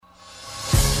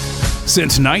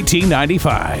Since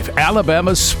 1995,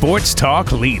 Alabama's sports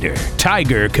talk leader,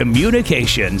 Tiger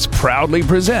Communications, proudly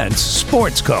presents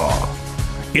SportsCall.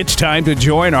 It's time to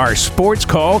join our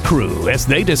SportsCall crew as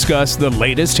they discuss the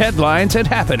latest headlines and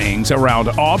happenings around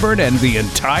Auburn and the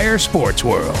entire sports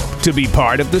world. To be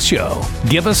part of the show,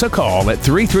 give us a call at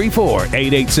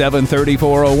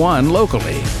 334-887-3401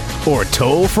 locally or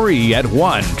toll free at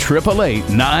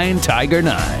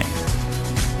 1-888-9-TIGER-9.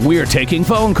 We're taking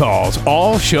phone calls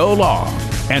all show long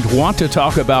and want to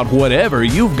talk about whatever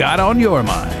you've got on your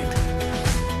mind.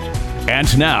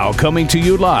 And now, coming to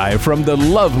you live from the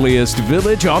loveliest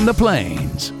village on the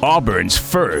plains, Auburn's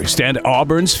first and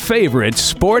Auburn's favorite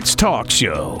sports talk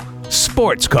show,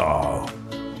 SportsCall.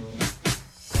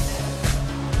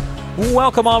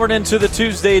 Welcome, Auburn, into the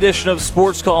Tuesday edition of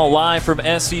SportsCall, live from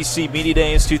SEC Media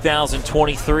Days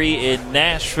 2023 in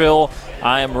Nashville.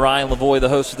 I am Ryan Lavoie, the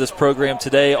host of this program.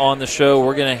 Today on the show,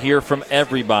 we're going to hear from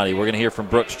everybody. We're going to hear from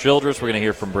Brooks Childress. We're going to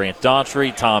hear from Brant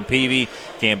Daughtry, Tom Peavy.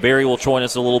 Kam Berry will join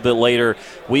us a little bit later.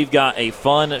 We've got a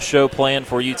fun show planned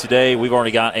for you today. We've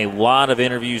already got a lot of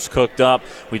interviews cooked up.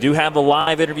 We do have a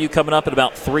live interview coming up at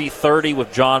about 3:30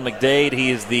 with John McDade.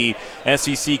 He is the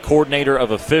SEC coordinator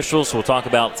of officials. So we'll talk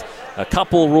about a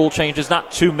couple rule changes,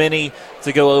 not too many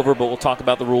to go over, but we'll talk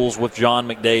about the rules with John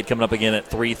McDade coming up again at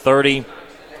 3:30.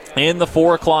 In the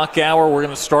 4 o'clock hour, we're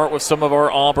going to start with some of our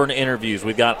Auburn interviews.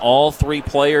 We've got all three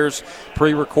players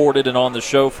pre-recorded and on the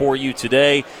show for you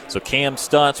today. So Cam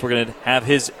Stutz, we're going to have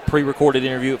his pre-recorded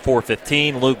interview at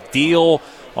 4:15. Luke Deal,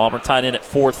 Auburn tied in at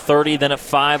 4:30. Then at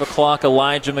 5 o'clock,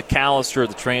 Elijah McAllister,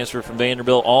 the transfer from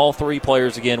Vanderbilt. All three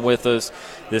players again with us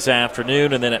this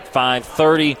afternoon. And then at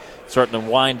 5:30, starting to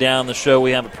wind down the show,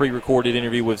 we have a pre-recorded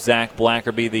interview with Zach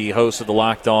Blackerby, the host of the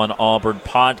Locked On Auburn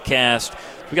podcast.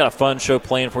 We got a fun show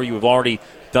planned for you. We've already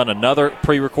done another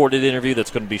pre-recorded interview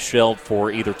that's going to be shelved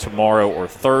for either tomorrow or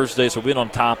Thursday. So we've been on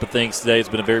top of things today. It's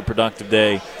been a very productive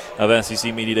day of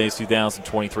SEC Media Days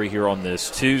 2023 here on this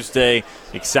Tuesday.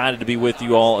 Excited to be with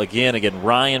you all again. Again,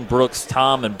 Ryan, Brooks,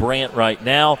 Tom, and Brant right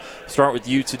now. Start with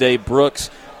you today, Brooks.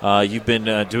 You've been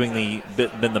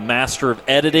been the master of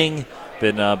editing.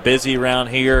 Been busy around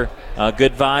here.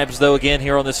 Good vibes, though, again,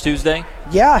 here on this Tuesday?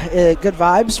 Yeah, good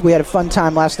vibes. We had a fun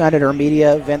time last night at our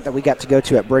media event that we got to go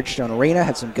to at Bridgestone Arena.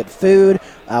 Had some good food.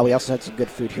 We also had some good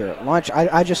food here at lunch.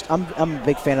 I'm a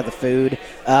big fan of the food.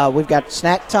 We've got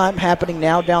snack time happening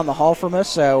now down the hall from us,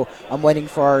 so I'm waiting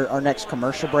for our next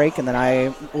commercial break, and then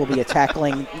I will be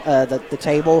tackling the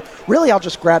table. Really, I'll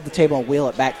just grab the table and wheel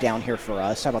it back down here for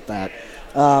us. How about that?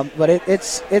 But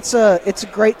it's a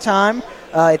great time.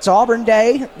 It's Auburn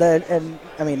Day, I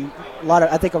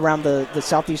think around the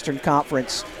Southeastern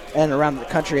Conference and around the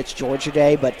country it's Georgia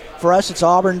Day, but for us it's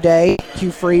Auburn Day.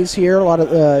 Hugh Freeze here, a lot of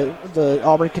the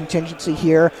Auburn contingency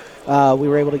here. We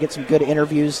were able to get some good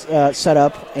interviews set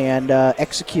up and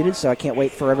executed, so I can't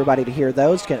wait for everybody to hear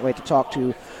those. Can't wait to talk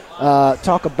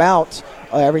about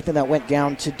everything that went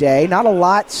down today. Not a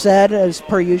lot said as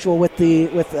per usual with the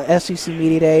SEC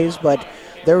Media Days, but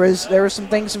there was some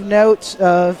things of note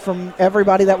from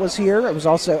everybody that was here. It was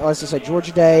also, as I said,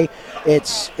 Georgia Day.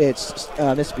 It's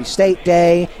Mississippi State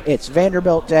Day. It's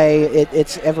Vanderbilt Day.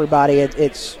 It's everybody.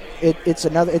 It's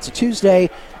a Tuesday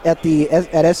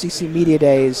at SEC Media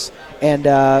Days, and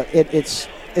it's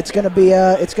going to be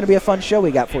a fun show we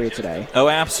got for you today. Oh,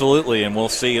 absolutely, and we'll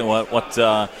see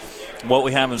what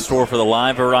we have in store for the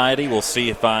live variety. We'll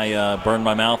see if I burn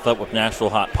my mouth up with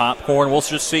Nashville hot popcorn. We'll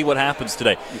just see what happens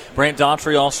today. Brant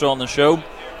Daughtry also on the show.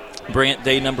 Brant,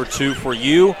 day number 2 for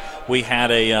you. We had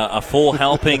a full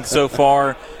helping so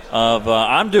far of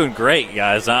I'm doing great,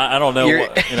 guys. I don't know.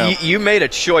 You made a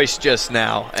choice just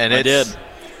now, and I did.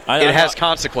 It has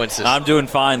consequences. I'm doing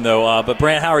fine, though. But,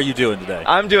 Brant, how are you doing today?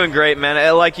 I'm doing great,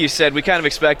 man. Like you said, we kind of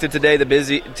expected today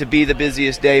to be the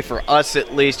busiest day for us,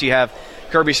 at least. You have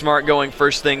Kirby Smart going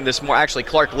first thing this morning. Actually,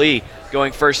 Clark Lee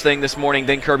going first thing this morning,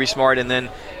 then Kirby Smart, and then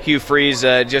Hugh Freeze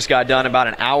just got done about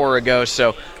an hour ago.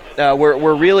 So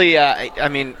we're really,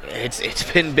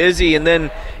 it's been busy. And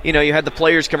then, you had the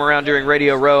players come around during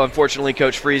Radio Row. Unfortunately,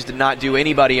 Coach Freeze did not do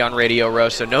anybody on Radio Row,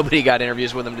 so nobody got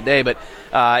interviews with him today. But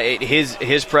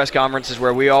his press conference is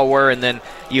where we all were. And then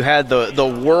you had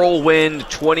the whirlwind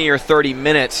 20 or 30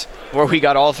 minutes where we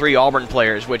got all three Auburn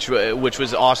players, which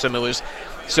was awesome. It was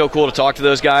so cool to talk to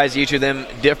those guys. Each of them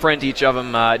different. Each of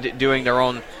them doing their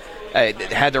own,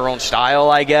 had their own style,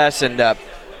 I guess. And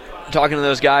talking to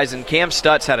those guys. And Cam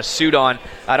Stutz had a suit on.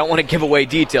 I don't want to give away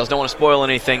details. Don't want to spoil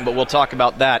anything, but we'll talk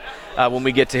about that when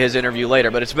we get to his interview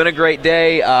later. But it's been a great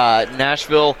day.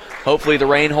 Nashville, hopefully the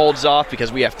rain holds off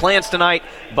because we have plans tonight.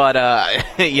 But,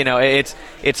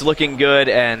 it's looking good.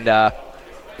 And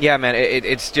Yeah, man,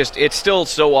 it's still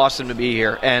so awesome to be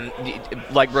here. And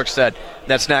like Brooks said,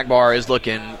 that snack bar is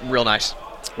looking real nice.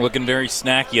 Looking very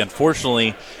snacky.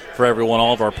 Unfortunately for everyone,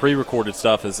 all of our pre-recorded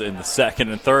stuff is in the second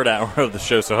and third hour of the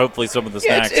show, so hopefully some of the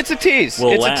snacks it's a tease.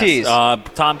 will it's last. A tease.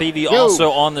 Tom Peavy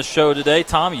also on the show today.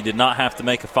 Tom, you did not have to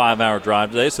make a 5-hour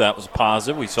drive today, so that was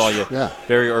positive. We saw you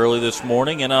very early this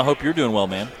morning, and I hope you're doing well,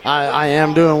 man. I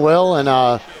am doing well,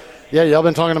 and y'all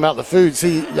been talking about the food.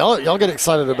 See, y'all get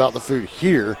excited about the food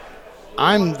here.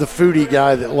 I'm the foodie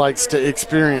guy that likes to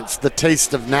experience the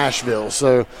taste of Nashville.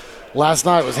 So last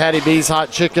night was Hattie B's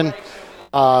hot chicken.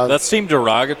 That seemed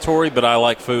derogatory, but I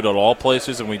like food at all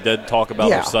places, and we did talk about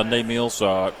their Sunday meals.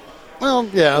 So,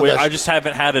 I just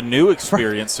haven't had a new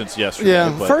experience since yesterday.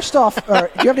 Yeah. First off, do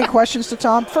you have any questions to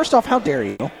Tom? First off, how dare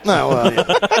you? No, well,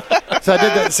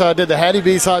 yeah. So I did the Hattie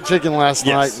B's hot chicken last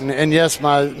night, and yes,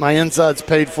 my insides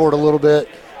paid for it a little bit.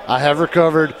 I have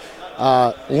recovered.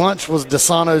 Lunch was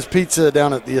Desano's Pizza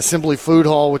down at the Assembly Food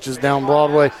Hall, which is down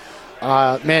Broadway.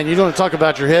 Man, you don't talk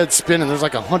about your head spinning. There's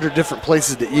like 100 different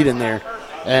places to eat in there.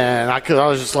 And I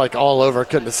was just like all over. I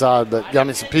couldn't decide, but got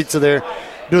me some pizza there.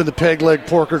 Doing the peg leg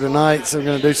porker tonight, so I'm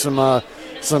going to do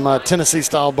some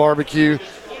Tennessee-style barbecue.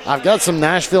 I've got some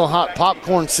Nashville hot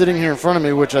popcorn sitting here in front of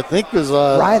me, which I think was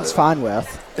Ryan's fine with.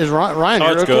 Is Ryan?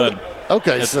 Oh, it's good.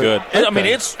 Okay, it's good. Okay. I mean,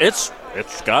 it's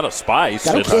got a spice.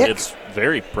 It's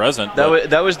very present.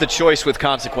 That was the choice with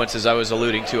consequences I was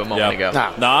alluding to a moment ago.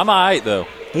 No, I'm all right though.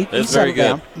 It's very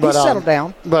good. He's settled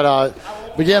down.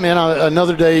 But yeah, man,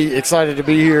 another day, excited to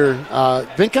be here.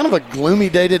 Been kind of a gloomy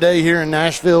day today here in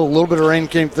Nashville. A little bit of rain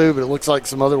came through, but it looks like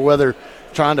some other weather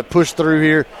trying to push through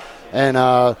here. And,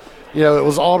 it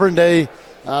was Auburn Day.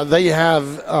 They have,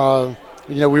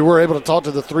 we were able to talk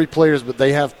to the 3 players, but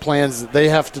they have plans that they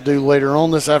have to do later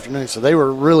on this afternoon. So they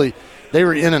were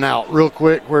in and out real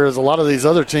quick, whereas a lot of these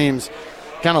other teams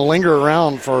kind of linger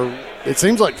around for, it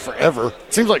seems like forever.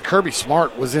 It seems like Kirby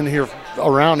Smart was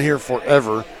around here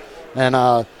forever. And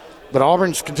but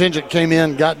Auburn's contingent came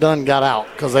in, got done, got out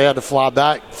because they had to fly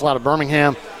to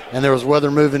Birmingham, and there was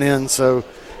weather moving in. So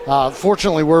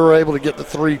fortunately, we were able to get the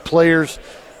 3 players.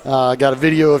 Got a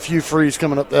video of Hugh Freeze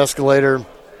coming up the escalator.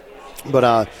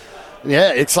 But,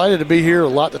 excited to be here. A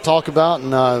lot to talk about,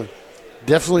 and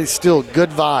definitely still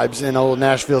good vibes in old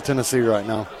Nashville, Tennessee right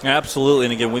now. Absolutely.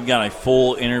 And, again, we've got a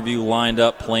full interview lined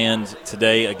up, planned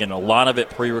today. Again, a lot of it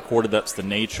pre-recorded. That's the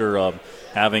nature of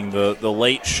having the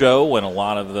late show, and a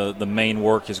lot of the main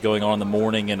work is going on in the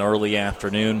morning and early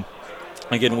afternoon.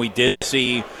 Again, we did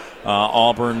see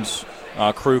Auburn's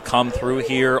crew come through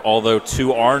here, although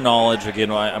to our knowledge,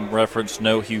 again, I'm referenced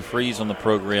no Hugh Freeze on the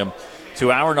program.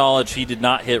 To our knowledge, he did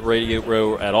not hit Radio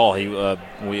Row at all.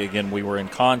 We were in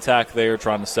contact there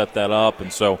trying to set that up,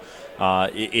 and so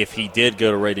if he did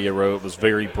go to Radio Row, it was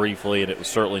very briefly, and it was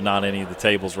certainly not any of the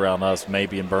tables around us,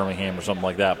 maybe in Birmingham or something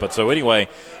like that. But so anyway,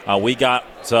 we got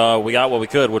what we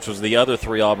could, which was the other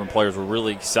 3 Auburn players. We're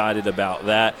really excited about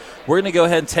that. We're going to go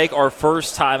ahead and take our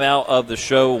first time out of the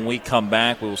show. When we come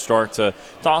back, we will start to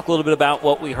talk a little bit about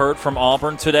what we heard from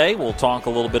Auburn today. We'll talk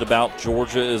a little bit about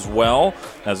Georgia as well,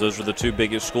 as those are the 2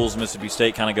 biggest schools. Mississippi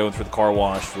State kind of going through the car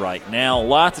wash right now. A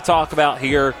lot to talk about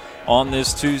here on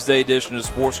this Tuesday edition of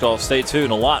Sports Call. Stay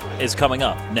tuned. A lot is coming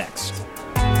up next.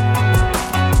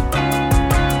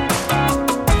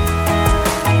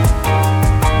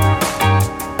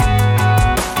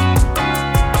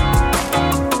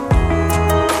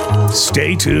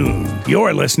 Stay tuned.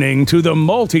 You're listening to the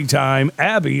multi-time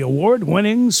Abby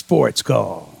Award-winning Sports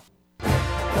Call.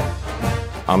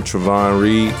 I'm Trevon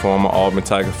Reed, former Auburn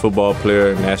Tiger football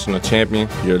player, national champion.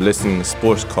 You're listening to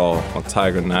Sports Call on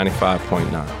Tiger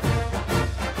 95.9.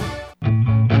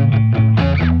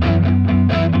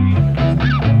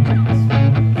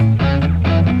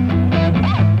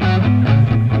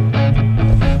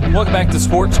 Welcome back to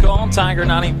Sports Call, Tiger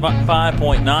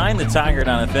 95.9, the Tiger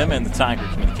 9 FM, and the Tiger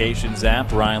Communications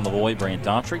app. Ryan Lavoie, Brant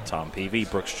Daughtry, Tom Peavy,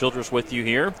 Brooks Childress with you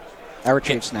here. Our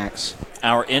trade snacks.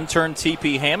 Our intern,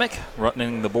 TP Hammock,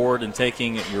 running the board and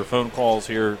taking your phone calls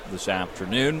here this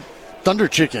afternoon. Thunder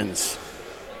Chickens.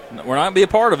 We're not going to be a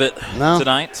part of it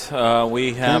tonight.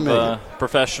 We have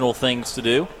professional things to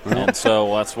do, and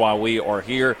so that's why we are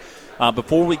here.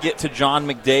 Before we get to John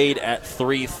McDade at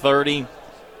 3:30,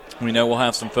 we know we'll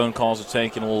have some phone calls to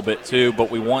take in a little bit too,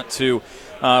 but we want to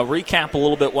recap a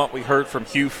little bit what we heard from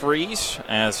Hugh Freeze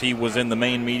as he was in the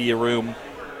main media room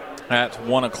at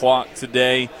 1 o'clock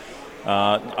today.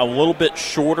 A little bit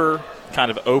shorter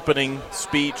kind of opening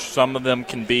speech. Some of them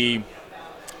can be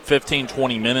 15,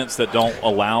 20 minutes that don't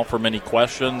allow for many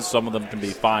questions. Some of them can be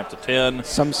 5 to 10.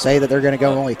 Some say that they're going to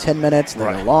go only 10 minutes, and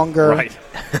they're longer. Right.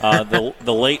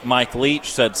 The late Mike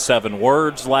Leach said 7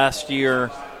 words last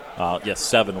year. Yes,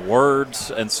 7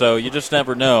 words. And so you just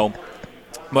never know.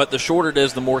 But the shorter it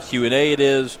is, the more Q&A it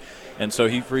is. And so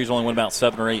Hugh Freeze only went about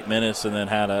 7 or 8 minutes and then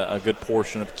had a good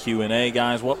portion of Q&A.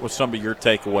 Guys, what were some of your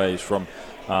takeaways from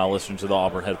listening to the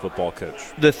Auburn head football coach?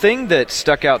 The thing that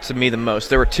stuck out to me the most,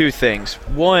 there were 2 things.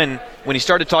 One, when he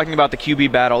started talking about the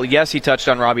QB battle, yes, he touched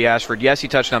on Robbie Ashford. Yes, he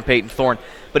touched on Peyton Thorne.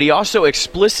 But he also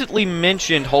explicitly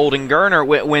mentioned Holden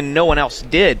Geriner when no one else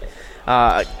did.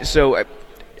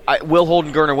 Will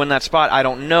Holden Geriner win that spot? I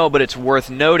don't know, but it's worth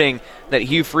noting that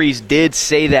Hugh Freeze did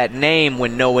say that name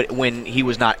when he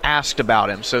was not asked about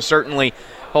him. So certainly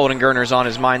Holden Geriner's on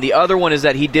his mind. The other one is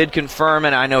that he did confirm,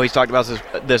 and I know he's talked about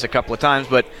this a couple of times,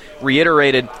 but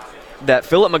reiterated that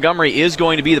Philip Montgomery is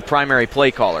going to be the primary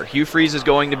play caller. Hugh Freeze is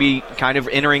going to be kind of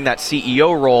entering that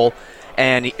CEO role,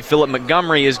 and Philip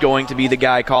Montgomery is going to be the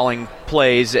guy calling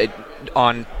plays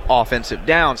on offensive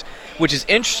downs, which is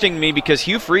interesting to me because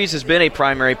Hugh Freeze has been a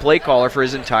primary play caller for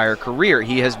his entire career.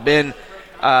 He has been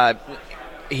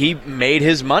he made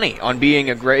his money on being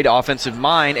a great offensive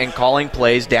mind and calling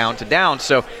plays down to down.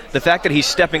 So the fact that he's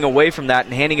stepping away from that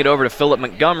and handing it over to Philip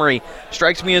Montgomery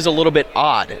strikes me as a little bit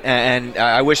odd. And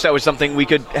I wish that was something we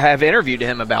could have interviewed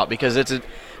him about, because it's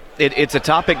a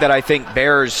topic that I think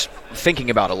bears thinking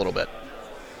about a little bit.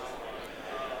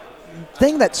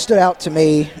 Thing that stood out to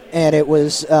me, and it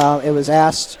was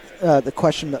asked. The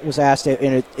question that was asked,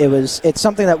 and it's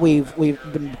something that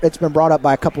it's been brought up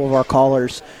by a couple of our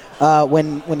callers.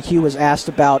 When Hugh was asked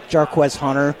about Jarquez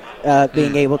Hunter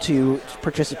being able to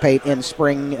participate in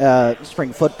spring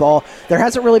football, there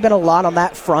hasn't really been a lot on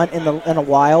that front in a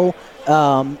while.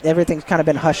 Everything's kind of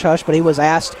been hush-hush, but he was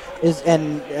asked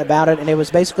about it, and it was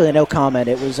basically a no comment.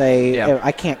 It was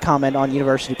I can't comment on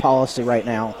university policy right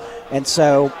now. And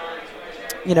so,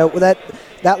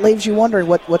 that leaves you wondering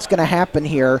what's going to happen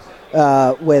here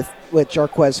with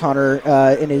Jarquez Hunter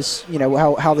in his,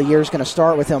 how the year's going to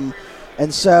start with him.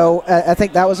 And so I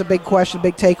think that was a big question,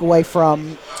 big takeaway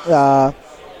from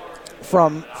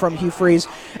Hugh Freeze.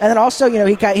 And then also,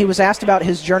 he was asked about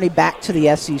his journey back to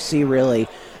the SEC, really,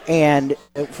 and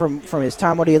from his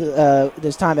time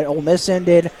his time at Ole Miss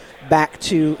ended, back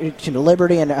to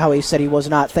Liberty, and how he said he was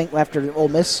not after the Ole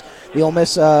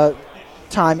Miss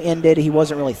time ended, he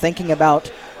wasn't really thinking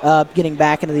about getting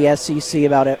back into the SEC,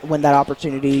 about it when that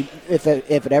opportunity, if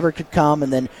it ever could come.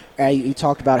 And then he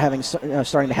talked about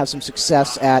starting to have some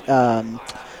success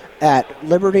at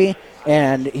Liberty,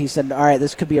 and he said, all right,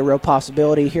 this could be a real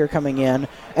possibility here coming in.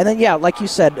 And then, like you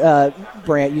said,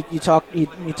 Brant, you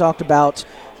talked about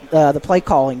the play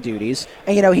calling duties,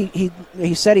 and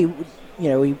he said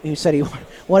he said he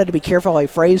wanted to be careful how he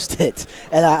phrased it.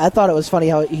 And I thought it was funny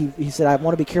how he said, I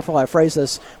want to be careful how I phrase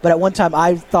this, but at one time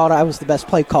I thought I was the best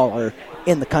play caller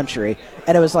in the country.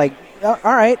 And it was like, all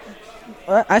right,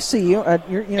 I see you.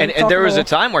 And there was a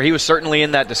time where he was certainly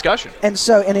in that discussion. And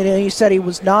so, and he said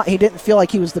he didn't feel like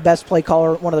he was the best play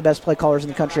caller, one of the best play callers in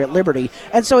the country at Liberty.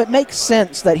 And so it makes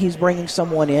sense that he's bringing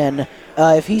someone in.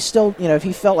 If he still, if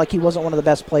he felt like he wasn't one of the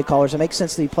best play callers, it makes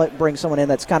sense that he bring someone in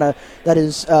that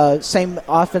is same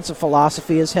offensive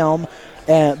philosophy as him,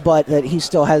 but that he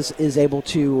still is able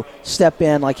to step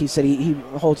in. Like he said, he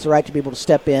holds the right to be able to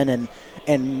step in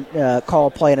and call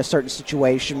a play in a certain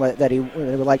situation that he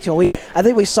would like to. I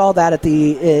think we saw that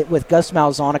with Gus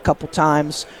Malzahn a couple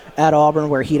times at Auburn,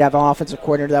 where he'd have an offensive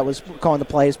coordinator that was calling the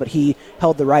plays, but he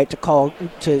held the right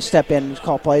to step in and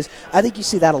call plays. I think you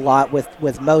see that a lot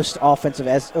with most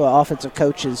offensive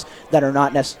coaches that are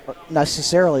not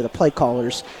necessarily the play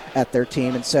callers at their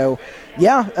team. And so,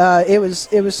 it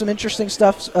was some interesting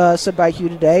stuff said by Hugh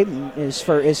today. His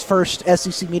first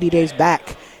SEC Media Days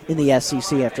back in the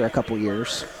SEC after a couple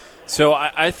years. So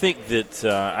I think that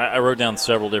I wrote down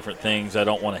several different things. I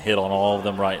don't want to hit on all of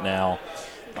them right now,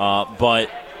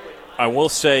 but I will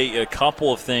say a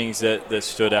couple of things that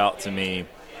stood out to me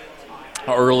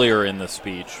earlier in the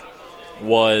speech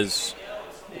was,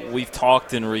 we've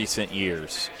talked in recent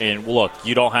years, and look,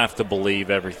 you don't have to believe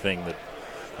everything that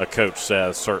a coach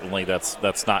says. Certainly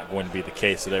that's not going to be the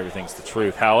case, that everything's the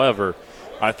truth. However,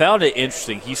 I found it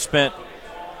interesting. He spent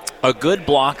a good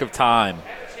block of time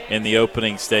in the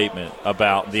opening statement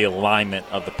about the alignment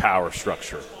of the power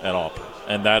structure at Auburn.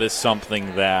 And that is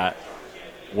something that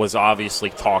was obviously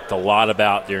talked a lot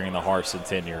about during the Harsin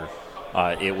tenure.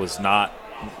 It was not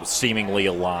seemingly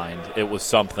aligned. It was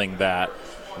something that,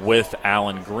 with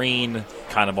Alan Green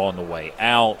kind of on the way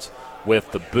out, with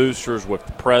the boosters, with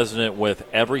the president, with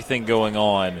everything going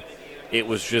on, it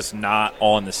was just not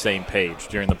on the same page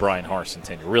during the Brian Harsin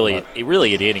tenure, really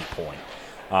at any point.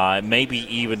 Maybe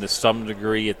even to some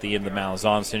degree at the end of the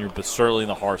Malzahn's tenure, but certainly in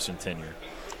the Harsin tenure.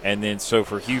 And then so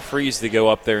for Hugh Freeze to go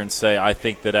up there and say, I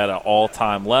think that at an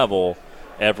all-time level,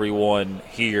 everyone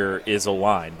here is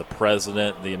aligned. The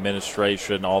president, the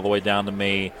administration, all the way down to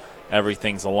me,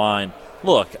 everything's aligned.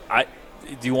 Look,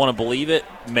 do you want to believe it?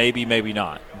 Maybe, maybe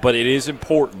not. But it is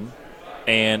important,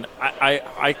 and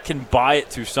I can buy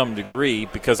it to some degree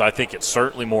because I think it's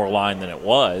certainly more aligned than it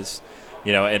was.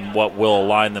 And what will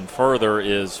align them further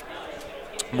is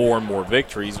more and more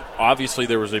victories. Obviously,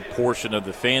 there was a portion of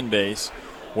the fan base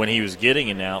when he was getting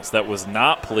announced that was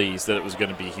not pleased that it was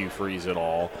going to be Hugh Freeze at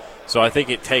all. So I think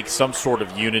it takes some sort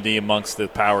of unity amongst the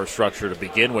power structure to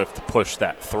begin with to push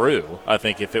that through. I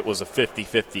think if it was a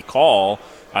 50-50 call,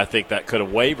 I think that could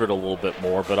have wavered a little bit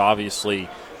more, but obviously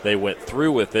they went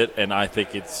through with it, and I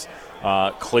think it's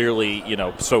clearly,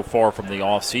 so far from the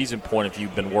off-season point of view,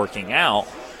 been working out.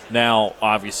 Now,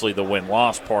 obviously, the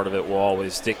win-loss part of it will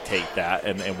always dictate that,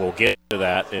 and we'll get to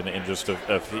that in just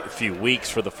a few weeks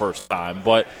for the first time.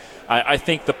 But I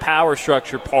think the power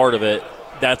structure part of it,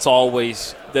 that's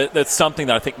always that's something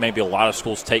that I think maybe a lot of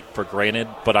schools take for granted,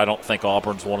 but I don't think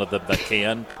Auburn's one of them that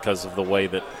can because of the way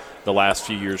that the last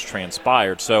few years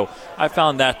transpired. So I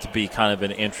found that to be kind of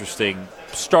an interesting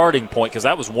starting point because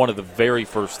that was one of the very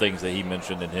first things that he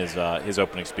mentioned in his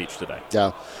opening speech today.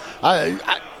 Yeah,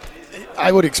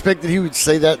 I would expect that he would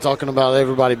say that, talking about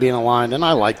everybody being aligned, and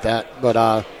I like that.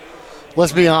 But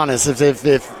let's be honest: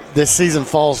 if this season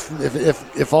falls,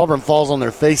 if Auburn falls on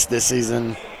their face this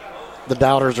season, the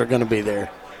doubters are going to be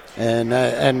there, and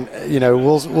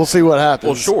we'll see what happens.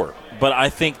 Well, sure, but I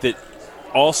think that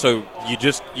also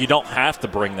you don't have to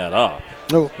bring that up.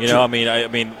 No, I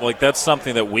mean, that's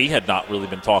something that we had not really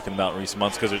been talking about in recent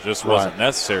months because it just wasn't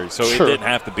necessary. So It didn't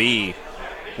have to be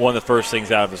one of the first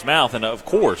things out of his mouth. And of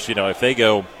course, if they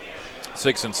go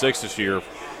 6-6 this year,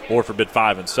 or forbid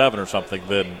 5-7 or something,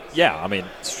 then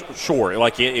sure,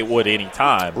 like it would any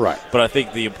time. Right. But I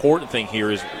think the important thing here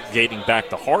is getting back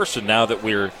to Harsin now that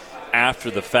we're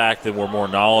after the fact and we're more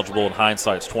knowledgeable in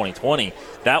hindsight's 2020.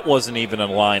 That wasn't even an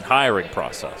aligned hiring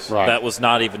process. Right. That was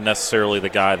not even necessarily the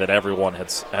guy that everyone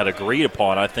had agreed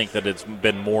upon. I think that it's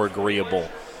been more agreeable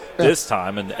this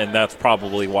time, and that's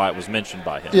probably why it was mentioned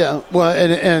by him. Yeah, well,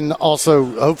 and also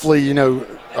hopefully,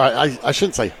 I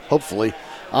shouldn't say hopefully.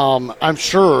 I'm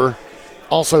sure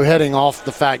also heading off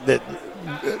the fact that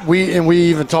we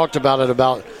even talked about it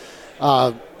about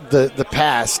the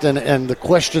past and the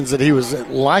questions that he was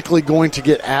likely going to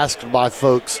get asked by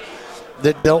folks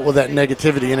that dealt with that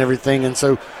negativity and everything. And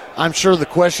so I'm sure the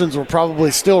questions were probably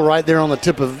still right there on the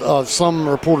tip of some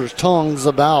reporters' tongues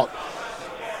about,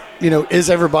 is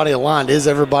everybody aligned? Is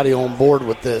everybody on board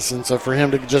with this? And so for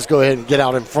him to just go ahead and get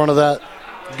out in front of that,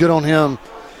 good on him.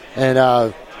 And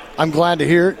I'm glad to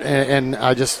hear it, and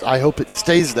I hope it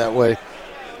stays that way.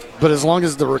 But as long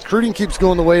as the recruiting keeps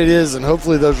going the way it is and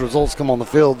hopefully those results come on the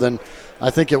field, then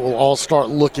I think it will all start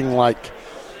looking like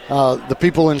the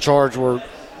people in charge were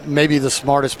maybe the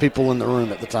smartest people in the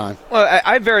room at the time. Well,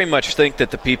 I very much think that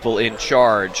the people in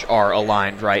charge are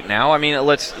aligned right now. I mean,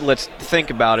 let's think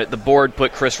about it. The board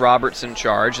put Chris Roberts in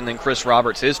charge, and then Chris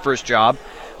Roberts, his first job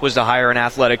was to hire an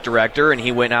athletic director, and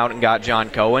he went out and got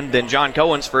John Cohen. Then John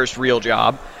Cohen's first real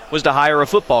job was to hire a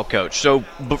football coach. So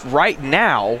right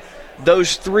now,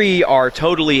 those three are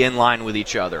totally in line with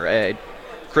each other.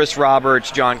 Chris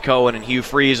Roberts, John Cohen, and Hugh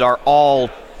Freeze are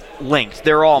all linked.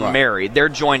 They're all married. They're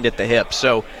joined at the hip.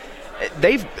 So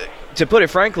to put it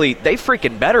frankly, they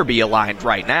freaking better be aligned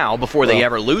right now before they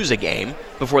ever lose a game,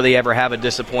 before they ever have a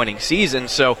disappointing season.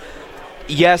 So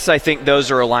yes, I think those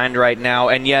are aligned right now.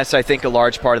 And yes, I think a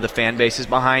large part of the fan base is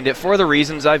behind it for the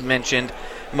reasons I've mentioned.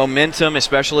 Momentum,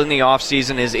 especially in the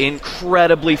offseason, is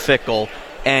incredibly fickle,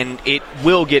 and it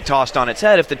will get tossed on its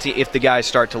head if the guys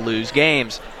start to lose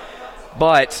games.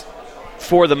 But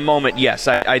for the moment, yes,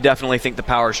 I definitely think the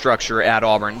power structure at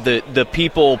Auburn, the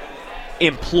people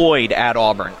employed at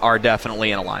Auburn are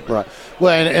definitely in alignment. Right.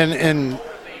 Well, and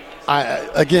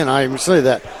I say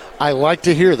that. I like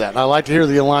to hear that. I like to hear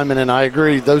the alignment, and I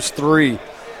agree, those three.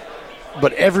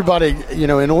 But everybody,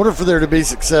 in order for there to be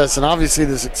success, and obviously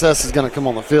the success is going to come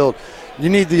on the field, you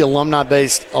need the alumni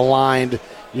base aligned.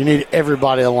 You need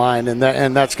everybody aligned, and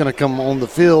that's going to come on the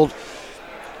field.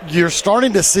 You're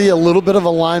starting to see a little bit of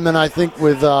alignment, I think,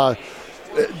 with the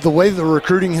way the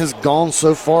recruiting has gone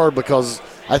so far, because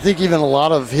I think even a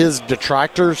lot of his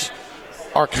detractors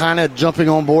are kind of jumping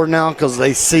on board now because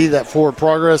they see that forward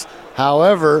progress.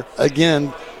 However,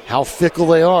 again, how fickle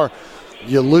they are.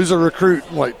 You lose a recruit,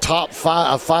 a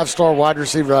 5-star wide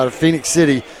receiver out of Phoenix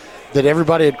City, that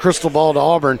everybody had crystal ball to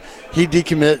Auburn. He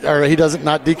decommit, or he doesn't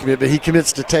not decommit, but he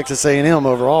commits to Texas A&M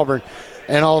over Auburn,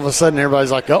 and all of a sudden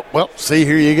everybody's like, oh, well, see,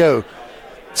 here you go.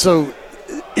 So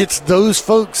it's those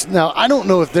folks. Now, I don't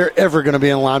know if they're ever going to be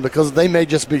in line because they may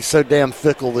just be so damn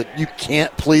fickle that you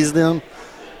can't please them.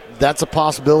 That's a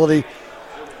possibility.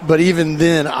 But even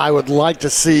then, I would like to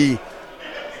see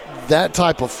that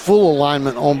type of full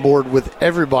alignment on board with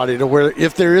everybody to where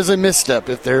if there is a misstep,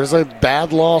 if there's a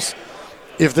bad loss,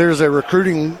 if there's a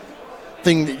recruiting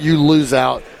thing that you lose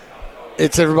out,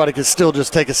 it's everybody can still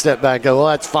just take a step back and go, well,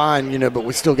 that's fine, but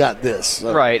we still got this.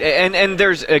 So. Right. And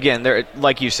there's, again,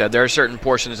 like you said, there are certain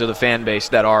portions of the fan base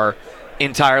that are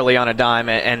entirely on a dime,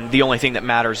 and the only thing that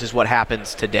matters is what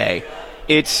happens today.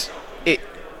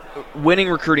 Winning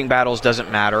recruiting battles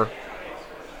doesn't matter.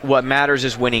 What matters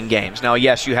is winning games. Now,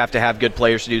 yes, you have to have good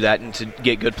players to do that, and to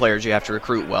get good players, you have to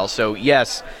recruit well. So,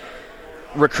 yes,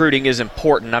 recruiting is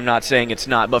important. I'm not saying it's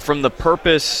not. But from the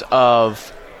purpose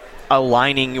of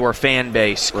aligning your fan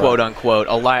base, quote unquote,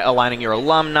 aligning your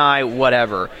alumni,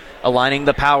 whatever, aligning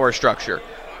the power structure,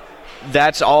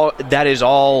 that is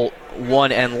all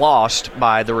won and lost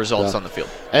by the results on the field.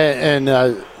 And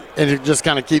to just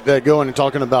kind of keep that going and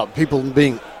talking about people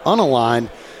being unaligned,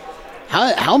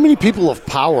 how many people of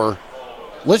power,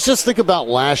 let's just think about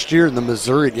last year in the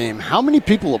Missouri game, how many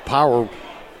people of power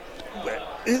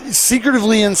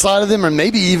secretively inside of them, or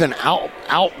maybe even out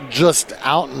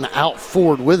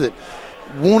forward with it,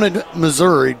 wanted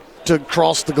Missouri to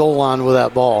cross the goal line with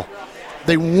that ball.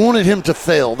 They wanted him to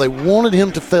fail. They wanted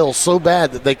him to fail so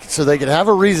bad that so they could have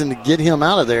a reason to get him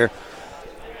out of there.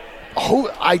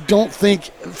 I don't think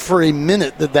for a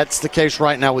minute that that's the case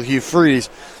right now with Hugh Freeze,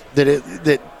 that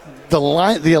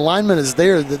the alignment is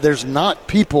there, that there's not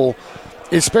people,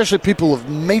 especially people of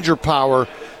major power,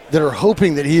 that are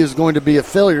hoping that he is going to be a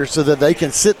failure so that they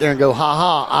can sit there and go,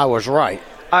 ha, I was right.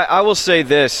 I will say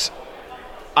this.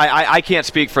 I can't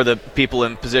speak for the people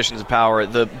in positions of power,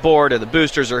 the board or the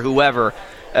boosters or whoever,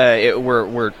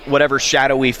 we're whatever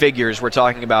shadowy figures we're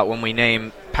talking about when we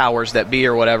name powers that be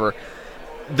or whatever.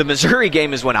 The Missouri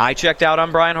game is when I checked out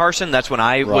on Brian Harsin. That's when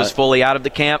I was fully out of the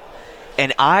camp.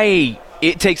 And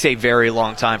it takes a very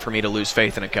long time for me to lose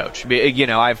faith in a coach.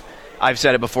 I've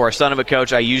said it before, son of a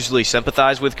coach, I usually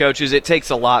sympathize with coaches. It takes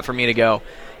a lot for me to go,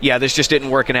 yeah, this just didn't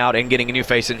working out, and getting a new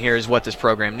face in here is what this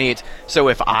program needs. So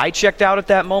if I checked out at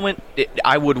that moment,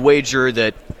 I would wager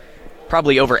that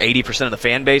probably over 80% of the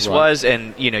fan base was,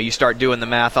 and you start doing the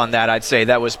math on that, I'd say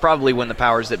that was probably when the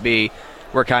powers that be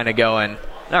were kind of going,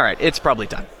 all right, it's probably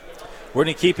time. We're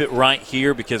going to keep it right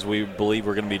here because we believe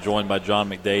we're going to be joined by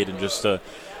John McDade in just a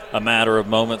matter of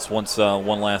moments once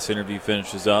one last interview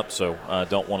finishes up, so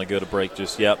don't want to go to break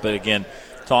just yet. But again,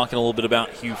 talking a little bit about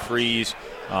Hugh Freeze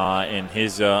and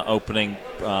his opening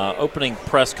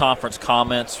press conference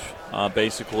comments.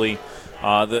 Basically,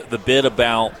 the bit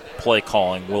about play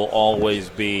calling will always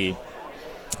be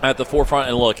at the forefront.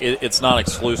 And look, it's not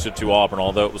exclusive to Auburn,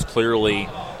 although it was clearly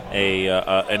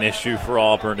an issue for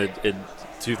Auburn in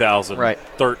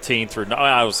 2013 through,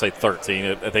 I would say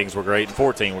 13, things were great, and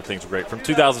 14 things were great. From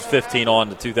 2015 on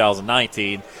to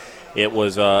 2019, it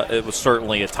was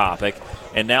certainly a topic,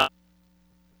 and now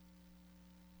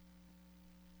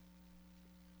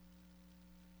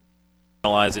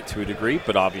analyze it to a degree,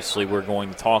 but obviously we're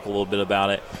going to talk a little bit about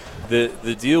it.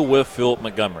 The deal with Philip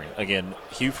Montgomery, again,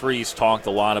 Hugh Freeze talked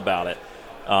a lot about it,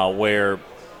 where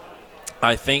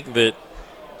I think that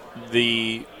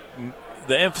the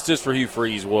emphasis for Hugh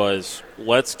Freeze was,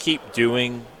 let's keep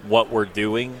doing what we're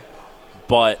doing,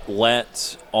 but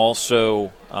let's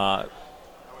also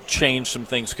change some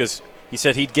things, because he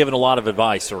said he'd given a lot of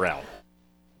advice around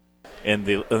in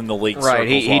the league. Right.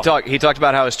 He talked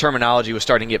about how his terminology was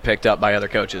starting to get picked up by other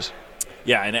coaches.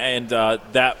 Yeah, and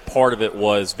that part of it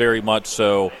was very much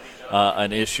so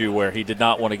an issue where he did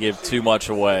not want to give too much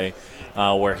away,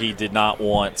 where he did not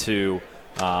want to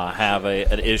have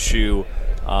an issue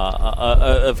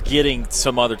of getting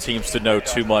some other teams to know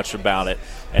too much about it.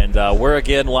 And we're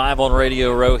again live on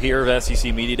Radio Row here at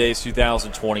SEC Media Days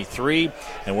 2023,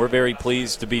 and we're very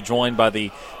pleased to be joined by the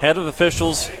head of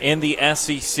officials in the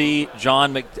SEC,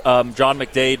 John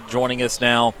McDade, joining us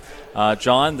now.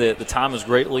 John, the time is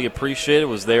greatly appreciated.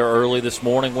 Was there early this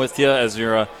morning with you as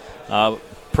your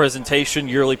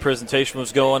yearly presentation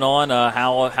was going on.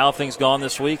 How have things gone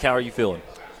this week? How are you feeling?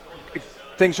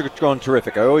 Things are going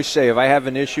terrific. I always say if I have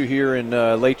an issue here in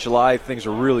late July, things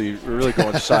are really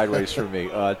going sideways for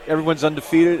me. Everyone's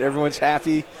undefeated. Everyone's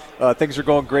happy. Things are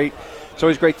going great. It's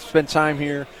always great to spend time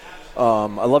here.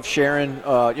 I love sharing,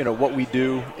 what we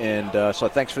do, and so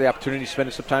thanks for the opportunity to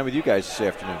spend some time with you guys this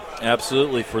afternoon.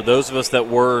 Absolutely. For those of us that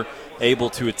were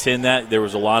able to attend that, there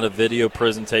was a lot of video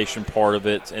presentation part of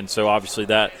it, and so obviously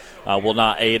that will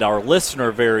not aid our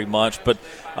listener very much. But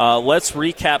let's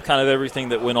recap kind of everything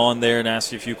that went on there and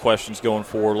ask you a few questions going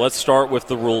forward. Let's start with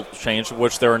the rule change, of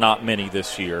which there are not many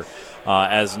this year,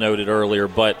 as noted earlier.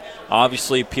 But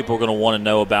obviously people are going to want to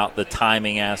know about the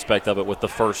timing aspect of it with the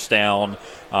first down,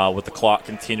 with the clock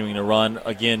continuing to run.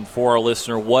 Again, for our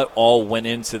listener, what all went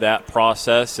into that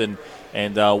process, and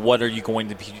what are you going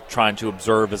to be trying to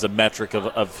observe as a metric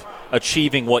of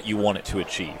achieving what you want it to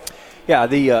achieve? Yeah,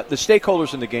 the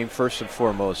stakeholders in the game, first and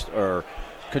foremost, are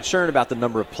concerned about the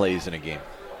number of plays in a game.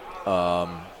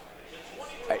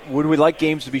 Would we like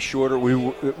games to be shorter?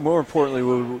 More importantly,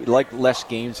 would we like less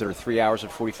games that are 3 hours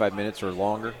and 45 minutes or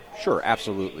longer? Sure,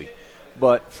 absolutely.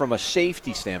 But from a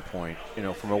safety standpoint,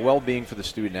 from a well-being for the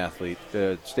student-athlete,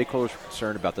 the stakeholders are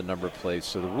concerned about the number of plays.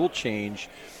 So the rule change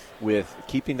with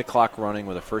keeping the clock running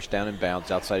with a first down and bounds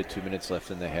outside of 2 minutes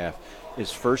left in the half is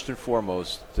first and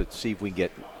foremost to see if we can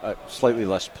get slightly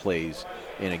less plays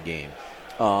in a game.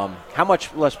 How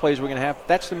much less plays we're going to have?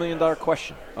 That's the million-dollar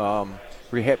question.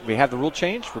 We have the rule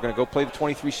change. We're going to go play the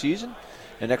 23 season,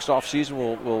 and next off season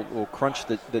we'll crunch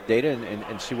the data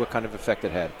and see what kind of effect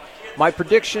it had. My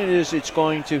prediction is it's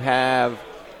going to have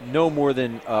no more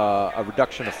than a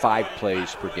reduction of 5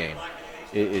 plays per game.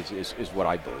 Is what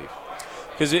I believe.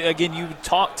 Because, again, you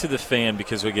talk to the fan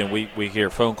because, again, we hear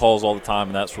phone calls all the time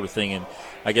and that sort of thing, and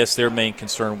I guess their main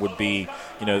concern would be,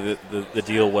 the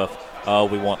deal with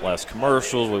we want less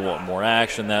commercials, we want more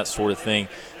action, that sort of thing.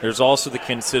 There's also the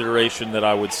consideration that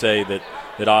I would say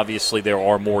that obviously there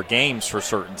are more games for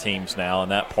certain teams now,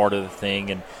 and that part of the thing,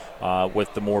 and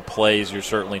with the more plays, you're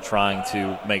certainly trying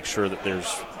to make sure that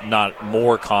there's not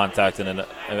more contact in an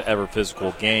ever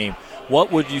physical game.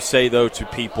 What would you say, though, to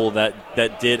people that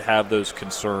did have those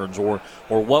concerns, or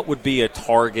what would be a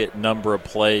target number of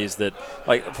plays that,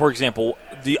 like, for example,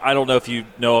 I don't know if you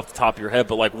know off the top of your head,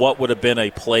 but, like, what would have been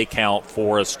a play count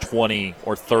for us 20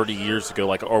 or 30 years ago?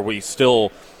 Like, are we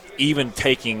still, even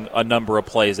taking a number of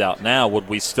plays out now, would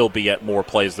we still be at more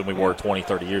plays than we were 20,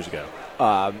 30 years ago?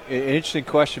 An interesting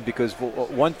question, because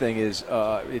one thing is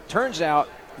it turns out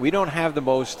we don't have the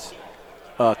most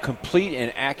complete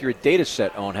and accurate data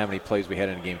set on how many plays we had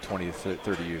in a game 20 to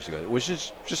 30 years ago. It was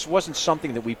just wasn't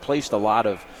something that we placed a lot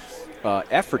of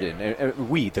effort in.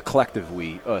 The collective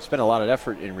spent a lot of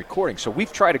effort in recording. So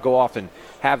we've tried to go off and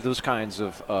have those kinds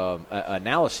of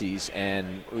analyses,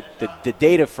 and the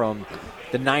data from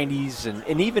the 90s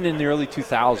and even in the early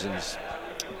 2000s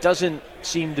doesn't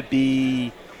seem to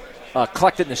be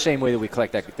collected in the same way that we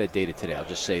collect that data today. I'll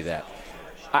just say that.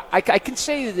 I can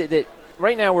say that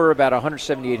right now we're about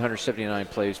 178, 179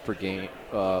 plays per game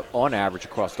on average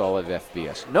across all of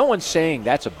FBS. No one's saying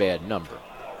that's a bad number.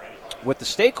 What the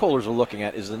stakeholders are looking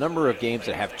at is the number of games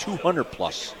that have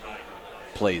 200-plus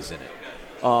plays in it.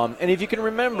 And if you can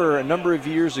remember, a number of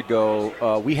years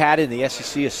ago, we had in the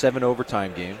SEC a 7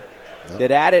 overtime game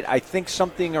that added, I think,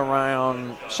 something in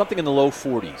the low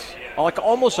 40s, like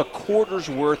almost a quarter's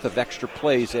worth of extra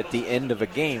plays at the end of a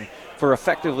game for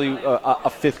effectively a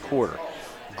fifth quarter.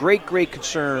 Great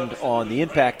concern on the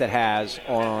impact that has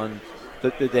on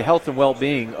the health and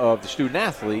well-being of the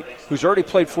student-athlete who's already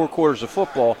played 4 quarters of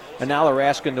football, and now they're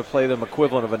asking to play them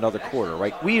equivalent of another quarter,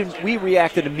 right? We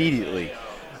reacted immediately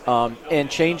and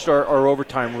changed our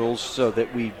overtime rules so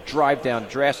that we drive down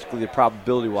drastically the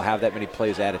probability we'll have that many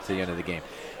plays added to the end of the game.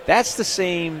 That's the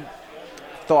same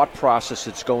thought process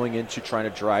that's going into trying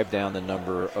to drive down the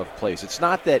number of plays. It's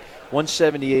not that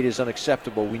 178 is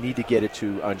unacceptable. We need to get it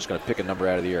to, I'm just going to pick a number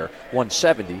out of the air,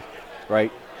 170,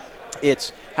 right?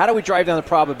 It's how do we drive down the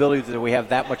probability that we have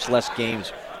that much less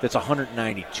games that's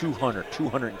 190, 200,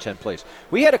 210 plays.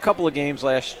 We had a couple of games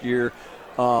last year,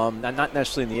 not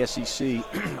necessarily in the SEC.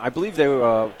 I believe they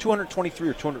were 223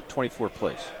 or 224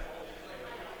 plays.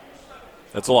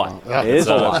 That's a lot. It is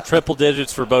a lot. Triple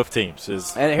digits for both teams.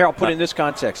 And here, I'll put it in this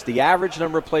context. The average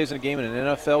number of plays in a game in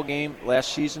an NFL game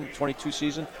last season, 22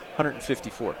 season,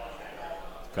 154.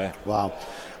 Okay. Wow.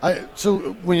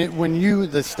 So when you,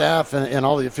 the staff, and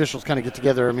all the officials kind of get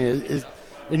together, I mean,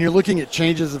 and you're looking at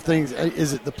changes of things,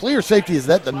 is it the player safety, is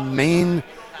that the main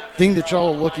thing that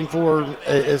y'all are looking for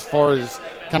as far as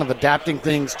kind of adapting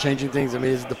things, changing things? I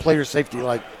mean, is the player safety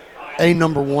like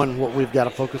number one what we've got to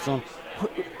focus on?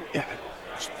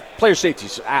 Player safety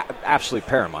is absolutely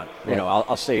paramount. You know,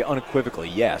 I'll say unequivocally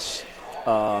yes.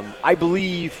 I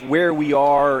believe where we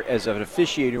are as an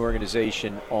officiating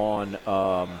organization on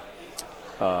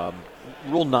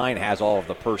Rule 9 has all of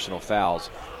the personal fouls.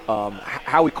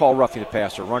 How we call roughing the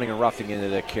passer, running and roughing into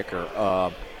the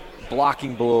kicker,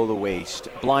 blocking below the waist,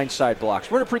 blindside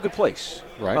blocks. We're in a pretty good place.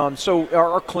 Right. So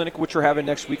our clinic, which we're having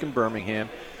next week in Birmingham,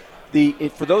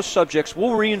 for those subjects,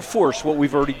 we'll reinforce what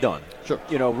we've already done. Sure.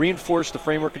 Reinforce the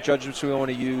framework of judgments we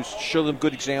want to use, show them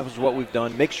good examples of what we've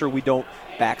done, make sure we don't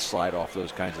backslide off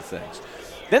those kinds of things.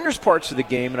 Then there's parts of the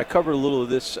game, and I covered a little of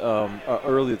this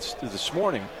early this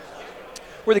morning,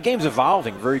 where the game's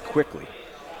evolving very quickly.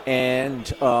 And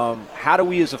how do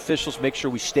we as officials make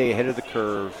sure we stay ahead of the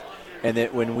curve, and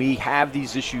that when we have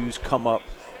these issues come up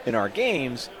in our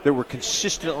games, that we're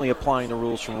consistently applying the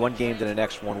rules from one game to the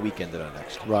next, one weekend to the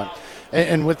next. Right.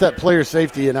 And with that player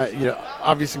safety, and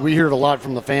obviously we hear it a lot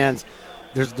from the fans.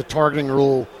 There's the targeting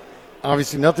rule.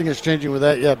 Obviously nothing is changing with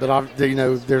that yet, but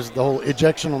there's the whole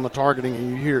ejection on the targeting, and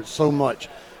you hear it so much.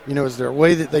 Is there a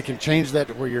way that they can change that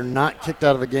to where you're not kicked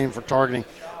out of a game for targeting?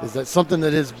 Is that something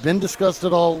that has been discussed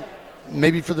at all,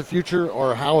 maybe for the future,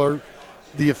 or how are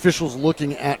the officials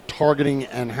looking at targeting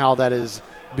and how that is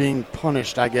being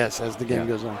punished, I guess, as the game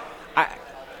goes on?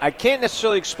 I can't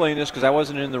necessarily explain this because I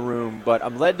wasn't in the room, but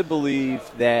I'm led to believe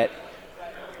that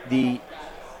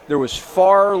there was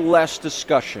far less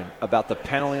discussion about the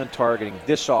penalty on targeting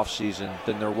this offseason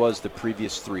than there was the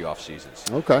previous 3 off seasons.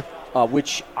 Okay.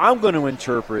 Which I'm going to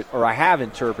interpret, or I have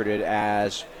interpreted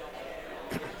as,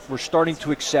 we're starting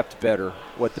to accept better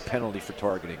what the penalty for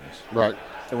targeting is. Right.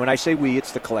 And when I say we,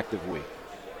 it's the collective we.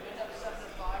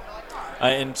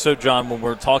 And so, John, when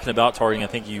we're talking about targeting, I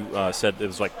think you said it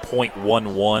was like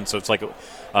 0.11, so it's like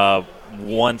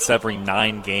once every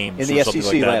 9 games in the or something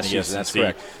SEC like that last in the season. SEC. That's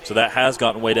correct. So that has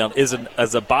gotten way down. As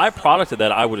a byproduct of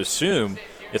that, I would assume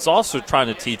it's also trying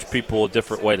to teach people a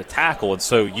different way to tackle, and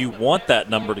so you want that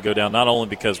number to go down, not only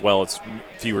because, well, it's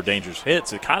fewer dangerous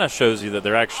hits, it kind of shows you that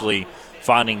they're actually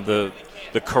finding the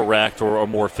correct or a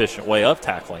more efficient way of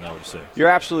tackling, I would assume. You're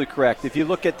absolutely correct. If you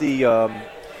look at the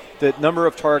number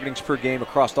of targetings per game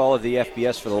across all of the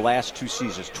FBS for the last 2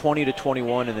 seasons, 20 to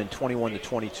 21 and then 21 to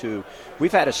 22,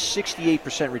 we've had a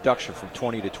 68% reduction from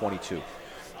 20 to 22.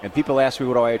 And people ask me,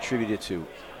 what do I attribute it to?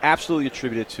 Absolutely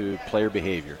attribute it to player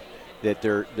behavior, that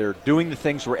they're doing the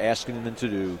things we're asking them to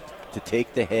do to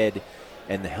take the head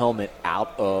and the helmet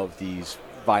out of these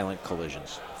violent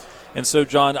collisions. And so,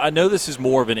 John, I know this is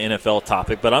more of an NFL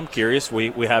topic, but I'm curious.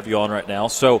 We have you on right now.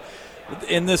 So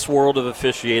in this world of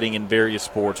officiating in various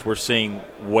sports, we're seeing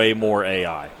way more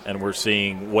AI, and we're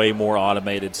seeing way more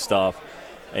automated stuff.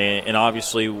 And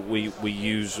obviously we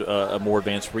use a more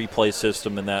advanced replay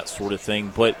system and that sort of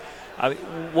thing. But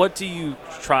what do you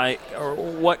try, or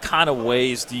what kind of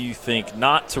ways do you think,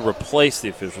 not to replace the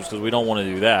officials, because we don't want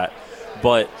to do that,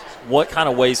 but what kind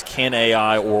of ways can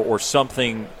AI or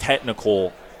something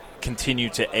technical continue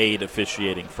to aid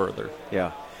officiating further?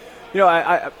 Yeah.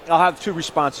 I'll have 2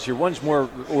 responses here. One's more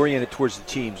oriented towards the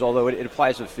teams, although it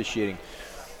applies to officiating.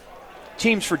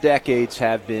 Teams for decades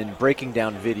have been breaking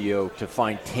down video to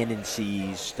find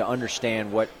tendencies, to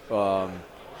understand what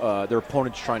their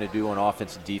opponent's trying to do on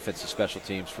offense and defense and special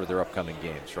teams for their upcoming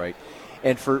games, right?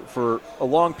 And for a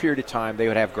long period of time, they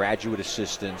would have graduate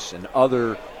assistants and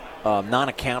other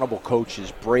non-accountable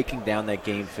coaches breaking down that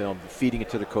game film, feeding it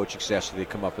to the coaching staff so they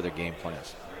come up with their game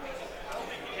plans.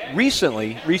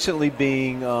 Recently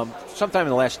being sometime in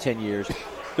the last 10 years,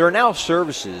 there are now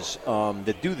services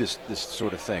that do this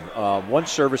sort of thing. One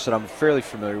service that I'm fairly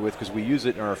familiar with, because we use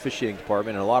it in our officiating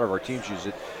department and a lot of our teams use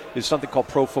it, is something called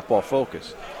Pro Football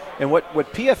Focus. And what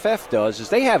PFF does is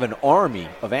they have an army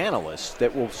of analysts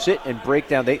that will sit and break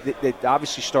down. They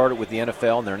obviously started with the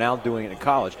NFL, and they're now doing it in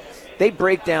college. They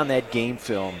break down that game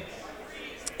film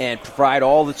and provide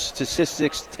all the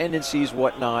statistics, tendencies,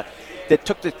 whatnot, that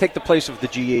take the place of the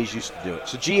GAs used to do it.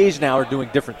 So GAs now are doing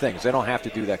different things. They don't have to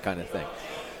do that kind of thing.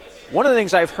 One of the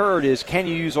things I've heard is, can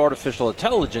you use artificial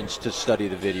intelligence to study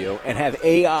the video and have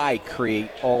AI create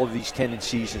all of these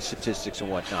tendencies and statistics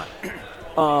and whatnot?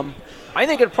 I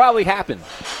think it'll probably happen.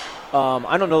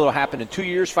 I don't know if it'll happen in 2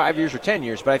 years, 5 years, or 10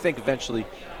 years, but I think eventually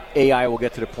AI will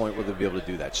get to the point where they'll be able to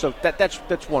do that. So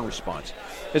that's one response.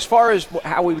 As far as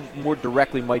how we more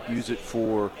directly might use it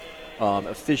for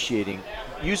officiating,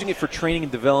 using it for training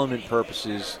and development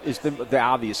purposes is the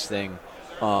obvious thing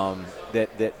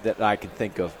that I can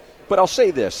think of. But I'll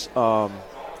say this.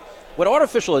 What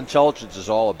artificial intelligence is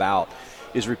all about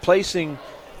is replacing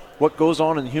what goes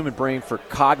on in the human brain for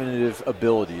cognitive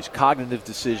abilities, cognitive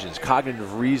decisions,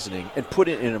 cognitive reasoning, and put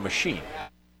it in a machine.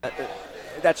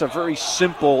 That's a very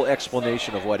simple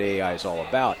explanation of what AI is all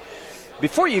about.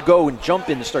 Before you go and jump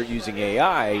in and start using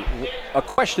AI, a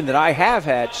question that I have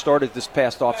had started this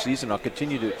past offseason, I'll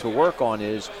continue to work on,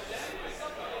 is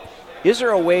is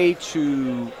there a way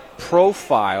to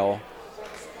profile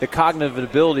the cognitive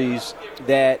abilities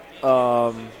that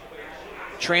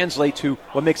translate to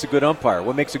what makes a good umpire,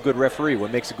 what makes a good referee,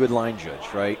 what makes a good line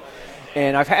judge, right?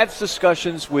 And I've had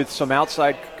discussions with some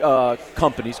outside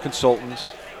companies, consultants,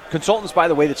 by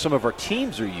the way, that some of our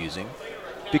teams are using,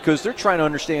 because they're trying to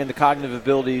understand the cognitive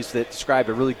abilities that describe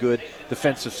a really good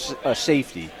defensive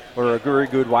safety or a very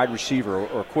good wide receiver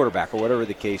or quarterback or whatever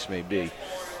the case may be.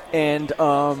 And,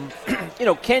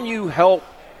 can you help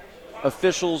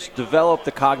officials develop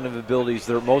the cognitive abilities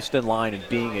that are most in line in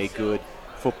being a good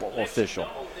football official?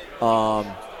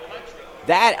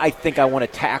 That I think I want to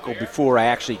tackle before I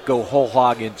actually go whole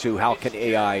hog into how can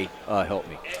AI help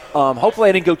me. Hopefully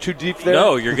I didn't go too deep there.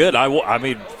 No, you're good. I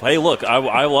mean, hey, look,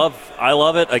 I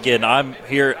love it. Again, I'm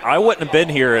here. I wouldn't have been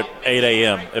here at 8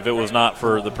 a.m. if it was not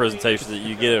for the presentation that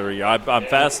you get every year. I'm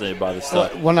fascinated by this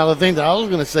stuff. One other thing that I was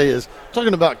going to say is,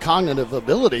 talking about cognitive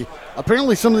ability,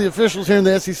 apparently some of the officials here in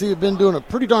the SEC have been doing a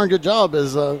pretty darn good job,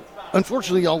 as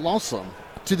unfortunately y'all lost some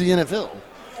to the NFL.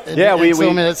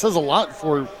 It says a lot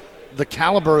for the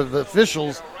caliber of the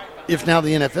officials if now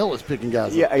the NFL is picking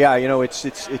guys up. Yeah,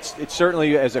 it's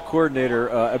certainly, as a coordinator,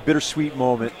 a bittersweet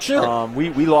moment. Sure.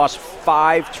 We lost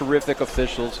 5 terrific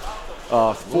officials,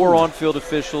 4 on-field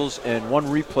officials, and 1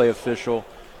 replay official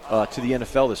to the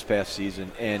NFL this past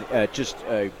season, and just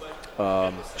a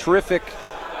terrific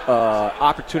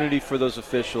opportunity for those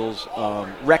officials,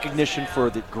 recognition for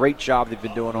the great job they've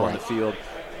been doing on the field.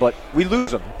 But we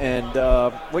lose them, and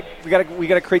we got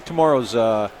to create tomorrow's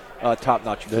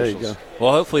top-notch officials. There you go.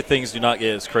 Well, hopefully things do not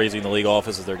get as crazy in the league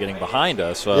office as they're getting behind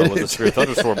us with the severe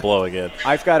thunderstorm blowing in.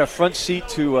 I've got a front seat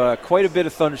to quite a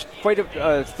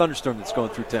thunderstorm that's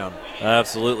going through town.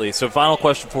 Absolutely. So final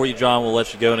question for you, John. We'll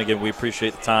let you go. And, again, we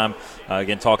appreciate the time.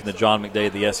 Again, talking to John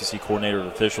McDay, the SEC coordinator of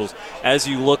officials. As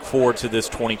you look forward to this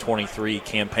 2023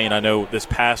 campaign, I know this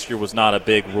past year was not a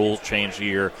big rules change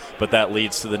year, but that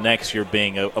leads to the next year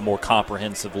being a more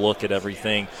comprehensive look at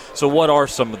everything. So what are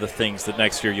some of the things that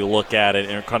next year you look at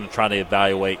and are kind of trying to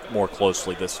evaluate more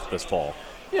closely this fall?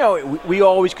 We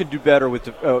always could do better with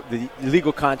the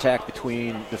illegal contact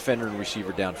between defender and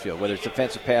receiver downfield, whether it's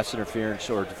defensive pass interference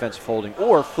or defensive holding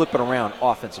or flipping around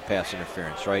offensive pass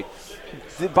interference, right?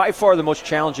 By far the most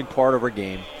challenging part of our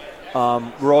game.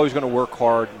 We're always going to work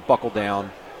hard, buckle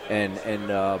down, and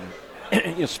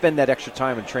spend that extra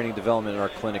time in training development in our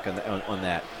clinic on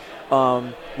that.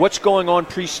 What's going on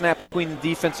pre-snap between the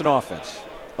defense and offense?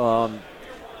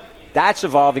 That's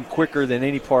evolving quicker than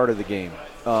any part of the game.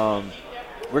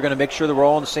 We're going to make sure that we're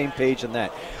all on the same page on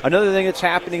that. Another thing that's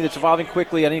happening that's evolving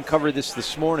quickly, I didn't cover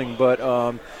this morning, but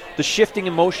the shifting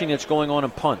in motion that's going on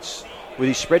in punts, with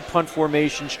these spread punt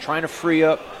formations, trying to free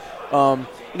up.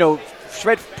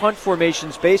 Spread punt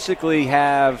formations basically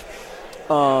have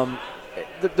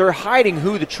they're hiding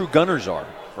who the true gunners are,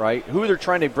 right? Who they're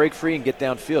trying to break free and get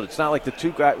downfield. It's not like the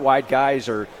 2 wide guys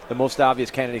are the most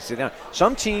obvious candidates to get down.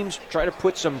 Some teams try to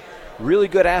put some really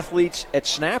good athletes at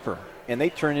snapper, and they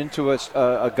turn into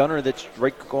a gunner that's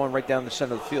going right down the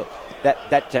center of the field.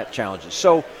 That challenges.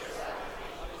 So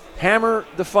hammer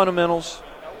the fundamentals.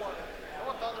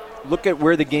 Look at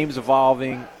where the game's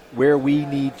evolving, where we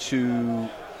need to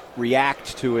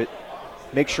react to it.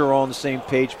 Make sure we're all on the same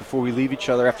page before we leave each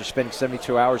other after spending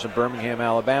 72 hours in Birmingham,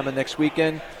 Alabama next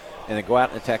weekend, and then go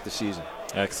out and attack the season.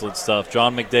 Excellent stuff.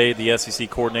 John McDay, the SEC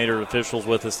coordinator of officials,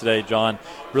 with us today. John,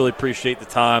 really appreciate the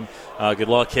time. Good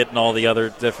luck hitting all the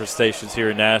other different stations here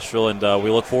in Nashville, and we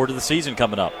look forward to the season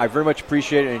coming up. I very much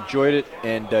appreciate it and enjoyed it,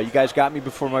 and you guys got me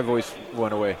before my voice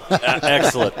went away.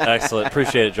 Excellent.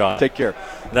 Appreciate it, John. Take care.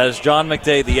 That is John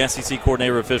McDay, the SEC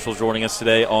coordinator of officials, joining us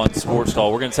today on Sports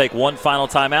Call. We're going to take one final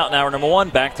time out in hour number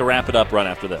 1. Back to wrap it up right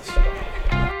after this.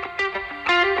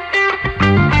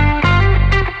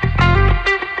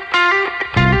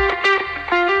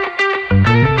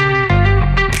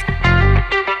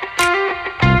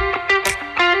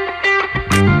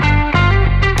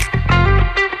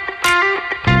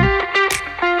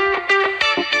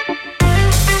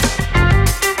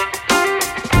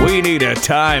 We need a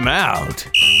timeout.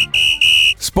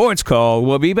 Sports Call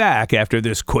will be back after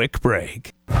this quick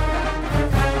break.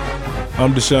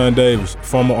 I'm Deshaun Davis,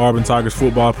 former Auburn Tigers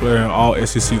football player and all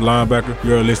SEC linebacker.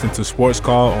 You're listening to Sports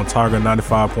Call on Tiger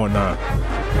 95.9.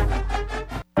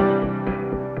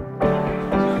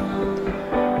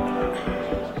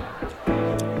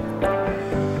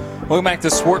 Welcome back to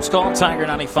Sports Call, Tiger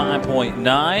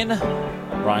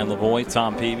 95.9. Ryan Lavoie,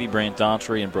 Tom Peavy, Brant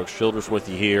Daughtry, and Brooks Childress with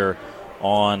you here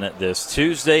on this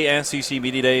Tuesday, SEC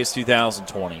Media Days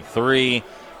 2023.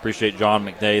 Appreciate John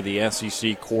McDay, the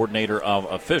SEC coordinator of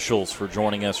officials, for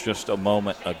joining us just a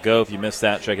moment ago. If you missed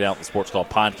that, check it out, the Sports Call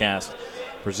podcast,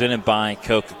 presented by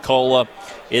Coca-Cola.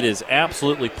 It is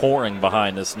absolutely pouring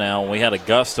behind us now. We had a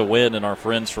gust of wind, and our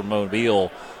friends from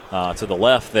Mobile to the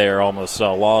left there almost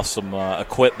lost some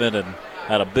equipment and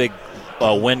had a big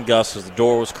wind gust as the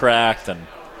door was cracked and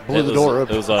blew the door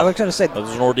open. I was going to say, it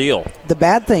was an ordeal. The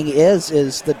bad thing is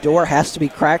the door has to be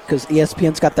cracked because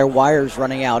ESPN's got their wires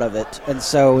running out of it, and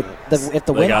so if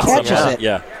the wind catches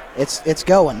it, it's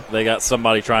going. They got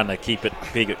somebody trying to keep it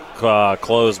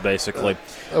closed, basically.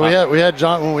 We had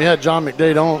John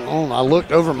McDade on. I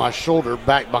looked over my shoulder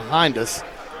back behind us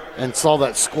and saw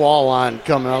that squall line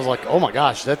coming. I was like, oh my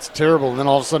gosh, that's terrible. And then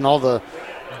all of a sudden, all the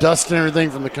dust and everything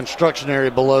from the construction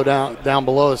area down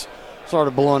below us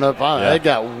started blowing up. It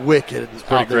got wicked. It's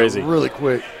pretty crazy. Really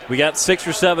quick. We got 6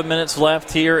 or 7 minutes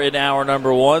left here in hour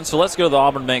number 1. So let's go to the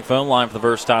Auburn Bank phone line for the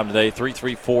first time today.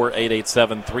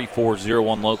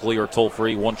 334-887-3401 locally or toll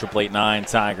free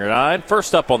 1-888-9-TIGER-9.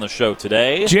 First up on the show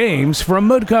today, James from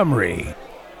Montgomery.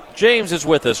 James is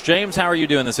with us. James, how are you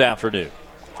doing this afternoon?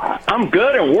 I'm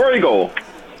good at War Eagle.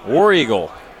 War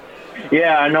Eagle.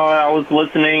 Yeah, I know. I was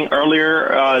listening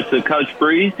earlier to Coach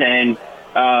Freeze, and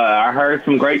I heard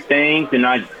some great things, and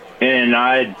I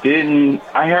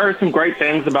heard some great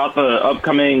things about the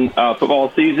upcoming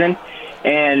football season.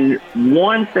 And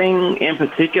one thing in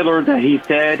particular that he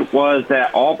said was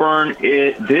that Auburn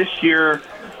this year,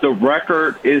 the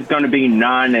record is going to be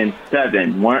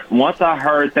 9-7. Once I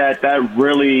heard that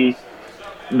really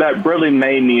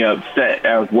made me upset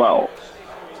as well.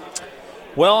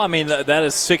 Well, I mean, that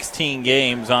is 16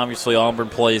 games. Obviously, Auburn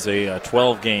plays a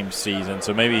 12-game season,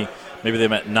 so maybe they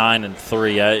meant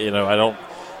 9-3. I don't.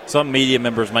 Some media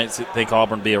members might think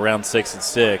Auburn be around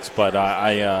 6-6, but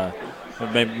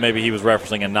maybe he was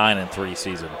referencing a 9-3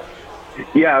 season.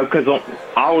 Yeah, because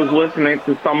I was listening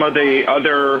to some of the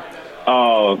other,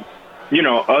 other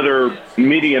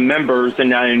media members,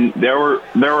 and there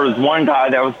was one guy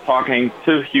that was talking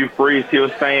to Hugh Freeze. He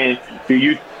was saying,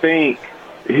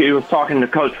 he was talking to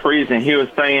Coach Freeze, and he was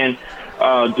saying,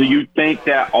 do you think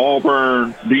that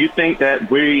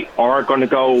we are going to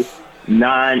go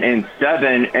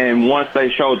 9-7? And once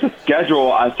they showed the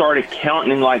schedule, I started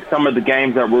counting like some of the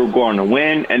games that we were going to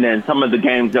win and then some of the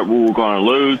games that we were going to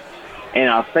lose. And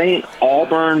I think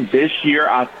Auburn this year,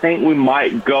 we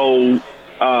might go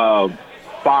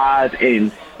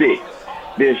 5-6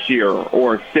 this year,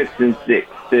 or 6-6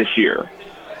 this year.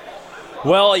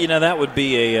 Well, that would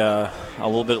be a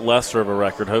little bit lesser of a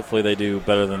record. Hopefully they do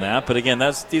better than that. But again,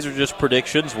 these are just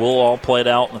predictions. We'll all play it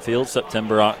out in the field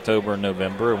September, October, and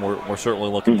November, and we're certainly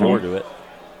looking forward to it.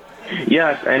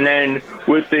 Yes, and then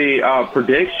with the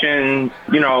prediction,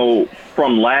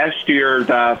 from last year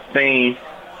that I've seen,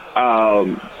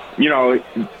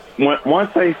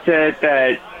 once they said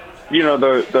that,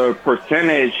 the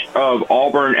percentage of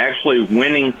Auburn actually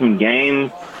winning some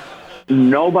games,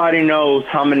 nobody knows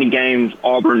how many games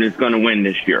Auburn is going to win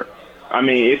this year. I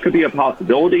mean, it could be a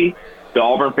possibility. The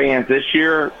Auburn fans this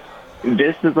year,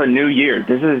 this is a new year.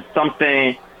 This is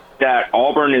something that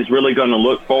Auburn is really going to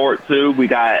look forward to. We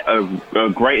got a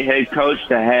great head coach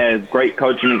that has great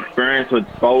coaching experience with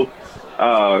both,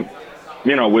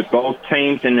 with both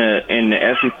teams in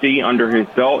the SEC under his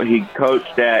belt. He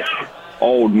coached at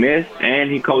Ole Miss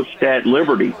and he coached at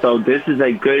Liberty. So this is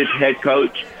a good head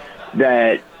coach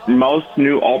that most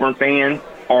new Auburn fans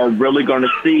are really going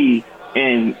to see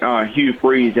in Hugh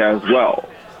Freeze as well.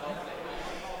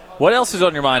 What else is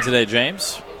on your mind today,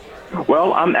 James?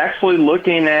 Well, I'm actually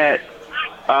looking at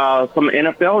some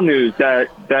NFL news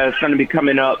that's going to be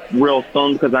coming up real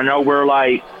soon, because I know we're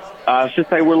like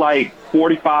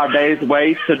 45 days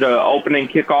away to the opening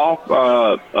kickoff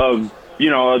of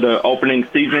the opening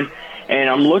season, and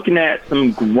I'm looking at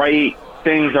some great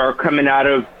things are coming out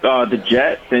of the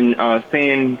Jets, and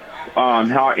seeing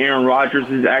how Aaron Rodgers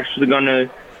is actually going to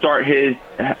start his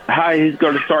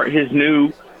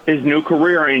new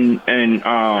career in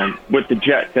with the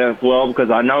Jets as well,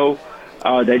 because I know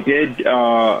they did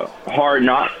Hard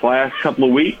Knocks last couple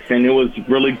of weeks, and it was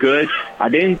really good. I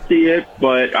didn't see it,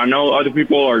 but I know other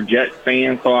people are Jets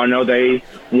fans, so I know they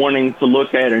wanting to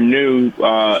look at a new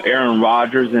Aaron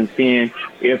Rodgers and seeing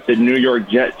if the New York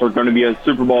Jets are going to be a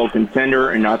Super Bowl contender,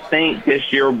 and I think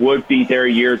this year would be their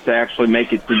year to actually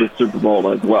make it to the Super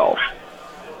Bowl as well.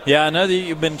 Yeah, I know that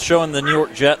you've been showing the New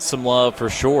York Jets some love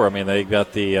for sure. I mean, they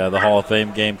got the Hall of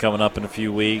Fame game coming up in a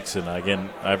few weeks, and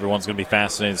again, everyone's going to be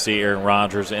fascinated to see Aaron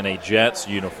Rodgers in a Jets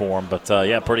uniform. But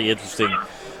pretty interesting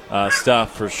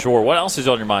stuff for sure. What else is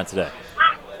on your mind today?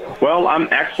 Well, I'm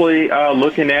actually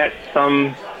looking at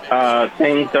some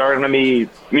things that are going to be,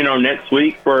 next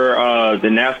week for the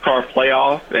NASCAR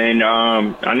playoff, and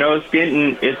I know it's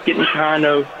getting kind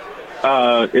of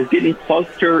it's getting close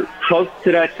to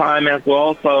that time as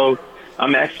well. So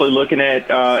I'm actually looking at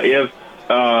if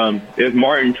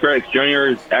Martin Truex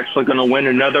Jr. is actually going to win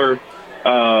another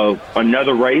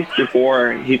race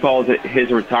before he calls it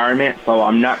his retirement. So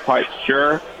I'm not quite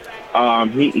sure.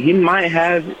 He might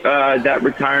have that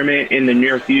retirement in the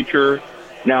near future.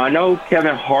 Now, I know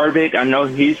Kevin Harvick, I know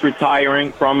he's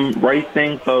retiring from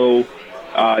racing, so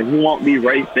he won't be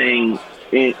racing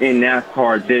in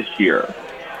NASCAR this year.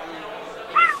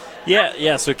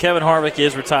 Yeah, so Kevin Harvick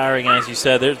is retiring, as you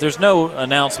said. There's no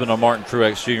announcement on Martin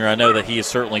Truex Jr. I know that he is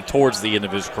certainly towards the end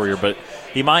of his career, but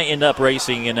he might end up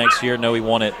racing next year. I know he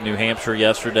won at New Hampshire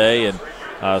yesterday, and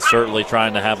certainly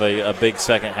trying to have a big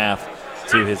second half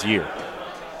to his year.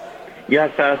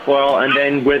 Yes, as well. And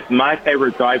then with my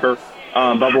favorite driver,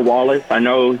 Bubba Wallace, I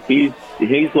know he's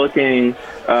looking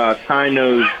kind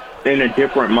of in a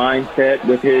different mindset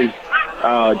with his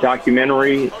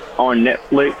documentary on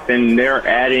Netflix, and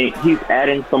he's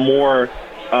adding some more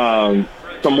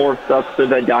stuff to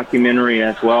the documentary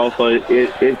as well. So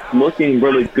it's looking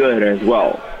really good as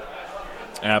well.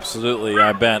 Absolutely,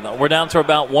 I bet. We're down to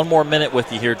about 1 more minute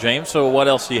with you here, James. So what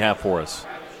else do you have for us?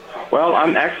 Well,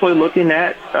 I'm actually looking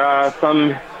at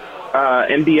some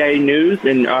NBA news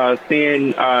and seeing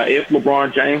if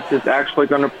LeBron James is actually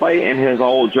going to play in his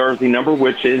old jersey number,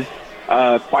 which is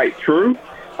quite true.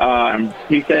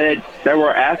 He said they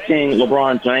were asking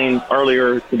LeBron James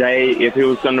earlier today if he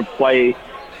was going to play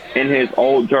in his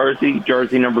old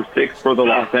jersey number 6 for the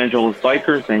Los Angeles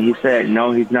Lakers, and he said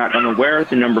no, he's not going to wear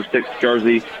the number 6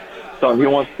 jersey. So he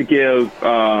wants to give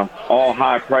all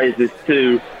high praises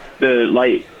to the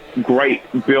late great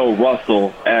Bill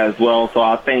Russell as well. So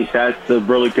I think that's a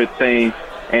really good thing.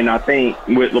 And I think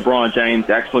with LeBron James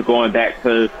actually going back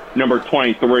to number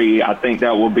 23, I think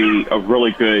that will be a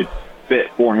really good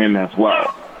fit for him as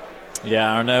well.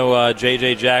 Yeah, I know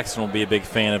J.J. Jackson will be a big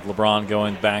fan of LeBron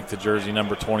going back to jersey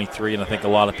number 23, and I think a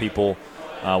lot of people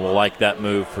will like that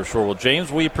move for sure. Well,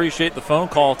 James, we appreciate the phone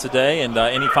call today, and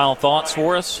any final thoughts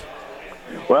for us?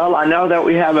 Well, I know that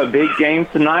we have a big game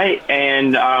tonight,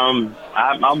 and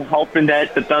I'm hoping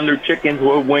that the Thunder Chickens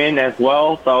will win as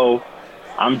well. So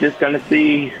I'm just going to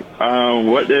see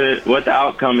what the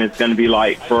outcome is going to be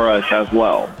like for us as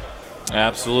well.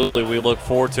 Absolutely. We look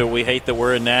forward to it. We hate that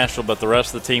we're in Nashville, but the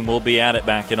rest of the team will be at it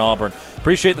back in Auburn.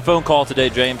 Appreciate the phone call today,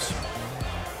 James.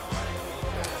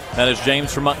 That is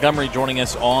James from Montgomery joining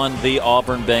us on the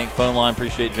Auburn Bank phone line.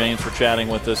 Appreciate James for chatting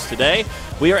with us today.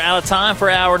 We are out of time for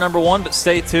hour number 1, but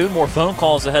stay tuned. More phone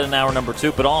calls ahead in hour number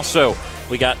 2. But also,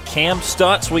 we got Cam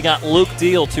Stutz, we got Luke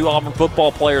Deal, 2 Auburn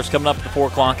football players coming up at the 4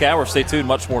 o'clock hour. Stay tuned.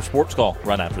 Much more Sports Call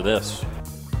right after this.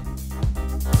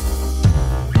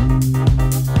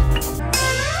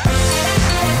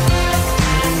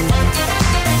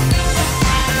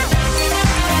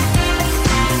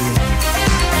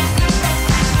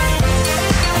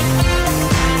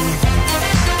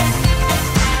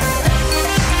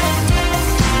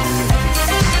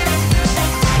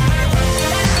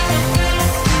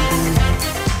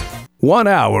 One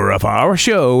hour of our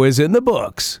show is in the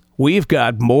books. We've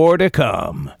got more to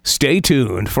come. Stay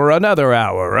tuned for another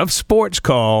hour of Sports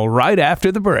Call right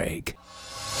after the break.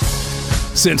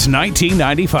 Since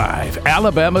 1995,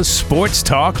 Alabama's sports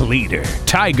talk leader,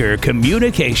 Tiger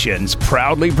Communications,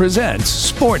 proudly presents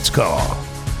Sports Call.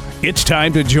 It's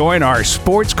time to join our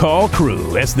Sports Call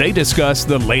crew as they discuss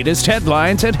the latest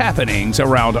headlines and happenings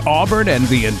around Auburn and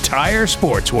the entire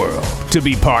sports world. To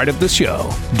be part of the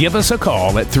show, give us a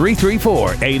call at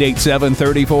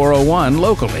 334-887-3401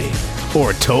 locally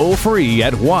or toll free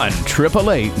at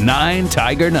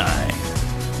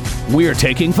 1-888-9-TIGER-9. We're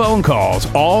taking phone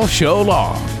calls all show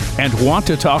long and want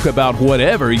to talk about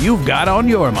whatever you've got on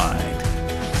your mind.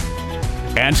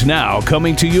 And now,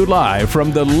 coming to you live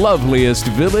from the loveliest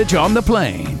village on the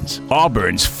plains,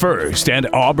 Auburn's first and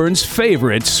Auburn's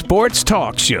favorite sports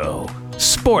talk show,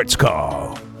 Sports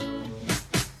Call.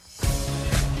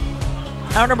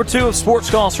 Hour number 2 of Sports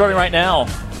Call starting right now.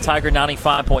 Tiger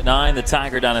 95.9, the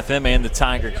Tiger.fm, and the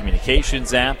Tiger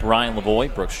Communications app. Ryan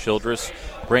Lavoie, Brooks Childress,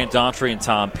 Brant Daughtry, and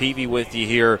Tom Peavy with you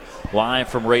here live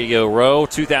from Radio Row.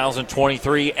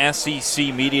 2023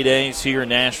 SEC Media Days here in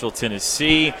Nashville,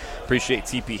 Tennessee. Appreciate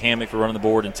TP Hammock for running the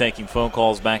board and taking phone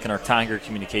calls back in our Tiger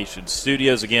Communications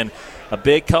studios. Again, a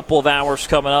big couple of hours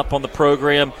coming up on the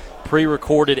program.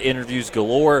 Pre-recorded interviews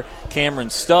galore. Cameron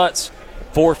Stutz,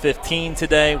 4:15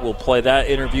 today, we'll play that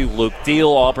interview. Luke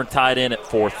Deal, Auburn tight end, at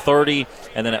 4:30.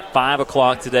 And then at 5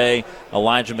 o'clock today,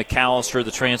 Elijah McAllister,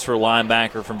 the transfer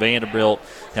linebacker from Vanderbilt,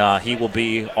 he will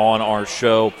be on our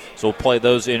show. So we'll play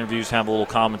those interviews, have a little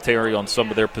commentary on some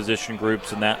of their position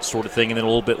groups and that sort of thing. And then a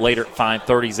little bit later at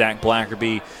 5:30, Zach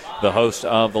Blackerby, the host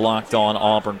of the Locked On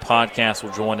Auburn podcast,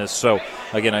 will join us. So,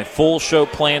 again, a full show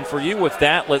planned for you. With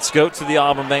that, let's go to the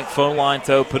Auburn Bank phone line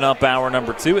to open up hour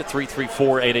number 2 at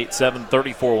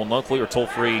 334-887-34 locally or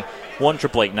toll-free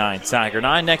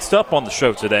 1-888-9-TIGER-9. Next up on the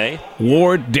show today,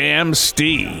 Ward Dam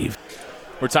Steve.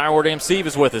 Retired Ward Dam Steve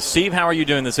is with us. Steve, how are you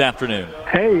doing this afternoon?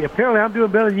 Hey, apparently I'm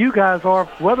doing better than you guys are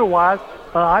weather-wise.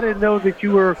 I didn't know that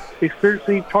you were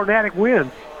experiencing tornadic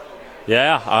winds.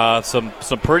 Yeah, some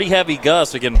pretty heavy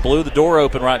gusts. Again, blew the door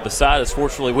open right beside us.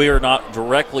 Fortunately, we are not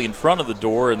directly in front of the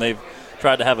door, and they've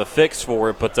tried to have a fix for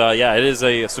it. But, yeah, it is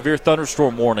a severe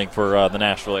thunderstorm warning for the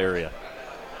Nashville area.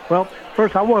 Well,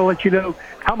 first I want to let you know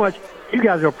how much you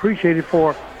guys are appreciated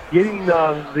for getting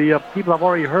the people I've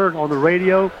already heard on the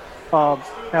radio.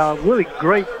 Really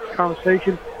great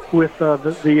conversation with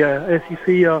the SEC,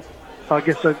 I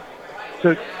guess the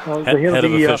head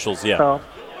of the officials, yeah.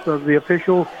 The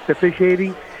official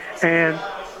officiating, and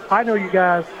I know you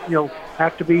guys,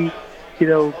 have to be,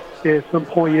 at some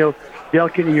point,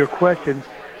 delicate in your questions.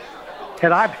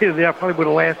 Had I been there, I probably would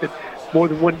have lasted more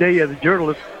than one day as a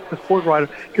journalist, a sports writer,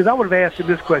 because I would have asked him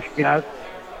this question, guys: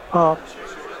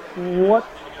 what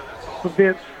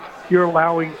prevents your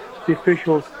allowing the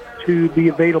officials to be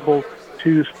available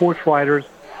to sports writers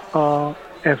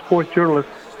as sports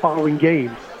journalists following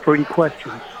games for any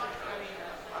questions?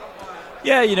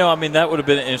 Yeah, that would have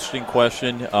been an interesting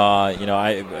question.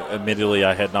 I admittedly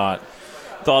I had not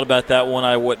thought about that one.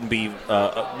 I wouldn't be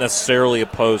necessarily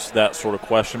opposed to that sort of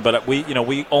question, but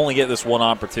we only get this one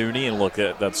opportunity, and look,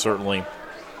 that's certainly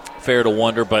fair to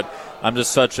wonder. But I'm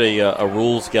just such a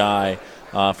rules guy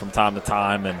from time to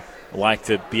time, and like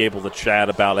to be able to chat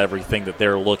about everything that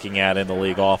they're looking at in the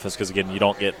league office, because again, you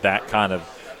don't get that kind of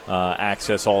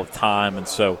access all the time, and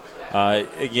so.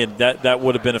 Again, that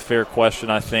would have been a fair question,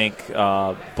 I think.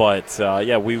 But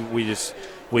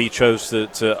we chose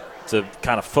to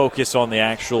kind of focus on the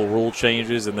actual rule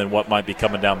changes and then what might be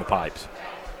coming down the pipes.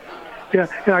 Yeah,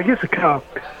 and I guess a kind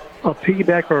of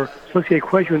piggyback or associated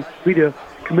question would be to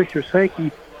Commissioner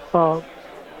Sankey.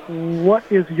 What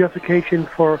is the justification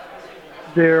for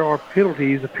there are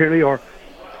penalties, apparently, or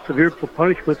severe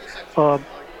punishment to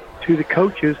the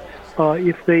coaches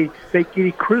if they make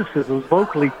any criticisms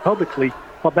vocally, publicly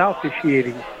about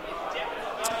officiating?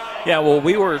 Yeah, well,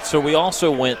 we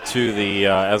also went to the,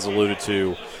 as alluded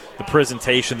to, the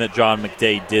presentation that John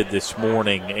McDay did this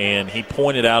morning, and he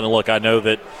pointed out, and look, I know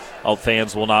that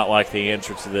fans will not like the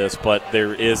answer to this, but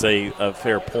there is a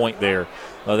fair point there,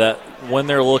 that when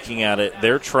they're looking at it,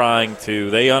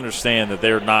 they understand that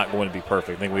they're not going to be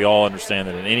perfect. I think we all understand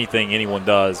that in anything anyone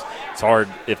does, it's hard,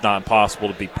 if not impossible,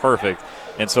 to be perfect.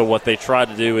 And so what they try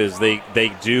to do is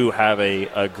they do have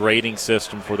a grading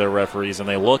system for their referees, and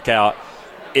they look out,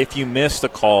 if you missed a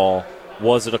call,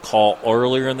 was it a call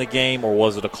earlier in the game, or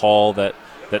was it a call that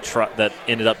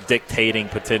ended up dictating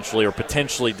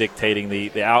potentially dictating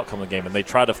the outcome of the game? And they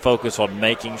try to focus on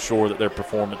making sure that their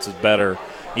performance is better,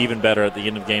 even better at the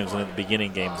end of games than at the beginning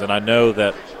of games. And I know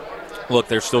that, look,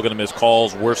 they're still going to miss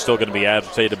calls. We're still going to be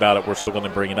agitated about it. We're still going to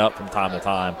bring it up from time to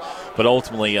time. But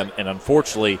ultimately, and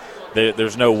unfortunately,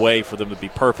 there's no way for them to be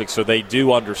perfect. So they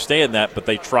do understand that, but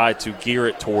they try to gear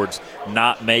it towards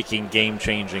not making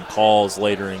game-changing calls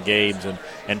later in games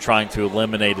and trying to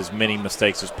eliminate as many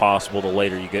mistakes as possible the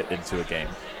later you get into a game.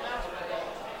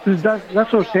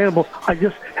 That's understandable. I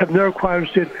just have never quite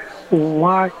understood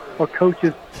why are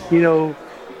coaches,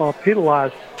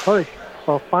 penalized, punished,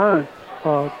 fined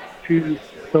to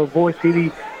voice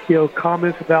any,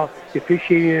 comments about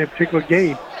officiating in a particular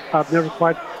game. I've never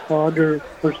quite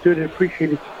understood and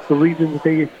appreciated the reason that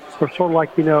they are sort of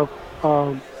like,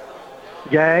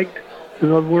 gagged,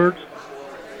 in other words.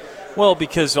 Well,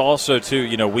 because also,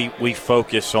 too, we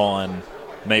focus on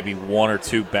maybe one or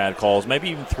two bad calls, maybe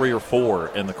even 3 or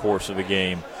 4 in the course of a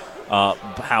game.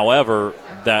 However,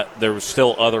 that there was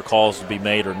still other calls to be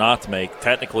made or not to make.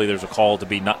 Technically, there's a call to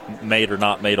be not made or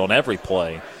not made on every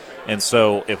play. And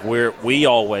so if we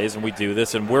always, and we do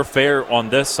this, and we're fair on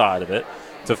this side of it,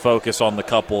 to focus on the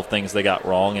couple of things they got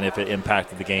wrong and if it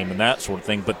impacted the game and that sort of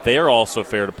thing. But they're also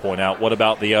fair to point out, what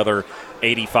about the other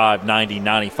 85, 90,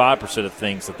 95% of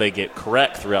things that they get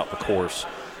correct throughout the course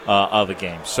of a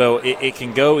game? So it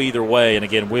can go either way. And,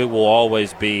 again, we will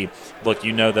always be, look,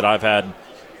 that I've had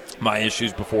my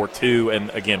issues before too. And,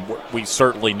 again, we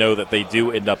certainly know that they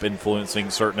do end up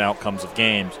influencing certain outcomes of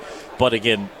games. But,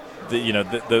 again,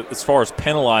 as far as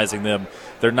penalizing them,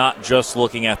 they're not just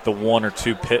looking at the one or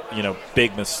two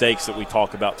big mistakes that we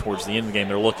talk about towards the end of the game.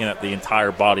 They're looking at the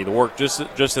entire body of the work, just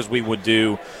as we would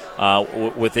do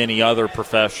with any other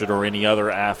profession or any other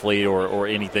athlete or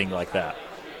anything like that.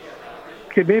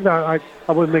 Okay, maybe I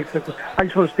wouldn't make sense. I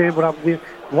just understand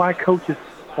why coaches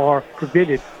are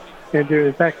prevented, and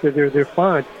in fact they're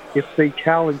fined if they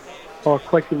challenge or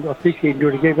question officiating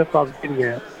during the game. That's what I was getting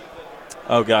at.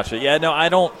 Oh, gotcha. Yeah, no, I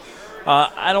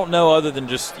don't know other than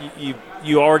just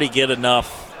you already get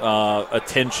enough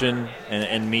attention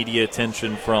and media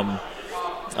attention from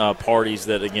parties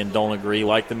that, again, don't agree,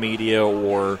 like the media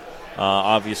or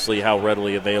obviously how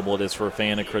readily available it is for a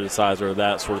fan to criticize or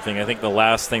that sort of thing. I think the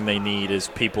last thing they need is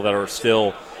people that are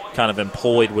still kind of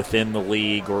employed within the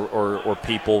league or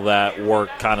people that work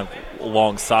kind of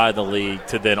alongside the league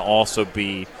to then also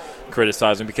be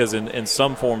criticizing, because in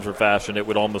some forms or fashion it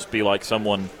would almost be like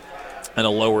someone in a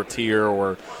lower tier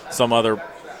or some other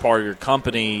part of your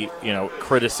company,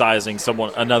 criticizing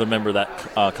another member of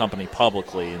that company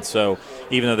publicly. And so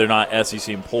even though they're not SEC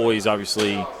employees,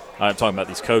 obviously, I'm talking about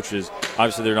these coaches,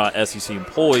 obviously they're not SEC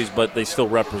employees, but they still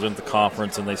represent the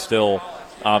conference and they still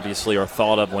obviously are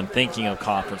thought of when thinking of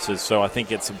conferences. So I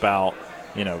think it's about,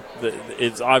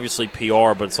 it's obviously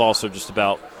PR, but it's also just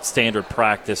about standard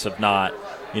practice of not,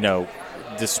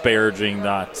 disparaging,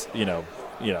 not,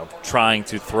 trying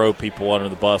to throw people under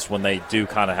the bus when they do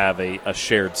kind of have a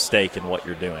shared stake in what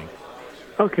you're doing.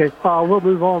 Okay, we'll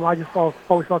move on. I just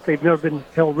always thought they've never been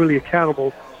held really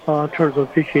accountable in terms of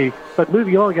officiating. But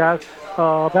moving on, guys,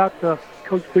 about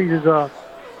Coach Freeze's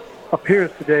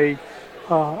appearance today,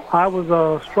 I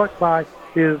was struck by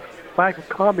his lack of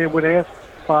comment when asked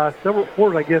by several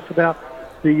reporters, I guess, about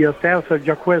the status of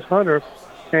Jaquez Hunter,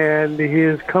 and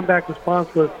his comeback response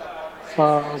was,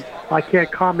 I can't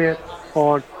comment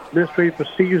on administrative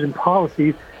procedures and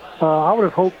policies. I would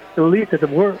have hoped at least at the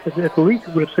least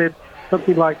it would have said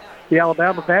something like the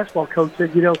Alabama basketball coach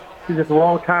said, he's at the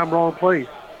wrong time, wrong place.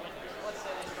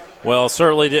 Well,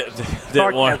 certainly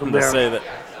didn't want him to say that.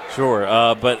 Sure.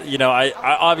 But, I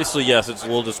obviously, yes, it's a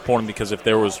little disappointing because if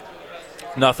there was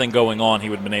nothing going on, he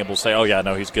would have been able to say, oh, yeah,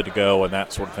 no, he's good to go and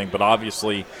that sort of thing. But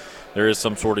obviously there is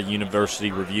some sort of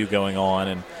university review going on.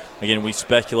 And, again, we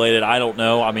speculated. I don't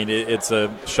know. I mean, it's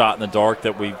a shot in the dark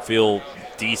that we feel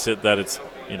decent that it's,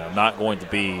 not going to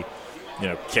be,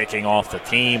 kicking off the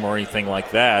team or anything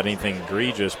like that, anything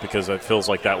egregious, because it feels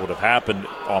like that would have happened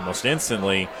almost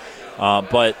instantly.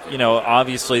 But,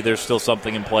 obviously there's still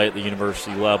something in play at the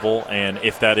university level. And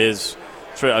if it is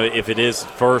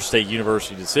first a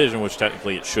university decision, which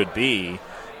technically it should be,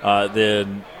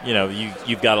 then,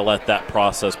 you've got to let that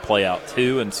process play out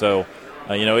too. And so,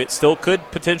 it still could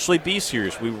potentially be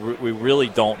serious. We really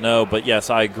don't know. But,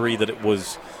 yes, I agree that it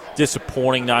was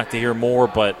disappointing not to hear more.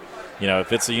 But,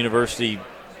 if it's a university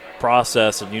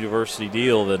process and university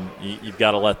deal, then you've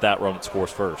got to let that run its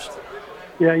course first.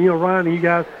 Yeah, Ryan, you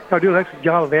guys are doing an excellent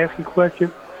job of asking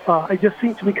questions. It just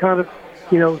seems to me kind of,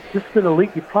 this has been a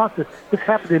lengthy process. This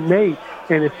happened in May,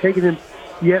 and it's taken them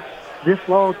yet this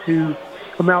long to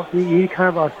come out with any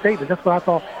kind of a statement. That's what I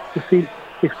thought. It seemed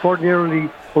extraordinarily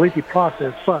lengthy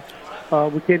process, but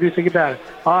we can't do anything about it.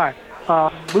 All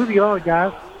right, moving on,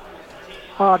 guys.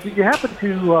 Did you happen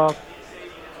to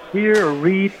hear or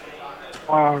read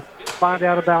or find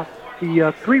out about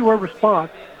the three-word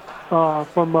response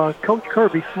from Coach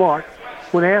Kirby Smart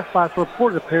when asked by some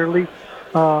reporters, apparently,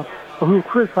 who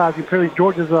criticized apparently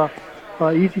Georgia's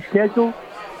easy schedule?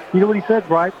 You know what he said,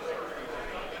 right?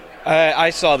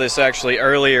 I saw this actually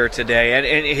earlier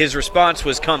today, and his response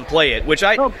was "Come play it," which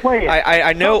I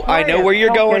know where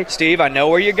you're going, Steve. I know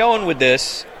where you're going with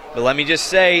this, but let me just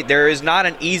say there is not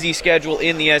an easy schedule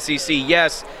in the SEC.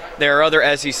 Yes, there are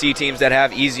other SEC teams that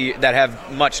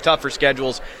have much tougher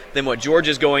schedules than what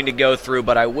Georgia's going to go through,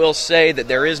 but I will say that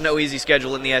there is no easy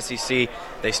schedule in the SEC.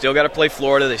 They still got to play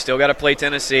Florida. They still got to play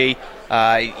Tennessee.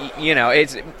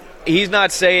 He's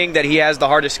not saying that he has the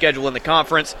hardest schedule in the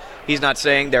conference. He's not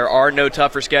saying there are no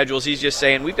tougher schedules. He's just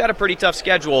saying we've got a pretty tough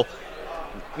schedule,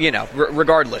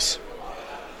 regardless.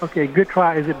 Okay, good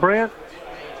try. Is it Brant?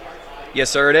 Yes,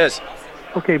 sir, it is.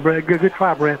 Okay, Brant, good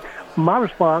try, Brant. My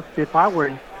response, if I were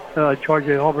in charge of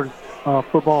the Auburn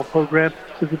football program,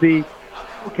 would be,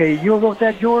 okay, you want to go with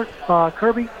that, George?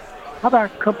 Kirby? How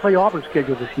about come play Auburn's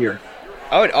schedule this year?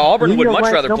 Auburn would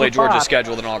much rather play Georgia's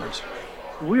schedule than Auburn's.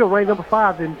 We are ranked number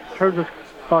 5 in terms of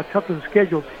toughest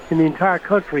schedule in the entire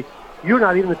country. You're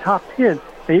not even the top 10, and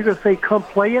you're going to say come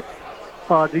play it?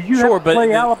 Do you have to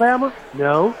play Alabama?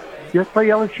 No. You have to play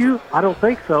LSU? I don't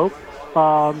think so.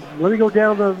 Let me go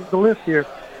down the list here,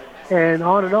 and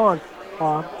on and on.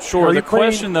 Sure. The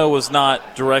question, though, was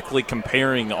not directly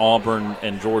comparing Auburn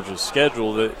and Georgia's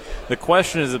schedule. The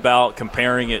question is about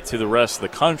comparing it to the rest of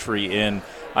the country. And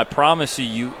I promise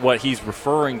you, what he's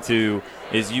referring to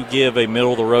is you give a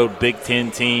middle-of-the-road Big Ten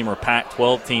team or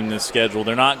Pac-12 team this schedule.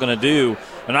 They're not going to go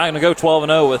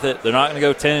 12-0 with it. They're not going to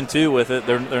go 10-2 with it.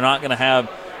 They're not going to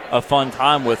have a fun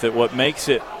time with it. What makes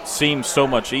it seem so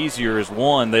much easier is,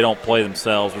 one, they don't play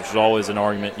themselves, which is always an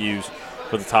argument used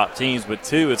for the top teams, but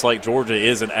two, it's like Georgia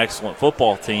is an excellent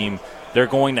football team. They're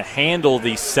going to handle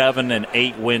these 7 and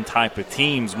 8 win type of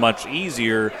teams much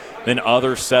easier than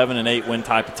other 7 and 8 win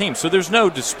type of teams. So there's no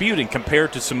disputing,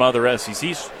 compared to some other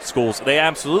SEC schools, they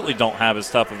absolutely don't have as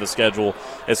tough of a schedule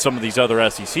as some of these other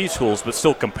SEC schools, but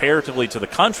still comparatively to the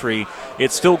country,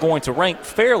 it's still going to rank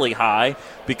fairly high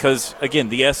because, again,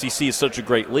 the SEC is such a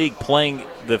great league. Playing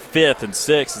the 5th and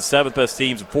 6th and 7th best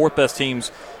teams and 4th best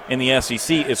teams in the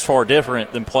SEC is far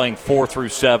different than playing 4 through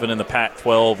 7 in the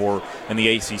Pac-12 or in the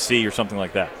ACC or something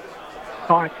like that.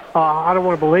 All right. I don't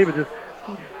want to belabor this,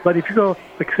 but if you're going to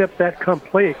accept that come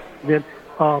play, then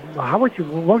why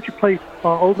don't you play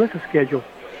Ole Miss's schedule?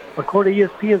 According to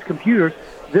ESPN's computers,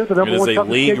 they're the number one schedule. It is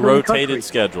a league-rotated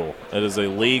schedule. It is a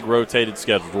league-rotated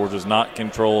schedule. Georgia's not in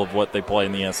control of what they play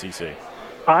in the SEC.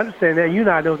 I understand that. You and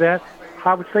I know that.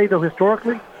 I would say, though,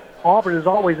 historically, Auburn is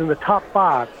always in the top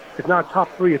 5, if not top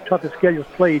 3, of toughest schedules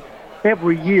played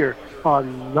every year.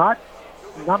 Not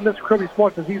Mr. Kirby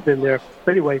Smart since he's been there.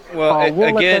 But anyway, well,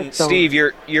 again, Steve,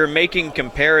 you're making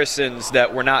comparisons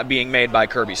that were not being made by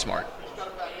Kirby Smart.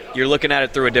 You're looking at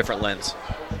it through a different lens.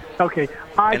 Okay,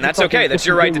 and that's okay. That's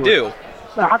your right to do.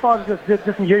 I thought it was just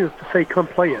disingenuous to say come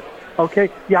play it. Okay,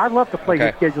 yeah, I'd love to play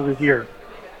his schedule this year.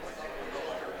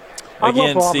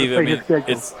 Again, Steve, I mean,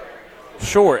 it's.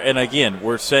 Sure, and again,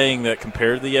 we're saying that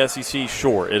compared to the SEC,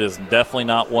 sure, it is definitely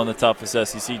not one of the toughest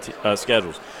SEC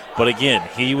schedules. But again,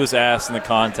 he was asked in the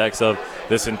context of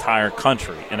this entire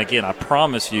country. And again, I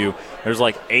promise you, there's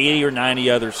like 80 or 90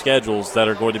 other schedules that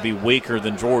are going to be weaker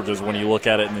than Georgia's when you look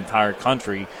at it in the entire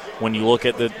country, when you look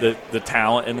at the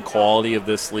talent and the quality of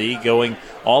this league going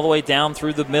all the way down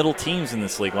through the middle teams in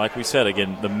this league. Like we said,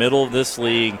 again, the middle of this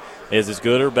league is as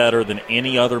good or better than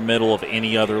any other middle of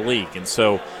any other league. And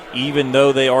so even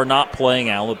though they are not playing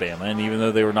Alabama and even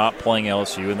though they were not playing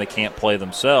LSU and they can't play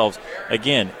themselves,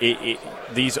 again,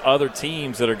 these other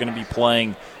teams that are going to be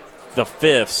playing the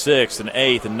 5th, 6th, and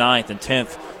 8th, and 9th, and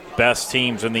 10th best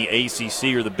teams in the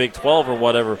ACC or the Big 12 or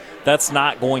whatever, that's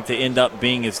not going to end up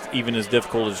being even as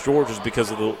difficult as Georgia's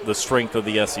because of the strength of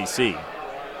the SEC.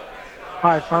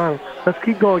 All right, fine. Let's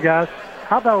keep going, guys.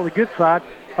 How about on the good side?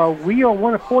 We are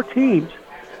one of 4 teams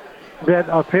that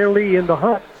are apparently in the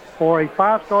hunt for a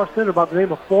 5-star center by the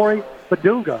name of Flory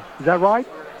Badunga. Is that right?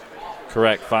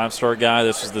 Correct. 5-star guy.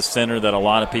 This is the center that a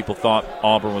lot of people thought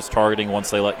Auburn was targeting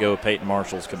once they let go of Peyton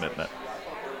Marshall's commitment.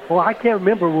 Well, I can't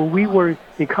remember when we were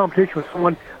in competition with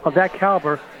someone of that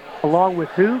caliber, along with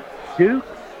who? Duke,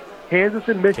 Kansas,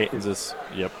 and Michigan. Kansas,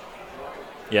 yep.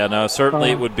 Yeah, no,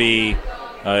 certainly it would be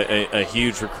a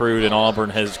huge recruit, and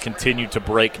Auburn has continued to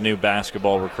break new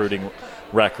basketball recruiting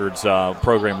records,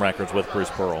 program records with Bruce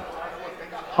Pearl.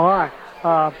 All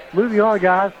right. Moving on,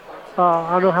 guys.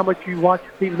 I don't know how much you watch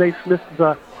Stephen A.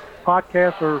 Smith's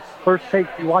podcast or First Take.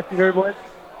 You watch it very much?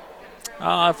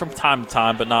 From time to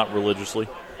time, but not religiously.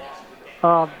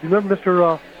 You remember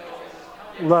Mr.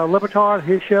 Lavoie,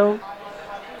 his show?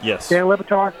 Yes. Dan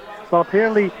Lavoie? Well,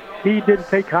 apparently he didn't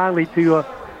take kindly to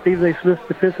Stephen A. Smith's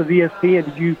defense of ESPN.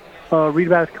 Did you read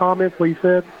about his comments, what he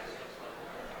said?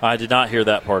 I did not hear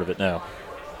that part of it, no.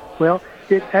 Well,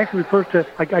 it actually refers to,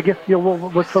 I guess,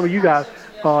 what some of you guys,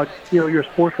 you're a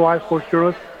sports writer, sports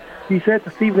journalist. He said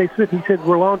to Stephen A. Smith, he said,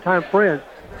 we're longtime friends.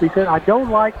 He said, I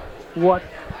don't like what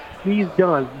he's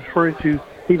done, referring to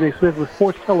Stephen A. Smith with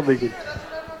sports television.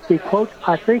 He quotes,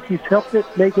 I think he's helped it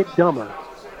make it dumber.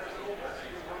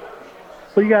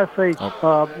 What do you guys say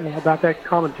about that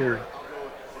commentary?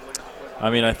 I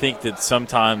mean, I think that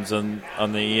sometimes on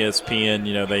the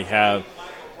ESPN, they have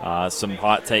some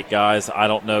hot take guys. I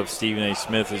don't know if Stephen A.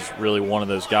 Smith is really one of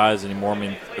those guys anymore. I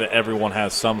mean, everyone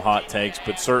has some hot takes,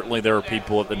 but certainly there are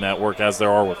people at the network, as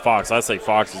there are with Fox. I say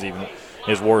Fox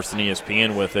is worse than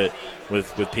ESPN with it,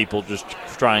 with people just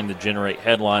trying to generate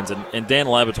headlines. And Dan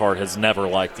Lavoie has never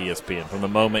liked ESPN. From the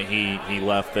moment he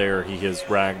left there, he has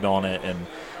ragged on it, and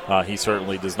he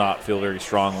certainly does not feel very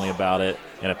strongly about it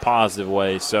in a positive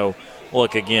way. So,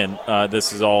 look, again,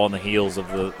 this is all on the heels of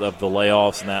the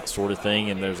layoffs and that sort of thing,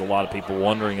 and there's a lot of people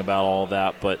wondering about all of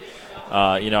that. But,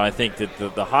 I think that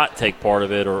the hot take part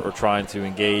of it or trying to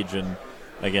engage in,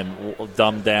 again,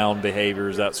 dumb down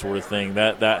behaviors, that sort of thing,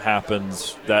 that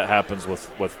happens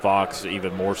with Fox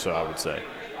even more so, I would say.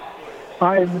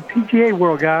 In the PGA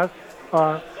world, guys.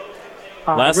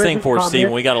 Last thing for Steve,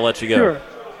 we got to let you go.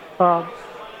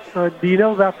 Sure. Do you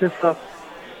know about this?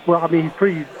 He's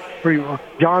pretty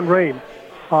John Rahm.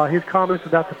 His comments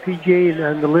about the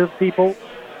PGA and the LIV people.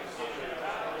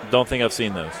 Don't think I've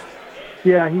seen those.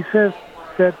 Yeah, he says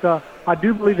that I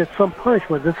do believe that some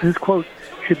punishment, this is his quote,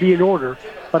 should be in order,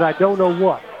 but I don't know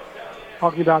what.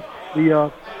 Talking about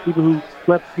the people who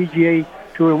left the PGA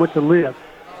Tour and went to LIV.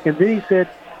 And then he said,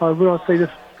 we're going to say this,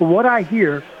 from what I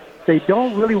hear, they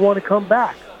don't really want to come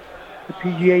back to the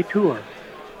PGA Tour.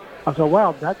 I thought,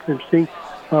 wow, that's interesting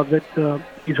that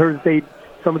he's heard that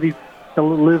some of these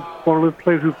LIV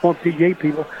players who form PGA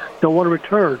people don't want to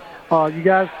return. You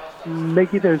guys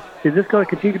make it, is this going to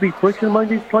continue to be friction among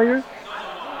these players?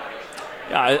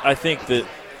 Yeah, I think that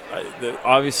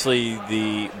obviously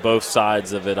both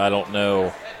sides of it, I don't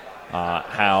know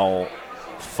how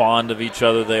fond of each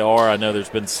other they are. I know there's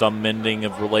been some mending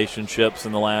of relationships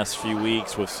in the last few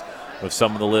weeks with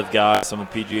some of the LIV guys, some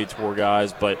of the PGA Tour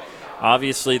guys, but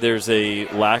obviously there's a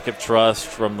lack of trust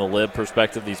from the LIV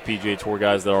perspective. These PGA Tour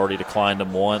guys that already declined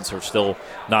them once are still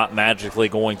not magically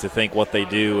going to think what they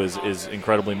do is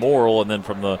incredibly moral. And then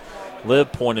from the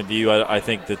LIV point of view, I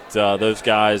think that those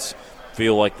guys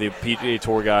feel like the PGA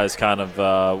Tour guys kind of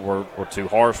were too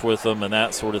harsh with them and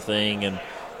that sort of thing, and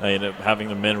having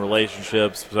them in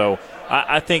relationships. So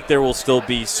I think there will still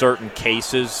be certain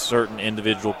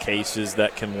individual cases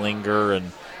that can linger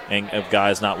and of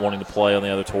guys not wanting to play on the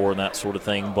other tour and that sort of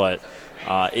thing. But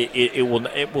it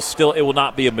will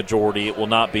not be a majority. It will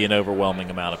not be an overwhelming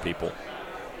amount of people.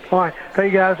 All right.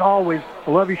 Thank you guys always.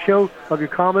 I love your show, love your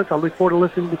comments. I look forward to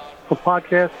listening to the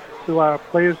podcast to our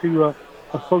players who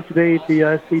spoke today at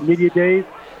the SC Media Days.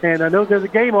 And I know there's a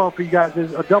game on for you guys.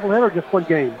 Is a doubleheader or just one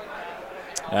game?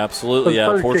 Absolutely,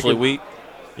 yeah.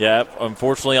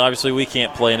 Unfortunately, obviously we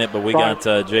can't play in it, but we got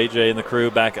JJ and the crew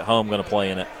back at home going to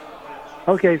play in it.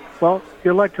 Okay, well,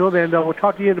 good luck to them, and we'll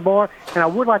talk to you tomorrow. And I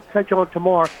would like to touch on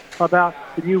tomorrow about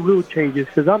the new rule changes,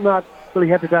 because I'm not really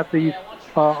happy about these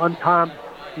untimed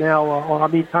now,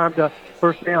 timed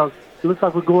first downs. It looks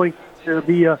like we're going to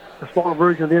be a smaller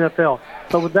version of the NFL.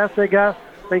 So with that said, guys,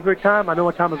 thanks for your time. I know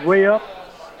our time is way up.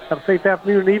 Have a safe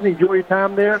afternoon and evening. Enjoy your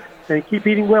time there, and keep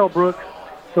eating well, Brooks.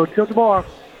 So until tomorrow,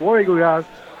 War Eagle, guys.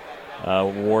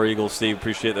 War Eagle, Steve,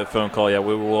 appreciate that phone call. Yeah,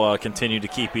 we will continue to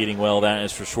keep eating well, that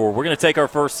is for sure. We're going to take our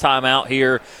first time out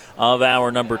here of hour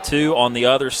number 2. On the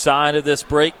other side of this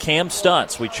break, Cam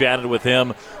Stutz. We chatted with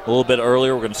him a little bit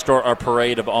earlier. We're going to start our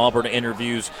parade of Auburn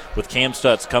interviews with Cam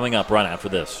Stutz coming up right after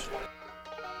this.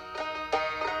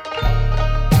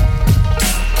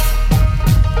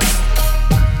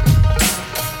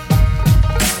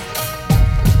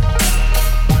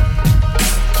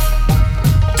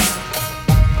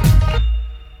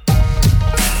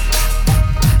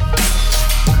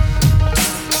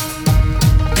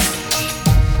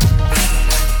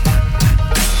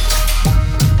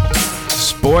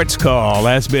 Sports Call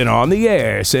has been on the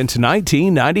air since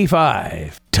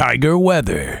 1995. Tiger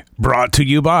Weather, brought to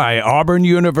you by Auburn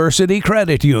University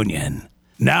Credit Union.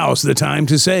 Now's the time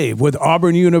to save with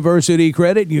Auburn University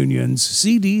Credit Union's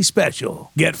CD Special.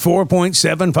 Get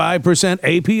 4.75%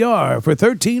 APR for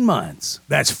 13 months.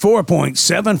 That's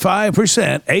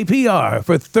 4.75% APR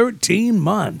for 13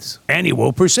 months.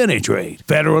 Annual percentage rate.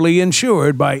 Federally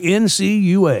insured by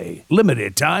NCUA.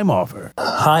 Limited time offer.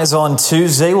 Highs on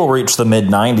Tuesday will reach the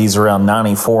mid-90s, around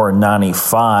 94 and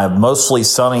 95. Mostly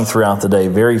sunny throughout the day.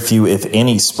 Very few, if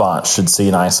any, spots should see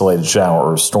an isolated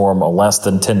shower or storm, a less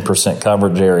than 10%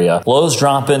 coverage area. Lows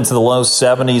drop into the low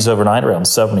 70s overnight, around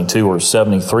 72 or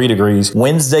 73 degrees.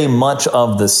 Wednesday, much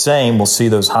of the same. We'll see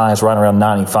those highs right around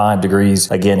 95 degrees.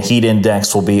 Again, heat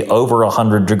index will be over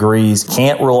 100 degrees.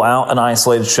 Can't rule out an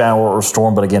isolated shower or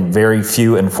storm, but again, very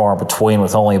few and far between,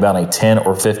 with only about a 10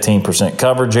 or 15%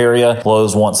 coverage area.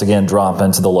 Lows once again drop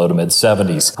into the low to mid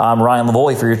 70s. I'm Ryan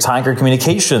Lavoie for your Tiger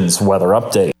Communications weather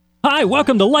update. Hi,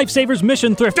 welcome to Lifesavers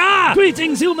Mission Thrift.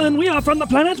 Greetings, human. We are from the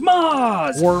planet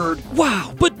Mars. Word.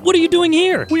 Wow, but what are you doing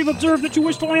here? We've observed that you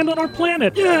wish to land on our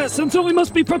planet. Yes, and so we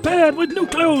must be prepared with new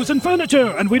clothes and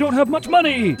furniture, and we don't have much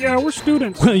money. Yeah, we're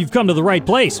students. Well, you've come to the right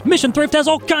place. Mission Thrift has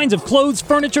all kinds of clothes,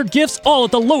 furniture, gifts, all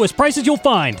at the lowest prices you'll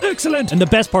find. Excellent. And the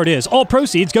best part is, all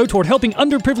proceeds go toward helping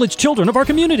underprivileged children of our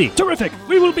community. Terrific.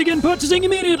 We will begin purchasing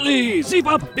immediately. Zip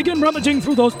up. Begin rummaging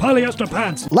through those polyester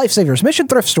pants. Lifesavers Mission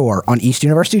Thrift Store on East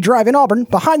University Drive in Auburn,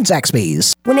 behind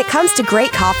Zaxby's. When it comes to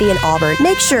great coffee in Auburn,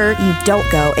 make sure you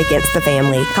don't go against the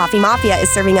family. Coffee Mafia is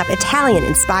serving up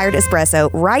Italian-inspired espresso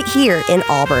right here in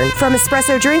Auburn. From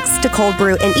espresso drinks to cold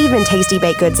brew and even tasty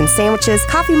baked goods and sandwiches,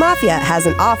 Coffee Mafia has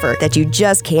an offer that you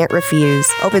just can't refuse.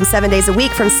 Open 7 days a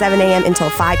week from 7 a.m. until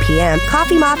 5 p.m.,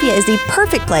 Coffee Mafia is the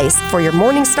perfect place for your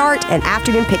morning start, an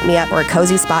afternoon pick-me-up, or a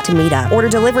cozy spot to meet up. Order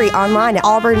delivery online at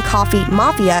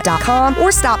auburncoffeemafia.com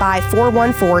or stop by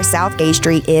 414 South Gay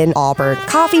Street in Auburn.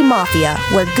 Coffee Mafia,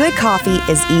 where good coffee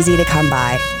is easy to come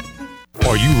by.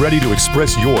 Are you ready to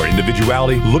express your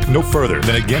individuality? Look no further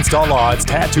than Against All Odds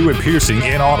Tattoo and Piercing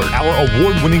in Auburn. Our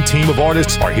award-winning team of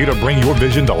artists are here to bring your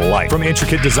vision to life. From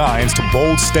intricate designs to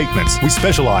bold statements, we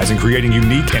specialize in creating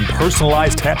unique and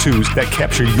personalized tattoos that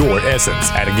capture your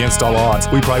essence. At Against All Odds,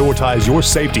 we prioritize your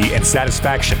safety and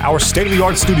satisfaction. Our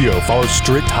state-of-the-art studio follows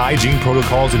strict hygiene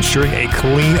protocols, ensuring a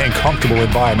clean and comfortable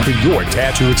environment for your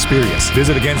tattoo experience.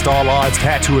 Visit Against All Odds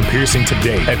Tattoo and Piercing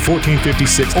today at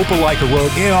 1456 Opelika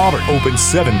Road in Auburn. Open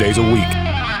 7 days a week.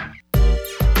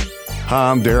 Hi,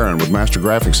 I'm Darren with Master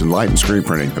Graphics and Light and Screen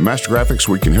Printing. At Master Graphics,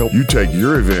 we can help you take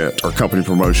your event or company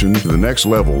promotion to the next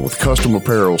level with custom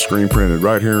apparel screen printed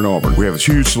right here in Auburn. We have a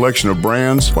huge selection of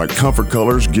brands like Comfort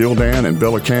Colors, Gildan, and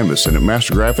Bella Canvas. And at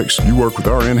Master Graphics, you work with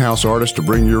our in-house artists to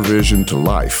bring your vision to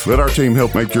life. Let our team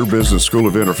help make your business, school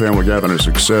event, or family gathering a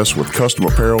success with custom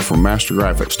apparel from Master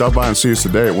Graphics. Stop by and see us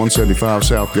today at 175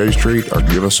 South Gay Street or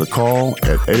give us a call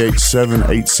at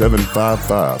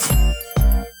 887-8755.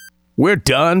 We're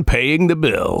done paying the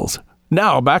bills.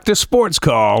 Now back to Sports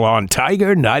Call on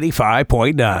Tiger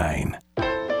 95.9.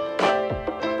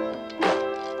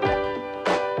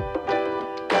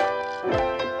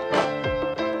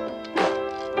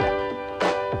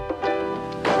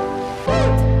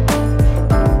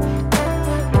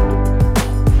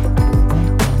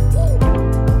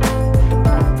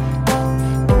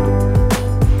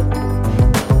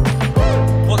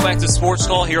 Sports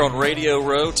Call here on Radio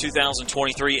Row,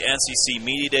 2023 SEC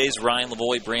Media Days. Ryan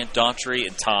Lavoie, Brant Daughtry,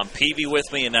 and Tom Peavy with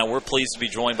me. And now we're pleased to be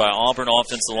joined by Auburn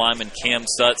offensive lineman Kam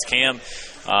Stutz. Kam,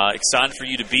 excited for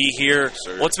you to be here.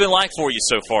 Sir. What's it been like for you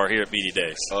so far here at Media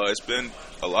Days? It's been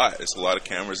a lot. It's a lot of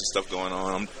cameras and stuff going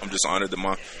on. I'm just honored that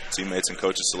my teammates and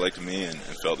coaches selected me and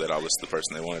felt that I was the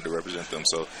person they wanted to represent them.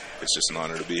 So it's just an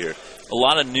honor to be here. A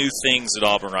lot of new things at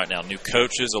Auburn right now. New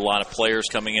coaches, a lot of players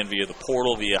coming in via the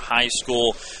portal, via high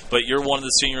school. But you're one of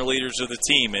the senior leaders of the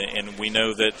team, and we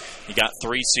know that you got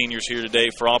 3 seniors here today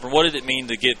for Auburn. What did it mean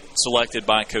to get selected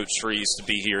by Coach Freeze to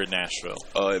be here in Nashville?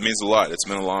 It means a lot. It's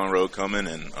been a long road coming,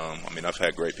 and I've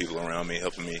had great people around me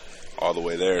helping me all the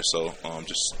way there. So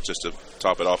just to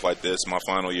top it off like this, my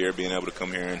final year, being able to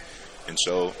come here and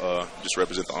show, just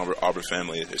represent the Auburn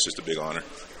family, it's just a big honor.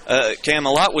 Kam,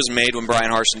 a lot was made when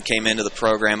Brian Harsin came into the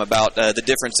program about the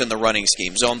difference in the running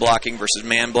scheme, zone blocking versus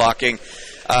man blocking.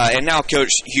 And now Coach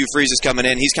Hugh Freeze is coming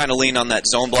in. He's kind of leaned on that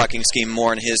zone blocking scheme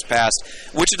more in his past.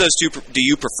 Which of those two do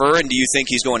you prefer, and do you think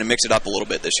he's going to mix it up a little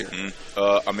bit this year?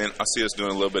 I see us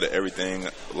doing a little bit of everything.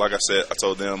 Like I said, I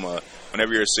told them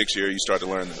whenever you're a 6 year, you start to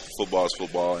learn that football is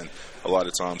football, and a lot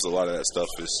of times a lot of that stuff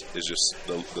is just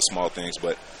the small things.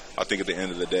 But I think at the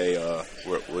end of the day,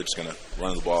 we're just going to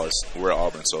run the ball. We're at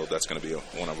Auburn, so that's going to be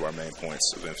one of our main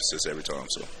points of emphasis every time.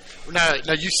 So now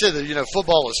you said that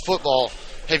football is football.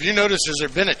 Have you noticed, has there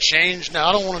been a change? Now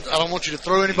I don't want you to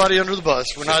throw anybody under the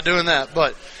bus. We're not doing that.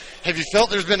 But have you felt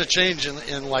there's been a change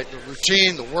in like the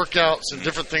routine, the workouts, and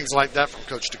different things like that from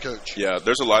coach to coach? Yeah,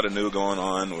 there's a lot of new going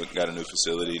on. We've got a new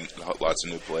facility, lots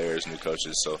of new players, new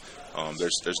coaches. So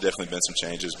there's definitely been some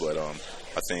changes, but I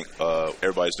think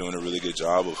everybody's doing a really good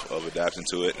job of adapting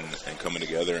to it and coming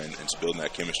together and just building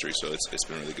that chemistry. So it's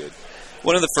been really good.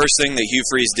 One of the first things that Hugh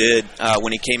Freeze did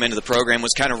when he came into the program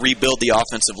was kind of rebuild the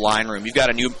offensive line room. You've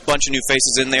got a bunch of new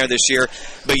faces in there this year,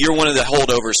 but you're one of the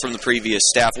holdovers from the previous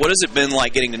staff. What has it been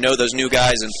like getting to know those new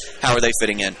guys, and how are they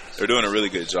fitting in? They're doing a really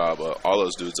good job. All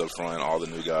those dudes up front, all the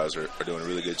new guys are doing a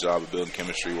really good job of building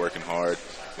chemistry, working hard.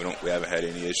 We haven't had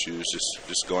any issues,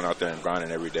 just going out there and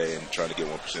grinding every day and trying to get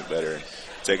 1% better and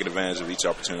taking advantage of each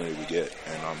opportunity we get.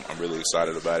 And I'm really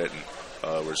excited about it, and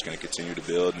we're just going to continue to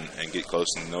build and get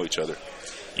close and know each other.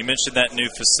 You mentioned that new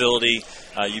facility,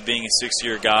 you being a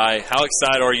 6-year guy. How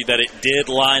excited are you that it did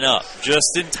line up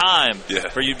just in time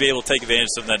for you to be able to take advantage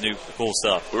of some of that new cool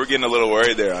stuff? We were getting a little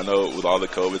worried there. I know with all the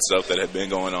COVID stuff that had been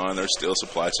going on, there's still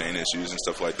supply chain issues and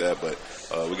stuff like that. But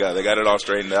they got it all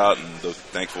straightened out, and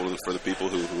thankful for the people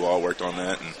who all worked on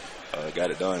that. And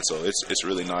got it done. So it's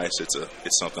really nice.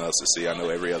 It's something else to see. I know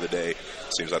every other day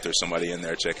seems like there's somebody in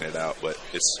there checking it out, but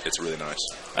it's really nice.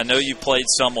 I know you played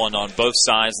someone on both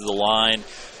sides of the line.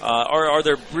 Are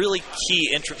there really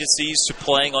key intricacies to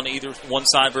playing on either one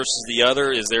side versus the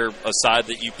other? Is there a side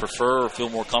that you prefer or feel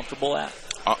more comfortable at?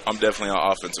 I'm definitely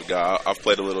an offensive guy. I've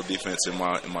played a little defense in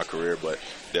my career, but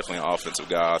definitely an offensive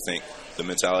guy. I think the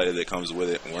mentality that comes with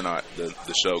it, we're not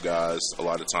the show guys. A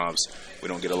lot of times we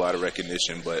don't get a lot of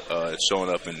recognition, but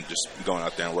showing up and just going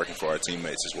out there and working for our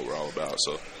teammates is what we're all about.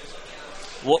 So,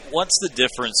 what's the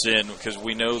difference in, because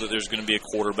we know that there's going to be a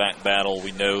quarterback battle.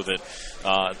 We know that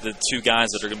the two guys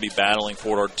that are going to be battling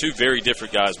for it are two very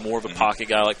different guys, more of a pocket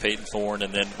guy like Peyton Thorne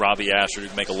and then Robbie Asher, who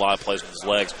can make a lot of plays with his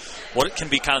legs. What can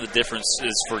be kind of the difference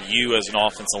is for you as an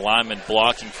offensive lineman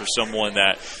blocking for someone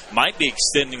that might be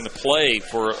extending the play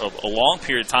for a long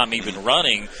period of time, even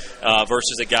running,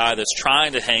 versus a guy that's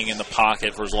trying to hang in the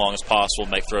pocket for as long as possible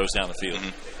and make throws down the field?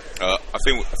 I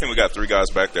think we got three guys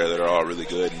back there that are all really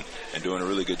good and doing a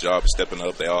really good job of stepping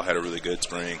up. They all had a really good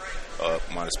spring,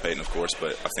 minus Peyton, of course,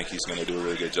 but I think he's going to do a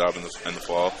really good job in the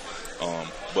fall.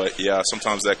 But yeah,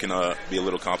 sometimes that can be a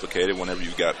little complicated whenever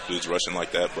you've got dudes rushing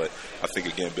like that. But I think,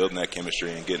 again, building that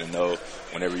chemistry and getting to know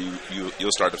whenever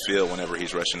you'll start to feel whenever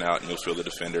he's rushing out, and you'll feel the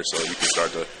defender, so you can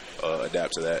start to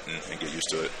adapt to that and get used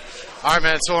to it. All right,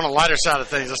 man. So on the lighter side of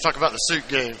things, let's talk about the suit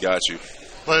game. Got you.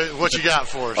 What you got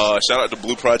for us? Shout out to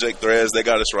Blue Project Threads. They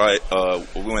got us right.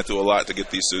 We went through a lot to get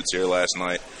these suits here last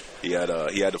night. He had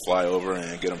to fly over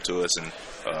and get them to us, and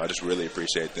I just really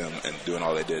appreciate them and doing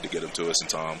all they did to get them to us in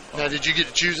time. Now, did you get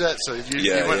to choose that? So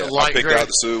you went I picked out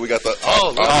the suit. We got the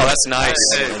that's nice.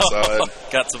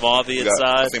 Inside. Got some Avi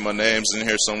inside. I think my name's in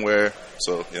here somewhere.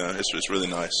 So yeah, it's really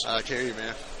nice. I carry you,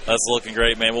 man. That's looking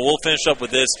great, man. Well, we'll finish up with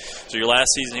this. So your last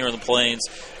season here in the Plains,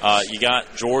 you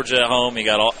got Georgia at home, you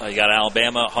got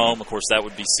Alabama at home. Of course, that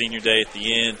would be senior day at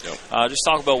the end. Yep. Just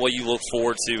talk about what you look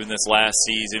forward to in this last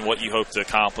season, what you hope to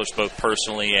accomplish both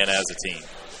personally and as a team.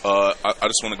 I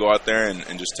just want to go out there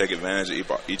and just take advantage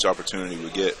of each opportunity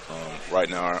we get. Right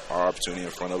now, our opportunity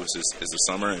in front of us is the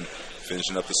summer and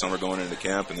finishing up the summer, going into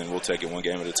camp, and then we'll take it one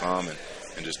game at a time and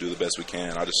just do the best we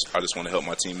can. I just want to help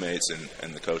my teammates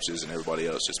and the coaches and everybody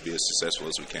else just be as successful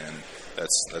as we can.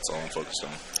 That's all I'm focused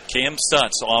on. Kam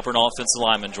Stutz, Auburn offensive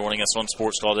lineman, joining us on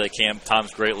SportsCall today. Cam,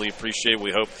 time's greatly appreciated.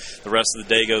 We hope the rest of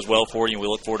the day goes well for you, and we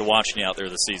look forward to watching you out there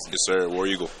this season. Yes, sir. War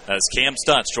Eagle. That's Kam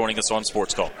Stutz joining us on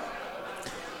SportsCall.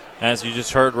 As you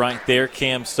just heard right there,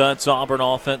 Kam Stutz, Auburn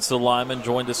offensive lineman,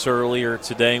 joined us earlier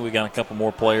today. We got a couple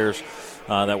more players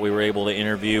that we were able to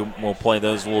interview. We'll play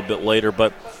those a little bit later.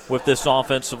 But with this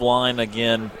offensive line,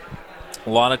 again, a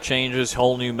lot of changes,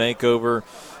 whole new makeover,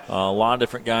 a lot of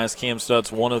different guys. Kam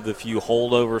Stutz, one of the few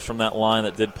holdovers from that line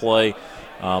that did play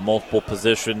multiple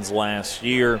positions last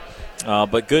year.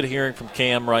 But good hearing from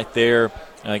Cam right there.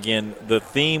 Again, the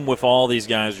theme with all these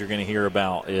guys you're going to hear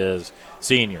about is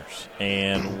seniors.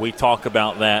 And we talk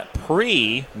about that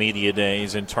pre-media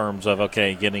days in terms of,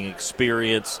 getting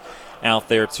experience out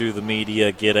there to the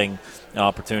media, getting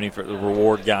opportunity for the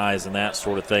reward guys and that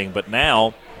sort of thing. But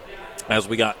now, as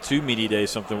we got to media days,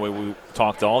 something we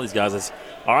talked to all these guys is,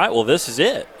 all right, well, this is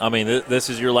it. I mean, this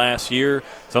is your last year.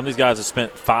 Some of these guys have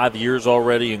spent 5 years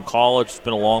already in college. It's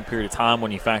been a long period of time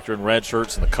when you factor in red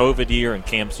shirts and the COVID year, and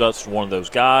Kam Stutz is one of those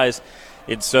guys.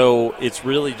 And so it's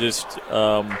really just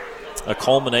a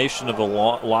culmination of a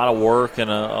lot of work and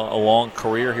a long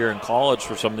career here in college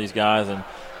for some of these guys,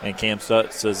 and Kam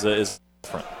Stutz is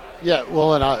different. Yeah,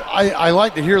 well, and I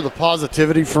like to hear the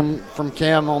positivity from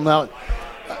Cam on that.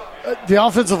 The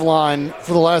offensive line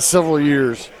for the last several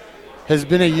years has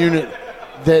been a unit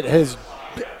that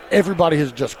everybody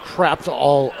has just crapped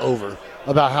all over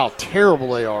about how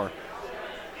terrible they are.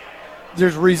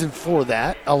 There's reason for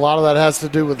that. A lot of that has to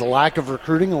do with the lack of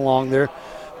recruiting along there.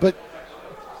 But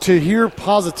to hear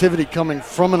positivity coming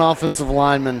from an offensive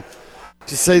lineman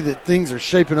to say that things are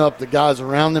shaping up, the guys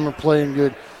around them are playing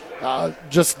good,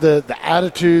 just the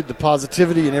attitude, the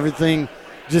positivity, and everything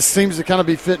just seems to kind of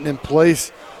be fitting in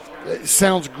place. It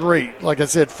sounds great, like I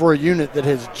said, for a unit that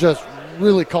has just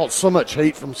really caught so much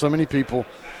hate from so many people.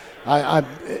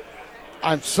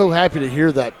 I'm so happy to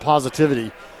hear that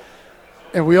positivity.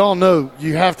 And we all know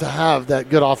you have to have that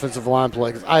good offensive line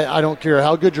play. I don't care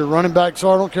how good your running backs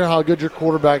are. I don't care how good your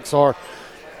quarterbacks are.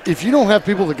 If you don't have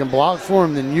people that can block for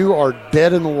them, then you are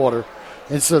dead in the water.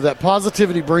 And so that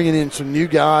positivity, bringing in some new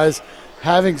guys,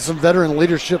 having some veteran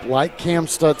leadership like Kam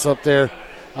Stutz up there,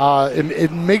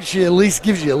 it makes you, at least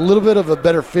gives you a little bit of a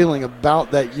better feeling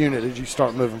about that unit as you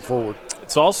start moving forward.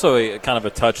 It's also a kind of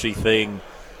a touchy thing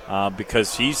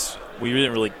because we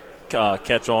didn't really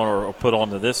catch on or put on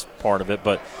to this part of it,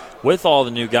 but with all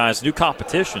the new guys, new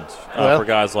competitions for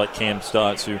guys like Kam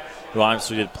Stutz, who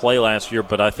obviously did play last year,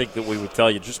 but I think that we would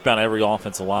tell you just about every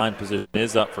offensive line position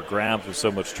is up for grabs with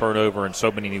so much turnover and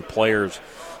so many new players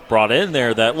brought in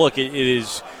there that, look, it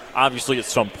is obviously at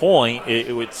some point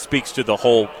it speaks to the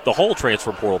whole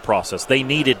transfer portal process. They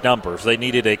needed numbers. They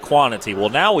needed a quantity. Well,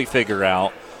 now we figure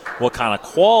out what kind of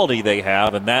quality they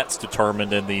have, and that's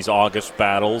determined in these August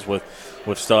battles with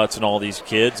Stutz and all these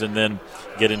kids, and then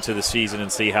get into the season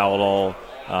and see how it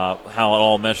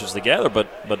all meshes together.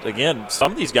 But again,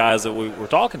 some of these guys that we're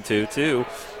talking to too,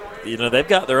 they've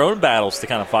got their own battles to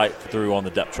kind of fight through on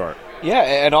the depth chart. Yeah,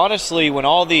 and honestly, when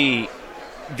all the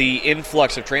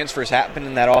influx of transfers happened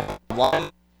in that offensive line,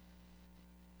 I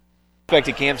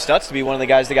expected Kam Stutz to be one of the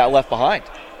guys that got left behind.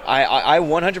 I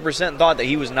 100% thought that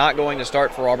he was not going to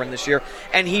start for Auburn this year,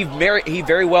 and he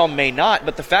very well may not,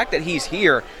 but the fact that he's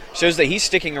here shows that he's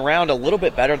sticking around a little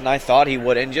bit better than I thought he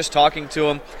would. And just talking to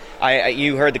him,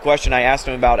 you heard the question I asked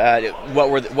him about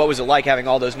what was it like having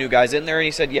all those new guys in there, and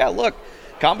he said, yeah, look,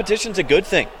 competition's a good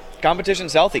thing.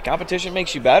 Competition's healthy. Competition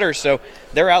makes you better, so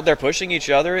they're out there pushing each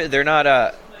other. They're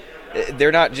not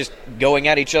just going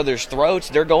at each other's throats.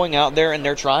 They're going out there and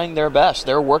they're trying their best.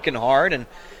 They're working hard, and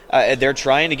they're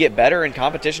trying to get better, and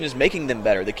competition is making them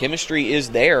better. The chemistry is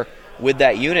there with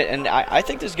that unit, and I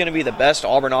think this is going to be the best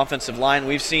Auburn offensive line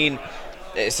we've seen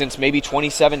since maybe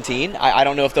 2017. I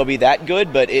don't know if they'll be that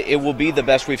good, but it will be the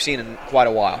best we've seen in quite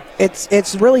a while.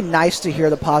 It's really nice to hear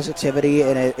the positivity,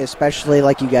 and especially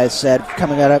like you guys said,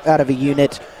 coming out of a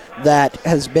unit that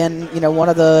has been one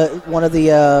of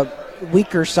the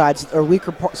weaker sides or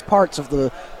weaker parts of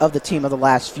the team of the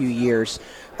last few years.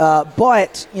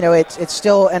 But it's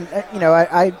still, and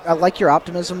I like your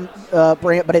optimism,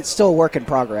 Brant, but it's still a work in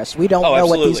progress. We don't know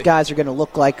what these guys are going to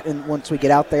look like once we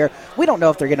get out there. We don't know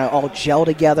if they're going to all gel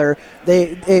together.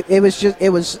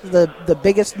 It was the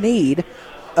biggest need,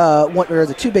 or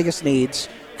the two biggest needs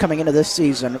coming into this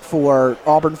season for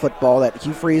Auburn football that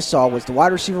Hugh Freeze saw was the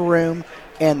wide receiver room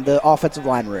and the offensive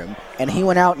line room. And he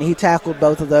went out and he tackled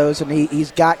both of those, and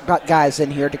he's got guys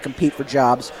in here to compete for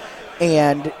jobs.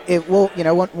 And it will,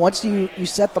 once you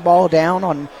set the ball down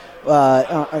on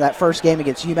that first game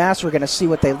against UMass, we're going to see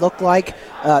what they look like.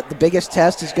 The biggest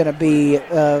test is going to be,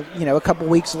 a couple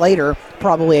weeks later,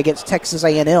 probably against Texas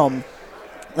A&M,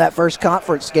 that first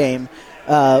conference game.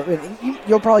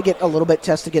 You'll probably get a little bit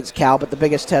tested against Cal, but the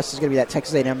biggest test is going to be that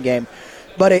Texas A&M game.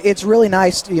 But it's really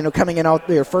nice, coming in out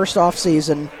your first off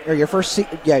season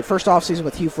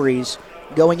with Hugh Freeze,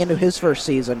 going into his first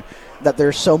season, that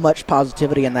there's so much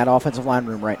positivity in that offensive line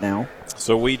room right now.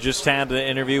 So we just had an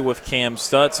interview with Kam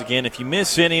Stutz. Again, if you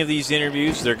miss any of these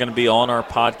interviews, they're going to be on our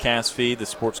podcast feed, the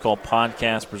SportsCall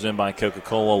podcast presented by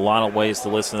Coca-Cola. A lot of ways to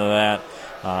listen to that,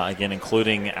 again,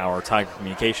 including our Tiger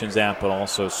Communications app, but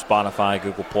also Spotify,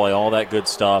 Google Play, all that good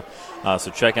stuff. So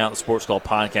check out the SportsCall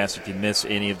podcast if you miss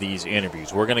any of these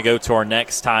interviews. We're going to go to our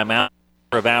next timeout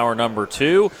of hour number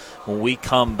 2. When we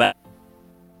come back,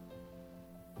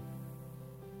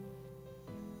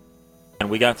 and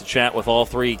we got to chat with all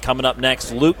three. Coming up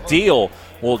next, Luke Deal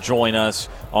will join us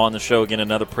on the show. Again,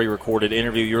 another pre-recorded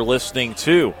interview. You're listening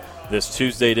to this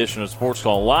Tuesday edition of Sports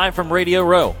Call, live from Radio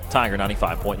Row, Tiger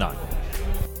 95.9.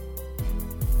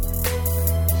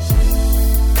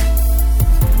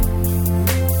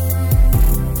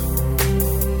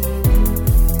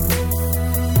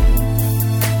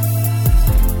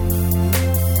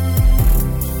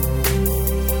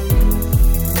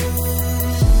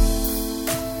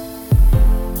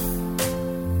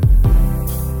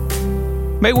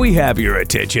 May we have your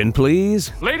attention,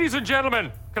 please? Ladies and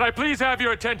gentlemen, can I please have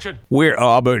your attention? We're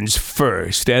Auburn's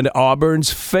first and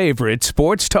Auburn's favorite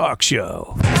sports talk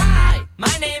show. Hi,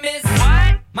 my name is...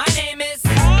 What? My name is...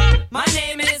 My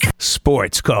name is...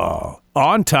 Sports Call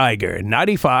on Tiger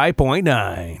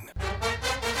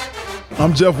 95.9.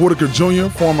 I'm Jeff Whitaker Jr.,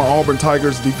 former Auburn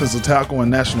Tigers defensive tackle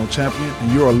and national champion,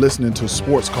 and you are listening to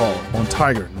Sports Call on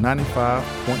Tiger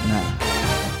 95.9.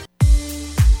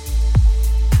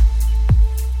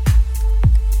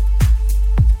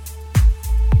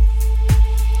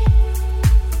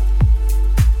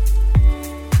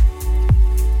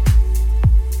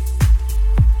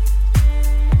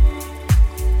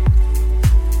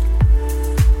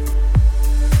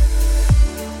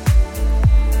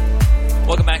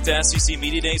 To SEC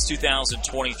Media Days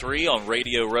 2023 on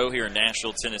Radio Row here in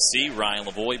Nashville, Tennessee. Ryan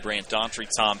Lavoie, Brant Daughtry,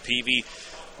 Tom Peavy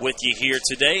with you here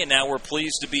today. And now we're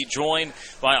pleased to be joined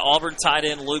by Auburn tight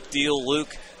end Luke Deal.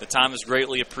 Luke, the time is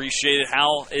greatly appreciated.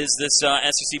 How is this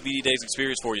SEC Media Days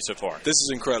experience for you so far? This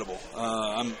is incredible.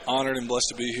 I'm honored and blessed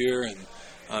to be here, and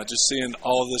just seeing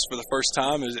all of this for the first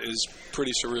time is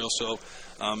pretty surreal. So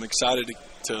I'm excited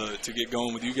to get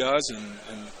going with you guys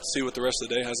and see what the rest of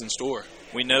the day has in store.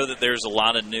 We know that there's a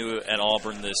lot of new at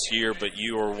Auburn this year, but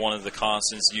you are one of the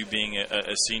constants, you being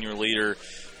a senior leader.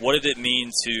 What did it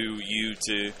mean to you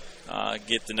to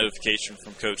get the notification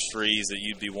from Coach Freeze that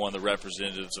you'd be one of the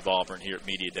representatives of Auburn here at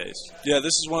Media Days? Yeah,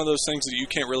 this is one of those things that you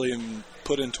can't really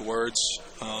put into words.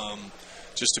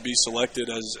 Just to be selected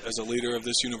as a leader of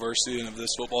this university and of this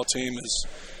football team is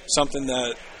something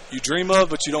that you dream of,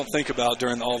 but you don't think about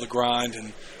during all the grind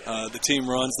and the team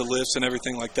runs, the lifts, and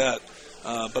everything like that.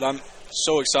 But I'm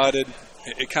so excited.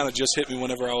 It kind of just hit me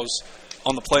whenever I was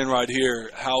on the plane ride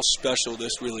here how special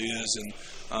this really is,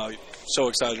 and so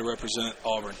excited to represent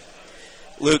Auburn.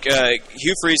 Luke,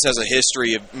 Hugh Freeze has a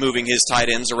history of moving his tight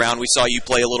ends around. We saw you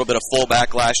play a little bit of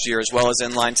fullback last year as well as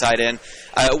inline tight end.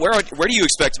 Where do you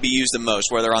expect to be used the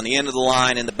most, whether on the end of the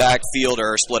line, in the backfield,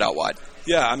 or split out wide?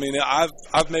 Yeah, I mean,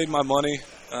 I've made my money,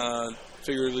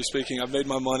 figuratively speaking, I've made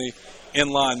my money in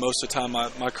line most of the time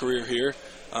my career here,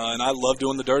 and I love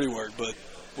doing the dirty work. But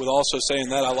with also saying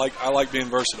that, I like being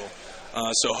versatile.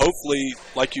 So hopefully,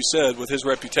 like you said, with his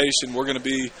reputation, we're going to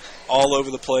be all over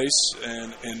the place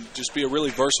and just be a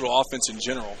really versatile offense in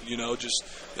general. You know, just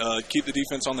keep the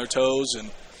defense on their toes. And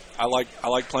I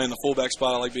like playing the fullback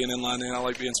spot. I like being in line and I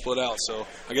like being split out. So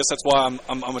I guess that's why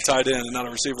I'm a tight end and not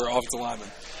a receiver or offensive lineman.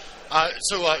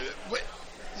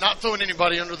 Not throwing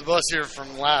anybody under the bus here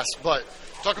from last, but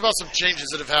talk about some changes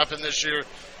that have happened this year.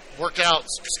 Workouts,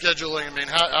 scheduling. I mean,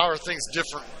 how are things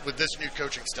different with this new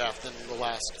coaching staff than the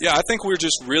last? Yeah, I think we're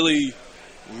just really,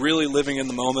 really living in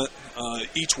the moment.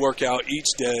 Each workout, each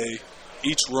day,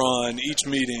 each run, each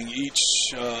meeting, each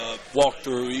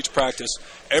walkthrough, each practice,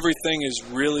 everything is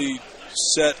really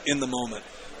set in the moment.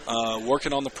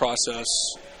 Working on the process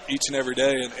each and every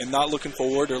day and not looking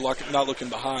forward or not looking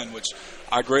behind, which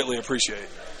I greatly appreciate.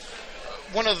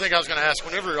 One other thing I was going to ask,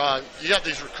 whenever you got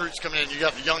these recruits coming in, you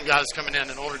got the young guys coming in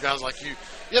and older guys like you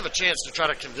have a chance to try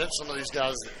to convince some of these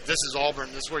guys that this is Auburn,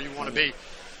 this is where you want to be.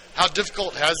 How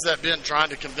difficult has that been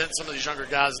trying to convince some of these younger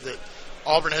guys that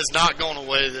Auburn has not gone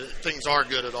away, that things are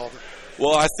good at Auburn?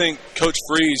 Well, I think Coach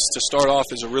Freeze, to start off,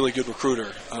 is a really good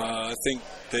recruiter. I think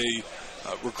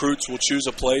recruits will choose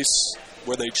a place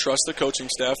where they trust the coaching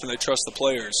staff and they trust the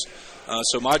players.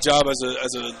 So my job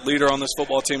as a leader on this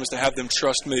football team is to have them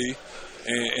trust me.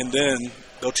 And then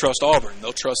they'll trust Auburn.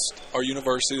 They'll trust our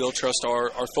university. They'll trust our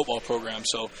football program.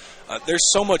 So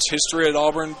there's so much history at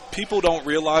Auburn. People don't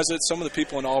realize it. Some of the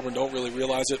people in Auburn don't really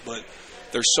realize it, but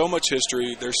there's so much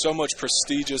history. There's so much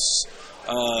prestigious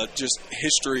just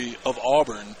history of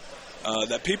Auburn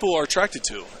that people are attracted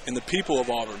to, and the people of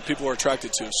Auburn people are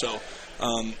attracted to. So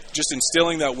just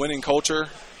instilling that winning culture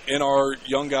in our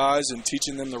young guys and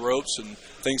teaching them the ropes and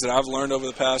things that I've learned over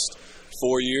the past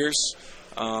 4 years,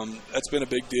 that's been a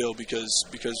big deal because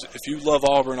if you love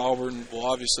Auburn, Auburn will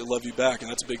obviously love you back, and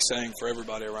that's a big saying for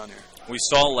everybody around here. We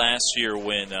saw last year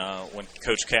when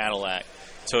Coach Cadillac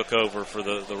took over for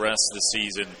the rest of the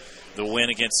season, the win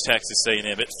against Texas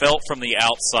A&M. It felt from the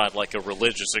outside like a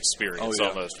religious experience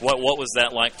almost. What was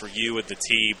that like for you and the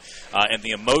team and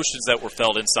the emotions that were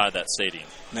felt inside that stadium?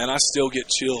 Man, I still get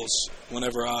chills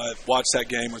whenever I watch that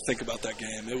game or think about that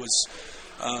game. It was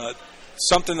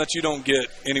something that you don't get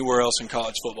anywhere else in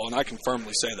college football, and I can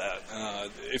firmly say that.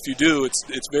 If you do, it's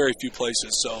very few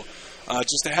places. So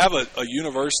just to have a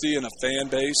university and a fan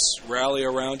base rally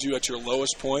around you at your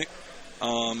lowest point,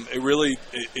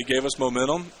 it gave us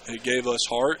momentum, it gave us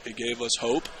heart, it gave us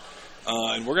hope,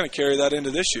 and we're going to carry that into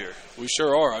this year. We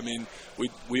sure are. I mean,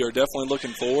 we are definitely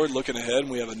looking forward, looking ahead, and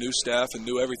we have a new staff and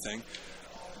new everything.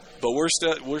 But we're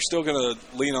still going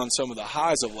to lean on some of the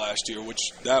highs of last year, which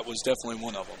that was definitely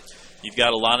one of them. You've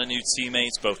got a lot of new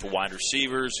teammates, both the wide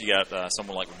receivers. You got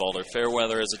someone like Balder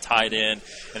Fairweather as a tight end.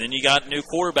 And then you got a new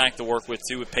quarterback to work with,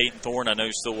 too, with Peyton Thorne. I know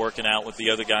you're still working out with the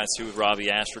other guys, too, with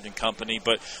Robbie Ashford and company.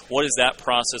 But what has that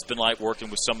process been like working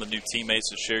with some of the new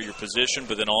teammates that share your position,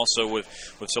 but then also with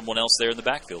someone else there in the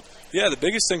backfield? Yeah, the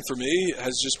biggest thing for me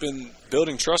has just been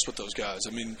building trust with those guys. I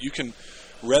mean, you can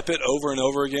rep it over and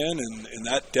over again, and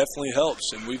that definitely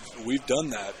helps, and we've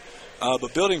done that.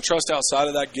 But building trust outside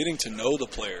of that, getting to know the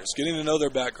players, getting to know their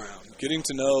background, getting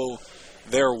to know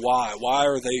their why. Why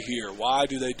are they here? Why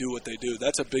do they do what they do?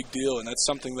 That's a big deal, and that's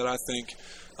something that I think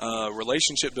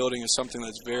relationship building is something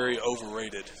that's very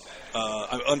overrated.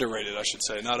 Underrated, I should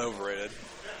say, not overrated.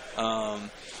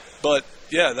 But,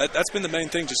 yeah, that's been the main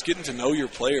thing, just getting to know your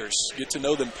players, get to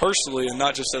know them personally and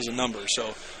not just as a number.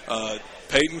 So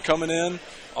Peyton coming in,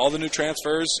 all the new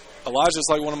transfers. Elijah's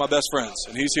like one of my best friends,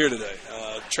 and he's here today.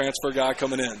 Transfer guy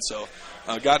coming in. So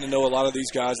gotten to know a lot of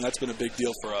these guys, and that's been a big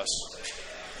deal for us.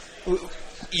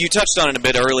 You touched on it a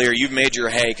bit earlier. You've made your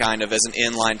hay kind of as an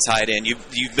inline tight end.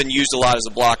 You've been used a lot as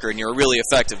a blocker, and you're a really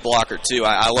effective blocker too.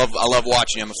 I love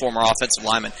watching you. I'm a former offensive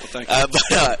lineman. Well, thank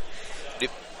you.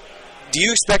 Do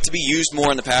you expect to be used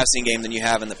more in the passing game than you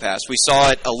have in the past? We saw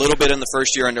it a little bit in the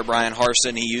first year under Bryan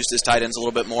Harsin. He used his tight ends a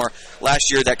little bit more.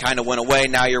 Last year that kind of went away.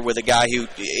 Now you're with a guy who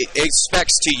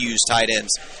expects to use tight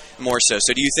ends more so.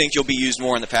 So do you think you'll be used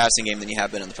more in the passing game than you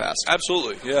have been in the past?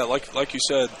 Absolutely. Yeah, like you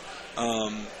said,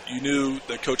 you knew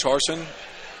that Coach Harsin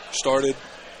started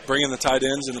bringing the tight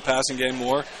ends in the passing game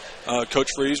more. Coach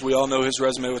Freeze, we all know his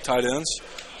resume with tight ends.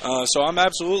 So I'm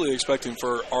absolutely expecting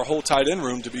for our whole tight end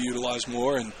room to be utilized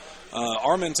more. And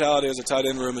our mentality as a tight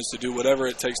end room is to do whatever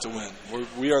it takes to win.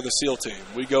 We are the SEAL team.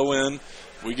 We go in,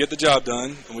 we get the job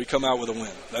done, and we come out with a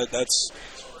win.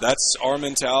 That's our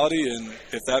mentality, and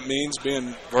if that means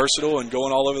being versatile and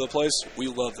going all over the place, we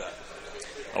love that.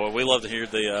 Oh, well, we love to hear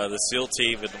the SEAL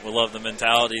team, and we love the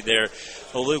mentality there.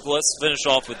 Well, Luke, let's finish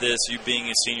off with this. You being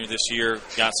a senior this year,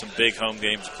 got some big home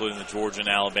games, including the Georgia and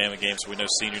Alabama games. So we know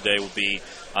Senior Day will be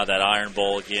that Iron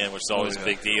Bowl again, which is always a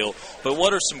big deal. But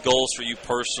what are some goals for you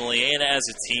personally and as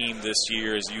a team this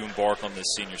year as you embark on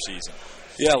this senior season?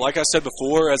 Yeah, like I said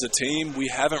before, as a team, we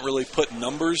haven't really put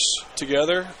numbers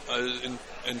together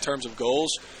in terms of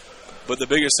goals. But the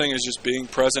biggest thing is just being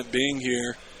present, being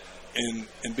here,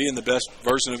 and being the best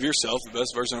version of yourself, the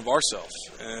best version of ourselves.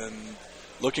 And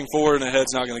looking forward ahead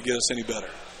is not going to get us any better.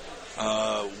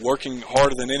 Working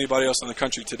harder than anybody else in the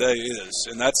country today is.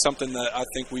 And that's something that I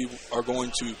think we are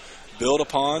going to build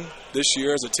upon this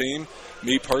year as a team.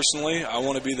 Me personally, I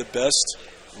want to be the best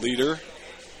leader,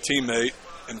 teammate,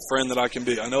 and friend that I can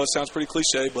be. I know it sounds pretty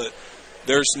cliche, but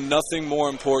there's nothing more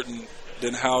important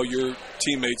than how your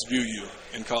teammates view you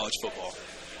in college football.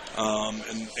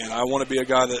 And I want to be a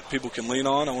guy that people can lean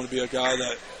on. I want to be a guy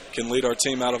that can lead our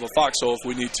team out of a foxhole if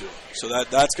we need to. So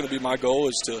that's going to be my goal,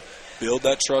 is to build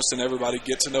that trust in everybody,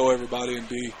 get to know everybody, and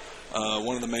be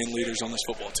one of the main leaders on this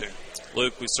football team.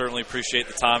 Luke, we certainly appreciate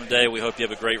the time today. We hope you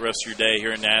have a great rest of your day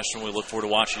here in Nashville. We look forward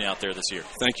to watching you out there this year.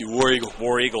 Thank you. War Eagle.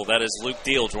 War Eagle. That is Luke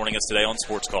Deal joining us today on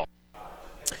Sports Call.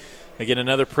 Again,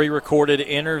 another pre-recorded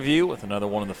interview with another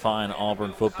one of the fine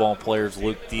Auburn football players,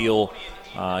 Luke Deal.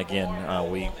 We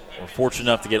were fortunate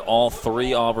enough to get all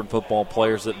three Auburn football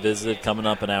players that visited. Coming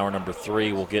up in hour number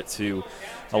 3, we'll get to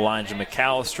Elijah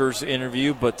McAllister's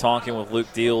interview, but talking with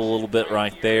Luke Deal a little bit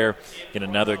right there. Again,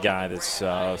 another guy that's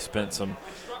spent some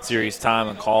serious time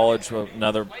in college,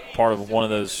 another part of one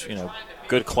of those,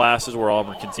 good classes where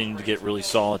Auburn continued to get really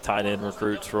solid tight end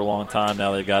recruits for a long time.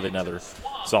 Now they've got another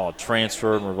solid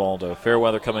transfer, Rivaldo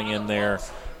Fairweather coming in there,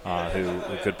 who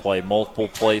could play multiple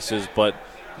places, but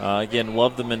again,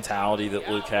 love the mentality that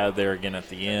Luke had there again at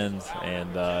the end,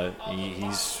 and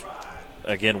he's,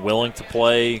 again, willing to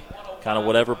play kind of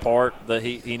whatever part that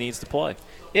he needs to play.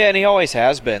 Yeah, and he always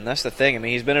has been. That's the thing. I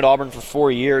mean, he's been at Auburn for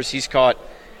 4 years. He's caught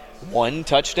 1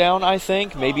 touchdown, I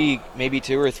think, maybe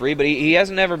 2 or 3, but he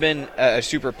hasn't ever been a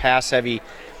super pass-heavy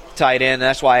tight end.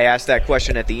 That's why I asked that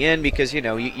question at the end, because,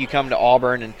 you come to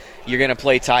Auburn and you're going to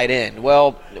play tight end.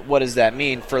 Well, what does that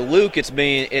mean? For Luke, it's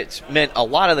meant a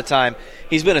lot of the time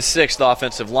he's been a 6th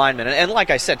offensive lineman. And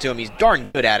like I said to him, he's darn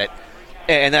good at it.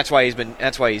 And that's why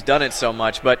he's done it so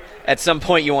much. But at some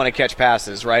point you want to catch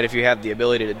passes, right, if you have the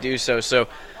ability to do so. So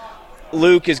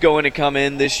Luke is going to come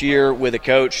in this year with a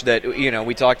coach that,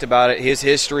 we talked about it. His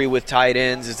history with tight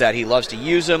ends is that he loves to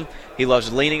use them. He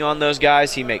loves leaning on those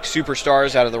guys. He makes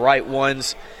superstars out of the right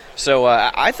ones. So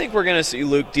I think we're going to see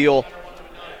Luke Deal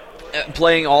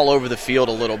playing all over the field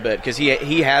a little bit, because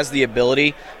he has the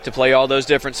ability to play all those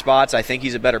different spots. I think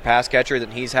he's a better pass catcher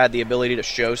than he's had the ability to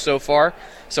show so far.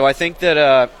 So I think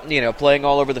that, playing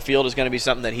all over the field is going to be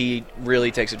something that he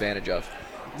really takes advantage of.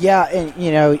 Yeah, and,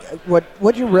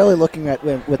 what you're really looking at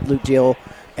with Luke Deal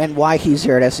and why he's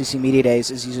here at SEC Media Days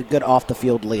is he's a good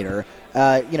off-the-field leader.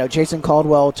 Jason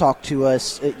Caldwell talked to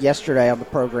us yesterday on the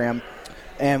program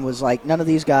and was like, none of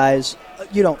these guys,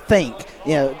 you don't think,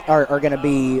 are going to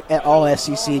be all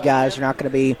SEC guys. They're not going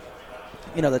to be,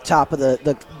 the top of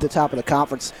the top of the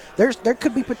conference. There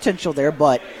could be potential there,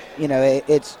 but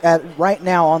it's right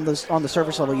now on the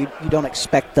surface level, you don't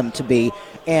expect them to be.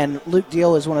 And Luke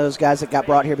Deal is one of those guys that got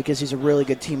brought here because he's a really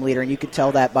good team leader, and you could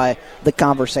tell that by the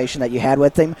conversation that you had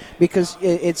with him. Because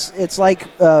it's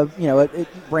like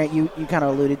Brant, you kind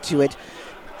of alluded to it.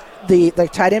 The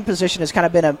tight end position has kind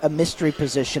of been a mystery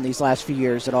position these last few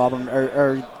years at Auburn.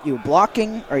 Are you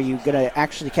blocking? Are you going to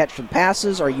actually catch some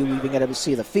passes? Are you even going to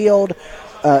see the field?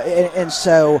 And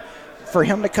so for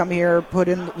him to come here, put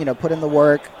in the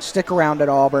work, stick around at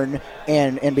Auburn,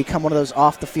 and become one of those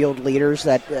off the field leaders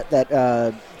that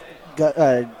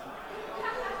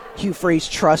Hugh Freeze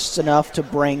trusts enough to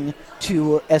bring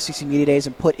to SEC Media Days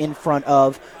and put in front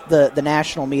of the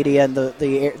national media and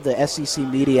the SEC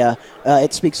media.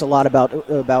 It speaks a lot about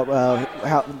who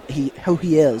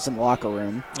he is in the locker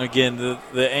room. Again,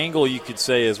 the angle you could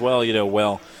say as well,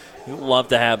 you love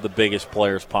to have the biggest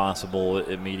players possible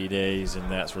at Media Days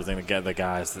and that sort of thing. The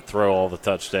guys that throw all the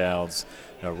touchdowns,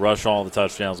 rush all the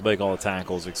touchdowns, make all the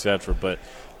tackles, etc. But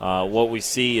what we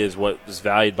see is what is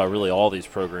valued by really all these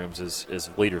programs is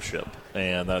leadership,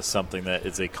 and that's something that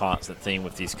is a constant theme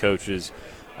with these coaches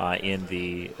in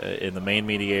the main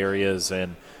media areas,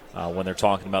 and when they're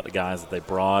talking about the guys that they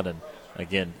brought. And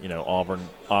again, Auburn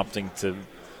opting to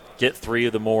get 3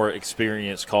 of the more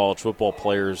experienced college football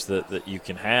players that you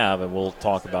can have, and we'll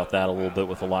talk about that a little bit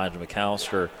with Elijah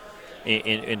McAllister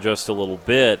in just a little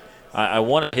bit. I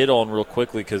want to hit on real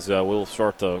quickly because we'll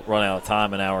start to run out of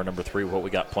time in hour number 3, what we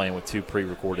got playing with 2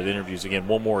 pre-recorded interviews. Again,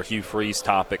 one more Hugh Freeze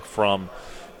topic from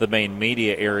the main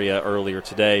media area earlier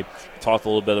today. Talked a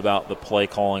little bit about the play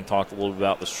calling, talked a little bit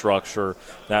about the structure,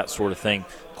 that sort of thing.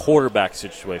 Quarterback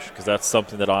situation, because that's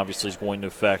something that obviously is going to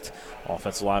affect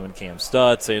offensive lineman Cam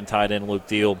Stutz and tight end Luke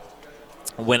Deal.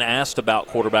 When asked about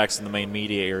quarterbacks in the main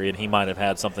media area, and he might have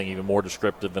had something even more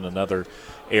descriptive in another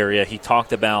area, he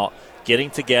talked about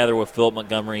getting together with Philip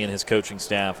Montgomery and his coaching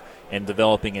staff and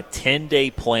developing a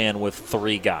 10-day plan with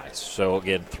 3 guys. So,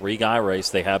 again, 3-guy race.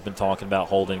 They have been talking about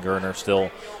Holden Geriner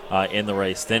still in the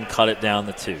race. Then cut it down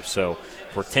to 2. So,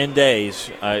 for 10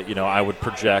 days, I would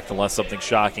project, unless something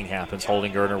shocking happens,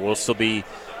 Holden Geriner will still be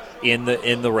in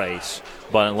the race.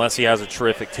 But unless he has a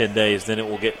terrific 10 days, then it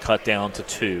will get cut down to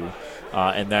 2.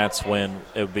 And that's when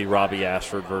it would be Robbie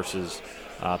Ashford versus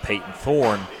Peyton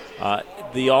Thorne.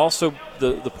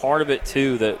 The part of it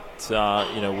too that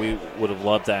we would have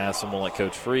loved to ask someone like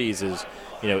Coach Freeze is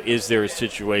there a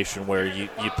situation where you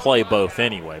play both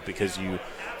anyway, because you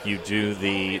do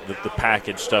the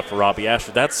package stuff for Robbie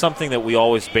Ashford. That's something that we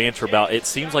always banter about. It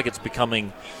seems like it's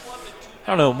becoming,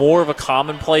 more of a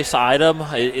commonplace item.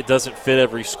 It doesn't fit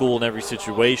every school in every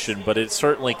situation, but it's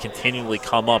certainly continually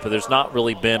come up. And there's not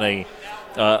really been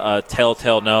a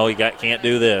telltale, no, you can't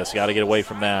do this, you got to get away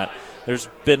from that. There's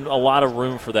been a lot of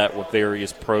room for that with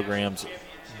various programs.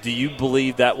 Do you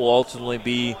believe that will ultimately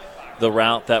be the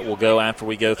route that will go after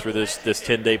we go through this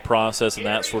 10-day process and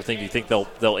that sort of thing? Do you think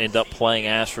they'll end up playing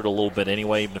Ashford a little bit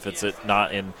anyway, even if it's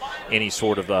not in any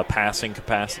sort of passing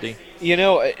capacity?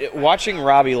 Watching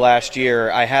Robbie last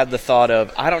year, I had the thought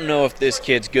of, I don't know if this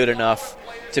kid's good enough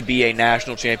to be a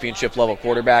national championship level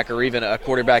quarterback, or even a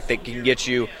quarterback that can get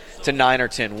you to 9 or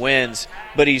 10 wins,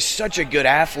 but he's such a good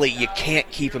athlete, you can't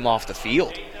keep him off the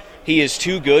field. He is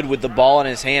too good with the ball in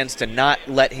his hands to not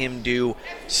let him do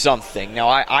something. Now,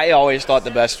 I always thought the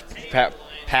best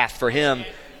path for him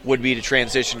would be to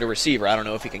transition to receiver. I don't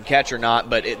know if he can catch or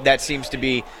not, but that seems to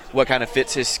be what kind of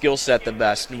fits his skill set the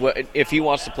best. If he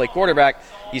wants to play quarterback,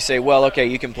 you say, well, okay,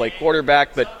 you can play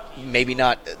quarterback, but maybe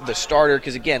not the starter,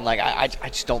 because, again, I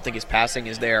just don't think his passing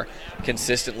is there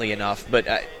consistently enough. But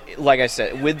like I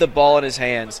said, with the ball in his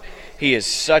hands, he is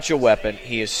such a weapon.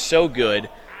 He is so good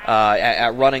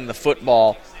at running the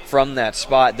football from that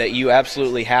spot that you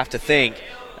absolutely have to think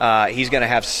he's going to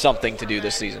have something to do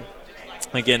this season.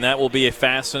 Again, that will be a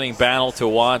fascinating battle to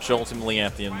watch ultimately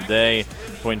at the end of the day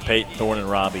between Peyton Thorne and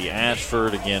Robbie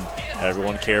Ashford. Again,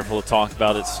 everyone careful to talk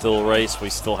about it. It's still a race. We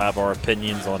still have our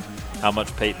opinions on how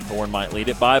much Peyton Thorne might lead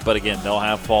it by. But, again, they'll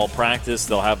have fall practice.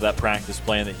 They'll have that practice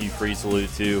plan that Hugh Freeze alluded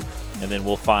to, and then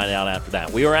we'll find out after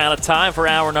that. We are out of time for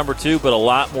hour number 2, but a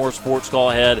lot more Sports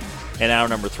Call ahead. In hour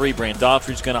number 3, Brant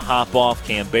Daughtry's going to hop off.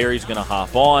 Kam Berry's going to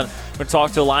hop on. We're going to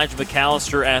talk to Elijah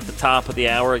McAllister at the top of the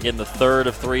hour. Again, the third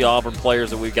of 3 Auburn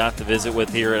players that we've got to visit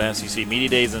with here at SEC Media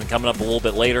Days. And coming up a little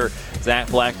bit later, Zach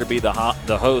Blackerby,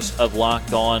 the host of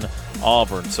Locked On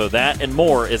Auburn. So that and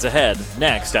more is ahead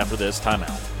next after this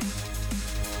timeout.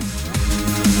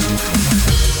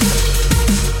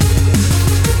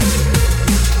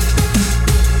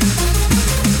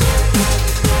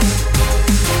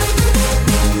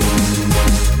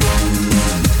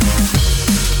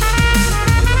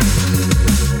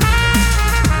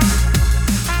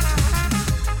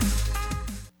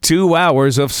 2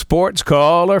 hours of Sports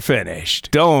Call are finished.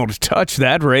 Don't touch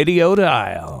that radio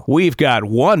dial. We've got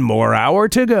 1 more hour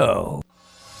to go.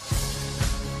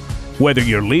 Whether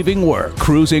you're leaving work,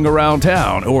 cruising around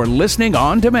town, or listening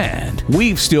on demand,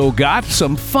 we've still got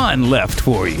some fun left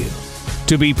for you.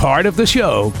 To be part of the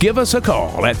show, give us a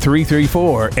call at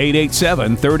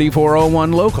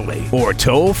 334-887-3401 locally or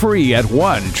toll free at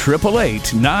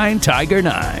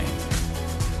 1-888-9-TIGER-9.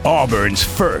 Auburn's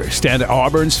first and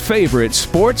Auburn's favorite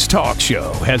sports talk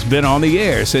show has been on the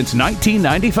air since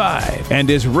 1995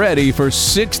 and is ready for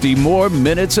 60 more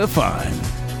minutes of fun.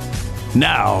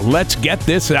 Now, let's get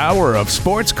this hour of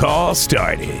Sports Call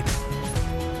started.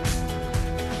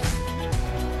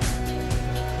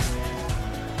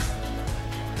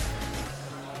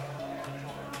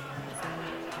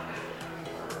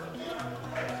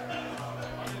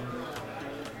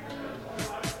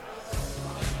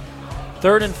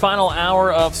 Third and final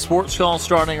hour of Sports Call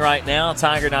starting right now.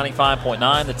 Tiger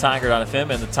 95.9, the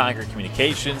Tiger.fm, and the Tiger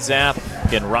Communications app.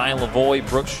 Again, Ryan Lavoie,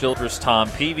 Brooks Childress,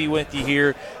 Tom Peavy with you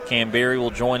here. Kam Berry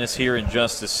will join us here in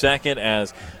just a second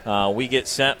as we get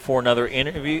set for another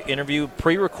interview,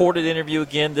 pre-recorded interview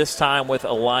again, this time with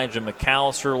Elijah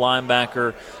McAllister,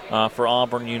 linebacker for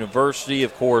Auburn University.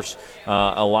 Of course,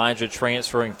 Elijah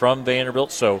transferring from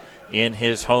Vanderbilt, so in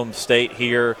his home state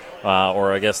here,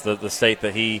 or I guess the state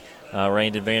that he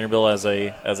reigned in Vanderbilt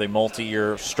as a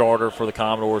multi-year starter for the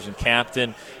Commodores and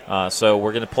captain. So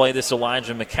we're going to play this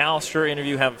Elijah McAllister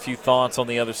interview, have a few thoughts on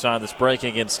the other side of this break.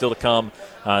 Again, still to come,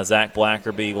 Zach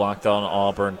Blackerby, Locked On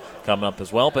Auburn, coming up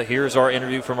as well. But here's our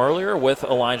interview from earlier with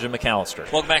Elijah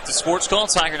McAllister. Welcome back to Sports Call,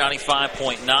 Tiger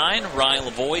 95.9. Ryan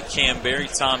Lavoie, Kam Berry,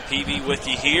 Tom Peavy with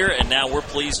you here. And now we're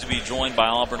pleased to be joined by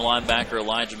Auburn linebacker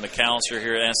Elijah McAllister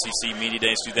here at SEC Media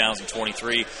Days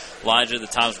 2023. Elijah, the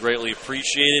time's greatly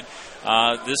appreciated.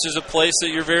 This is a place that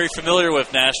you're very familiar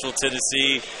with, Nashville,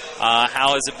 Tennessee.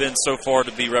 How has it been so far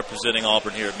to be representing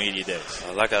Auburn here at Media Days?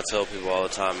 Like I tell people all the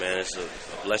time, man, it's a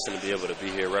blessing to be able to be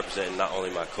here representing not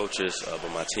only my coaches,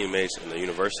 but my teammates in the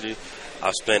university.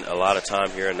 I've spent a lot of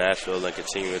time here in Nashville and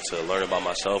continuing to learn about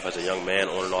myself as a young man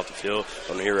on and off the field.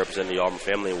 I'm here representing the Auburn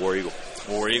family and War Eagle.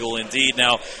 War Eagle, indeed.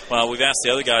 Now, we've asked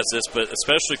the other guys this, but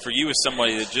especially for you as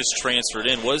somebody that just transferred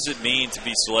in, what does it mean to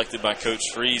be selected by Coach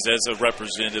Freeze as a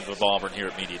representative of Auburn here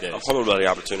at Media Days? I'm humbled by the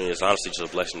opportunity. It's honestly just a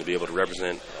blessing to be able to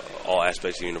represent all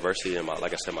aspects of the university and,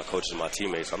 like I said, my coaches and my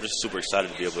teammates. I'm just super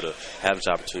excited to be able to have this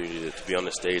opportunity to be on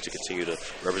the stage to continue to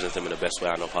represent them in the best way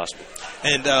I know possible.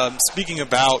 And speaking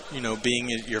about, being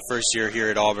in your first year here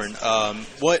at Auburn, how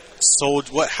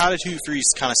did Hugh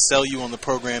Freeze kind of sell you on the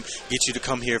program, get you to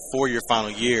come here for your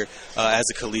final year as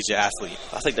a collegiate athlete?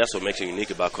 I think that's what makes it unique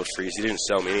about Coach Freeze. He didn't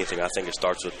sell me anything. I think it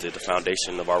starts with the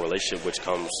foundation of our relationship, which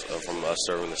comes from us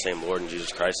serving the same Lord and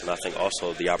Jesus Christ. And I think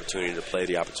also the opportunity to play,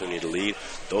 the opportunity to lead.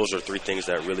 Those are three things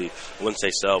that really, I wouldn't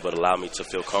say sell, but allow me to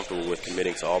feel comfortable with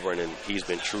committing to Auburn. And he's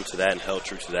been true to that and held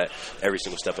true to that every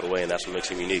single step of the way. And that's what makes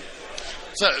him unique.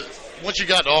 So once you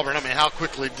got to Auburn, how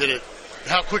quickly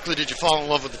did you fall in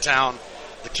love with the town,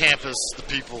 the campus, the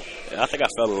people? I think I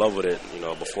fell in love with it,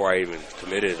 before I even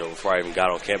committed or before I even got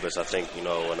on campus. I think,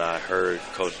 when I heard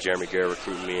Coach Jeremy Garrett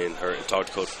recruit me and talked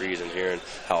to Coach Freeze and hearing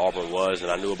how Auburn was,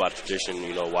 and I knew about the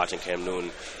tradition, watching Cam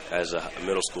Newton as a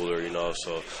middle schooler,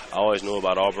 so I always knew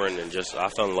about Auburn and I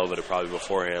fell in love with it probably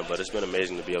beforehand, but it's been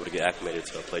amazing to be able to get acclimated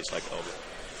to a place like Auburn.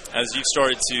 As you've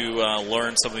started to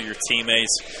learn some of your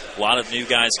teammates, a lot of new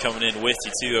guys coming in with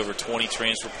you, too, over 20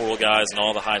 transfer portal guys and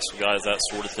all the high school guys, that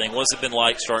sort of thing. What's it been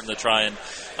like starting to try and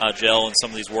gel in some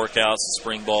of these workouts and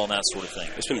spring ball and that sort of thing?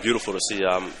 It's been beautiful to see.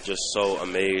 I'm just so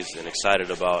amazed and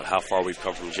excited about how far we've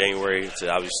come from January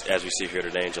to as we see here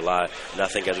today in July. And I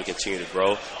think as we continue to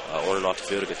grow on and off the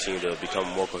field, to continue to become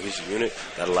a more cohesive unit,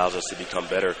 that allows us to become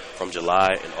better from July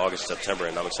and August, September.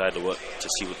 And I'm excited to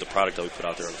see what the product that we put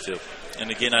out there on the field. And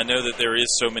again, I know that there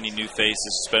is so many new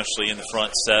faces, especially in the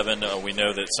front seven. We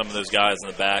know that some of those guys in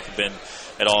the back have been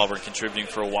at Auburn contributing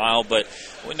for a while, but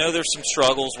we know there's some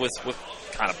struggles with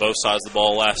kind of both sides of the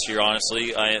ball last year,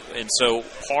 honestly. And so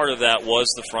part of that was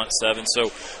the front seven. So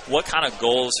what kind of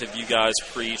goals have you guys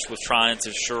preached with trying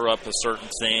to shore up a certain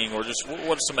thing, or just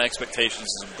what are some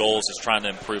expectations and goals is trying to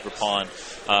improve upon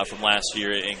from last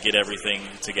year and get everything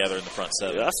together in the front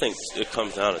seven? Yeah, I think it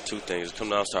comes down to two things. It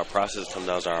comes down to our process, it comes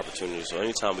down to our opportunities. So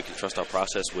anytime we can trust our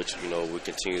process, which, we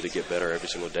continue to get better every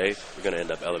single day, we're going to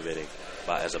end up elevating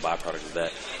as a byproduct of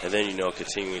that. And then,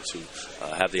 continuing to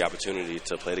have the opportunity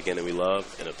to play the game that we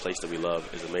love in a place that we love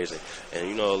is amazing.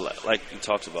 And, like you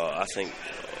talked about, I think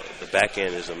the back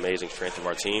end is an amazing strength of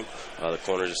our team. The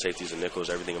corners and safeties and nickels,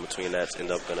 everything in between that's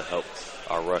end up going to help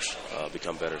our rush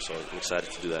become better. So I'm excited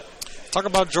to do that. Talk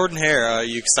about Jordan Hare. Are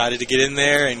you excited to get in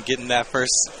there and get in that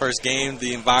first game,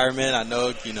 the environment? I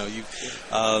know,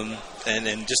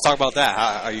 and just talk about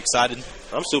that. Are you excited?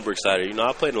 I'm super excited.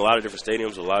 I played in a lot of different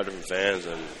stadiums with a lot of different fans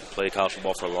and played college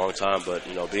football for a long time. But,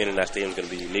 being in that stadium is going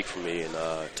to be unique for me, and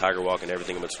Tiger Walk and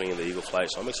everything in between, the Eagle Flight.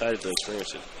 So I'm excited to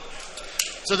experience it.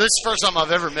 So this is the first time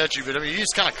I've ever met you, but you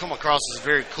just kind of come across as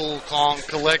very cool, calm,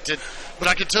 collected. But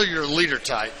I can tell you're a leader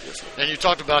type, and you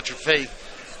talked about your faith.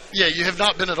 you have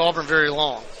not been at Auburn very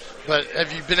long, but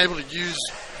have you been able to use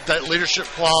that leadership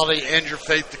quality and your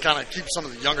faith to kind of keep some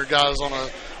of the younger guys on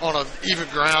a even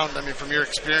ground? I mean, from your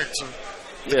experience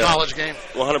of the college game?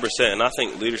 100%. And I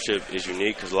think leadership is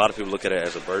unique because a lot of people look at it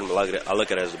as a burden, but I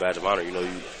look at it as a badge of honor. You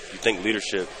think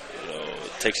leadership,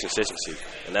 takes consistency.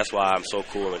 And that's why I'm so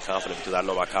cool and confident, because I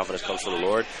know my confidence comes from the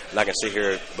Lord. And I can sit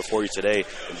here before you today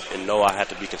and know I have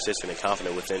to be consistent and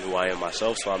confident within who I am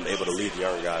myself, so I'm able to lead the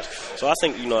younger guys. So I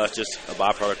think, that's just a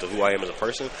byproduct of who I am as a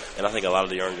person. And I think a lot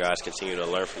of the young guys continue to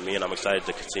learn from me, and I'm excited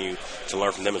to continue to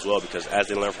learn from them as well, because as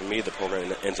they learn from me, the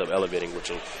program ends up elevating,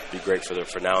 which will be great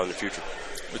for now and the future.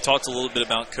 We talked a little bit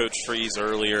about Coach Freeze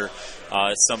earlier.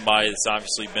 Somebody that's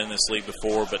obviously been in this league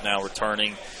before, but now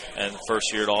returning and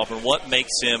first year at Auburn. What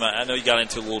makes him, I know you got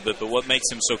into it a little bit, but what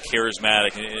makes him so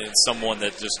charismatic and someone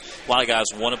that just a lot of guys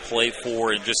want to play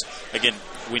for? And just, again,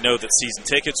 we know that season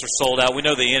tickets are sold out. We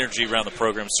know the energy around the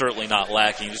program is certainly not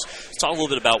lacking. Just talk a little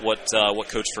bit about what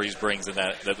Coach Freeze brings in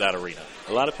that arena.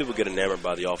 A lot of people get enamored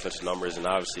by the offensive numbers, and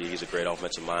obviously he's a great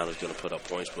offensive mind who's going to put up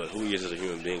points, but who he is as a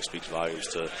human being speaks volumes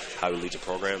to how he leads a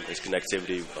program. His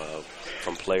connectivity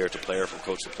from player to player, from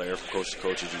coach to player, from coach to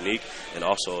coach is unique, and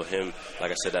also him,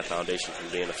 like I said, that foundation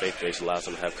from being a faith base allows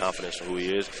him to have confidence in who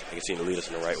he is and continue to lead us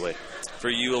in the right way. For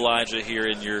you, Elijah, here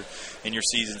in your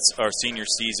season, or senior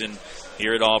season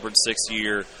here at Auburn, 6th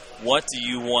year, what do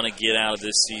you want to get out of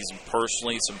this season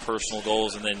personally, some personal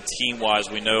goals, and then team-wise,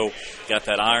 we know you got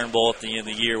that Iron Bowl at the end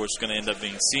of the year, which is going to end up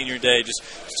being senior day. Just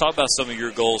talk about some of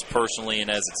your goals personally and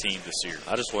as a team this year.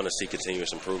 I just want to see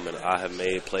continuous improvement. I have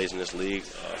made plays in this league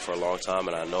for a long time,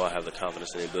 and I know I have the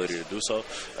confidence and the ability to do so.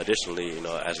 Additionally,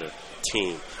 as a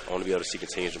team, I want to be able to see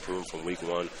continuous improvement from week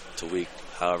 1 to week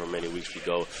however many weeks we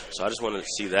go. So I just want to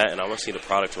see that, and I want to see the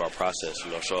product of our process,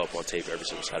 show up on tape every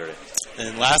single Saturday.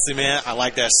 And lastly, man, I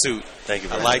like that suit. Thank you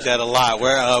very much. I like that a lot.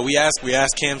 Where we asked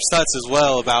Kam Stutz as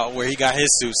well about where he got his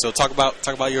suit. So talk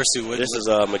about your suit. This is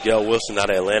Miguel Wilson out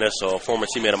of Atlanta. So a former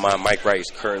teammate of mine, Mike Wright, is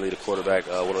currently the quarterback,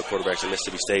 one of the quarterbacks in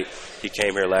Mississippi State. He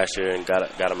came here last year and got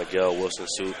a Miguel Wilson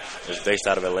suit. It's based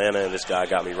out of Atlanta, and this guy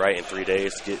got me right in 3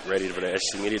 days to get ready for the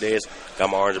SEC Media Days. Got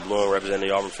my orange and blue and representing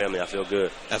the Auburn family. I feel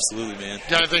good. Absolutely, man.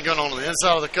 Got anything going on the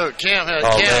inside of the coat? Cam has.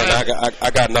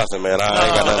 I got nothing, man. I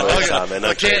ain't got nothing on the inside,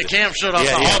 man. Cam showed off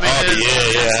the hobby.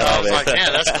 Yeah. I was like,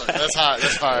 man, that's hot.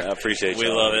 That's hard. I appreciate you. We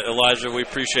love it. Elijah, we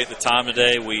appreciate the time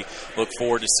today. We look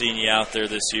forward to seeing you out there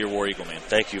this year, War Eagle, man.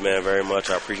 Thank you, man, very much.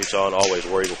 I appreciate y'all, and always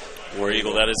War Eagle. War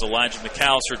Eagle. That is Elijah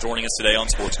McAllister joining us today on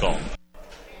Sports Call.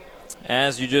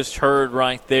 As you just heard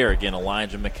right there, again,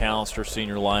 Elijah McAllister,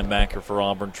 senior linebacker for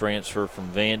Auburn, transfer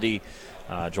from Vandy.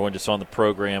 Joined us on the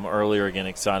program earlier. Again,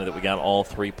 excited that we got all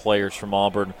 3 players from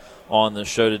Auburn on the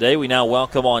show today. We now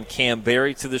welcome on Kam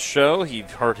Berry to the show.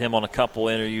 You've heard him on a couple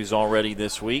interviews already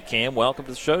this week. Kam, welcome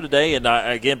to the show today. And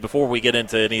again, before we get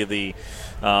into any of the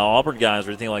Auburn guys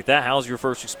or anything like that, how's your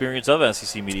first experience of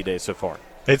SEC Media Day so far?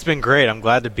 It's been great. I'm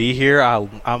glad to be here.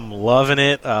 I'm loving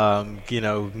it.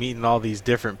 Meeting all these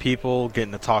different people,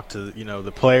 getting to talk to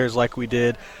the players like we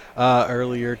did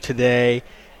earlier today.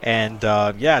 And,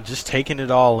 just taking it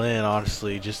all in,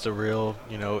 honestly. Just a real,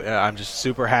 I'm just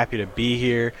super happy to be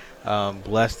here,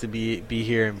 blessed to be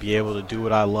here and be able to do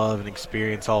what I love and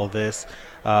experience all of this,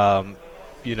 for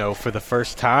the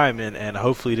first time and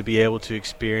hopefully to be able to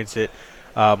experience it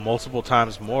multiple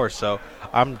times more. So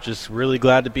I'm just really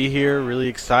glad to be here, really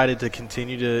excited to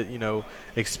continue to,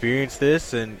 experience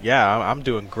this. And, I'm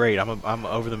doing great. I'm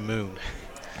over the moon.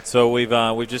 So we've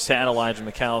just had Elijah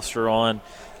McAllister on.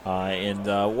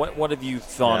 What have you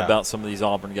thought about some of these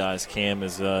Auburn guys, Kam,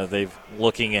 as they've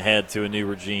looking ahead to a new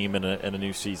regime and a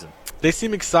new season? They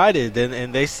seem excited,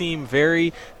 and they seem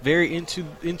very, very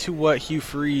into what Hugh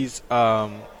Freeze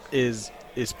is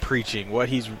preaching, what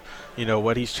he's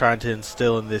trying to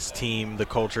instill in this team, the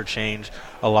culture change,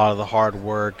 a lot of the hard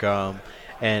work,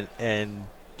 and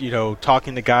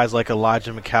talking to guys like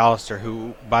Elijah McAllister,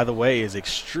 who, by the way, is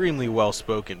extremely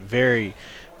well-spoken, very,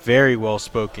 very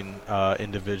well-spoken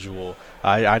individual.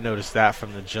 I noticed that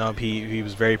from the jump. He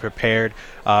was very prepared.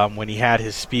 When he had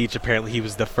his speech, apparently he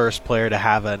was the first player to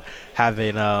have an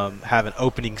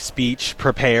opening speech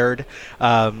prepared.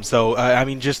 Just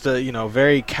a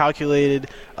very calculated,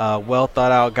 well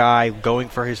thought out guy, going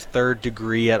for his 3rd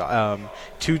degree at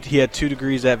he had 2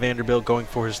 degrees at Vanderbilt, going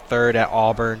for his 3rd at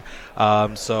Auburn.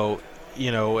 And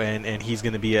he's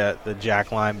going to be the jack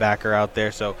linebacker out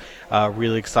there. So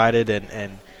really excited,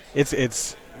 and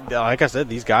it's like I said,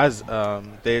 these guys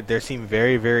they seem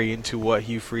very, very into what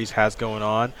Hugh Freeze has going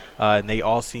on, and they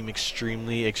all seem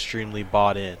extremely, extremely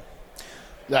bought in.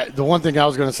 The one thing I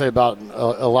was going to say about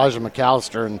Elijah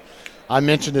McAllister, and I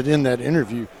mentioned it in that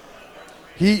interview,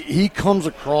 he comes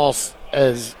across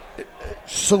as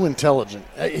so intelligent.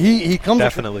 He comes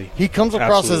Definitely. He comes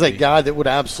across as a guy that would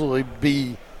absolutely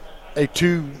be a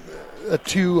two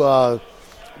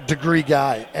degree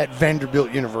guy at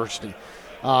Vanderbilt University,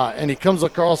 and he comes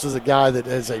across as a guy that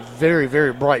has a very,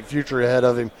 very bright future ahead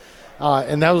of him.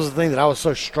 And that was the thing that I was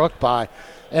so struck by.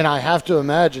 And I have to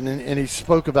imagine, and he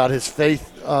spoke about his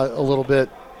faith a little bit.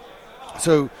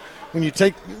 So when you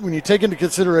take into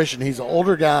consideration, he's an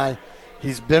older guy.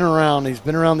 He's been around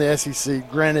the SEC.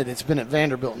 Granted, it's been at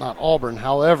Vanderbilt, not Auburn.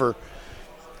 However,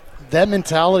 that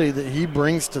mentality that he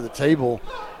brings to the table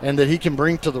and that he can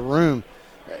bring to the room,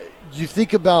 you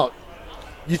think about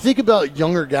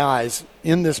younger guys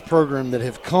in this program that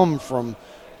have come from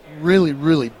really,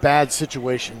 really bad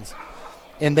situations,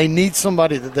 and they need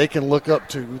somebody that they can look up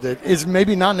to that is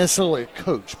maybe not necessarily a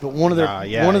coach, but one of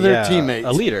their teammates,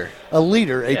 a leader,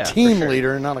 a team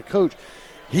leader, and not a coach.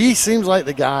 He seems like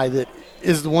the guy that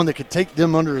is the one that could take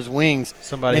them under his wings.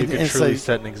 Somebody who could truly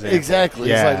set an example. Exactly.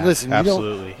 Yeah, it's like, listen,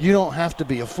 absolutely. You don't have to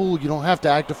be a fool. You don't have to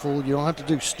act a fool. You don't have to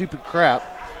do stupid crap.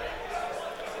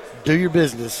 Do your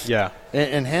business. Yeah.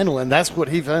 And handle it. And that's what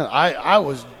he found. I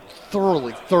was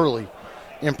thoroughly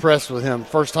impressed with him.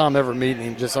 First time ever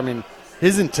meeting him.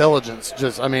 His intelligence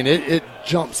it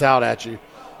jumps out at you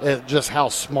at just how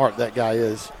smart that guy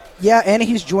is. Yeah, and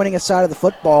he's joining a side of the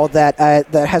football that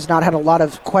has not had a lot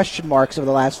of question marks over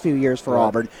the last few years for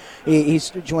Auburn. He's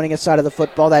joining a side of the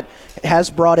football that has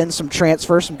brought in some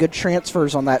good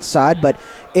transfers on that side, but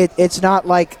it's not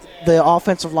like the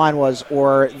offensive line was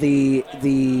or the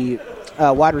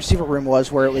wide receiver room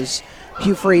was, where it was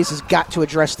Hugh Freeze has got to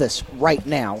address this right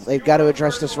now. They've got to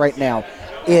address this right now.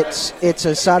 It's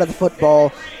a side of the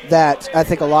football that I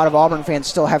think a lot of Auburn fans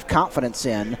still have confidence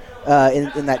in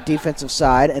that defensive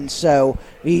side, and so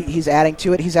he's adding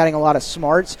to it. He's adding a lot of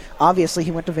smarts. Obviously,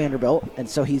 he went to Vanderbilt, and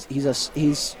so he's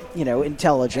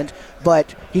intelligent,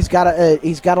 but he's got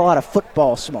a lot of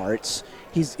football smarts.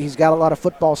 He's got a lot of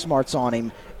football smarts on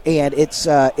him, and it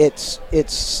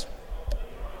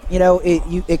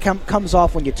comes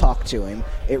off when you talk to him.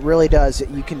 It really does.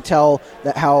 You can tell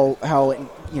that how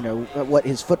what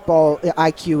his football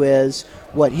IQ is,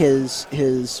 what his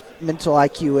mental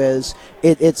IQ is.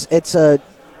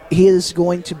 He is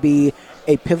going to be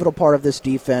a pivotal part of this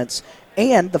defense.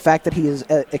 And the fact that he is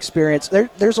experienced,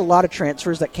 there's a lot of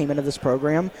transfers that came into this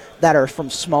program that are from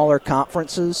smaller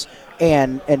conferences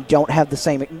and don't have the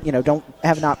same,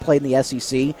 have not played in the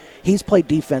SEC. He's played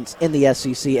defense in the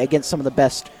SEC against some of the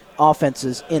best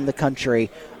offenses in the country.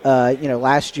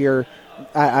 Last year,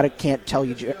 I can't tell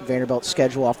you Vanderbilt's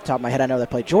schedule off the top of my head. I know they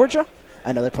played Georgia.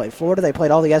 I know they played Florida. They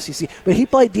played all the SEC. But he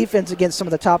played defense against some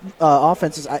of the top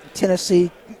offenses,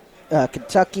 Tennessee,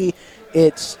 Kentucky.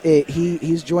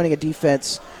 He's joining a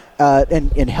defense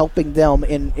and helping them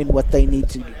in what they need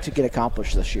to get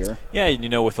accomplished this year. Yeah,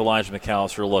 with Elijah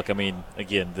McAllister, look,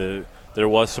 again, there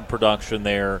was some production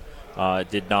there.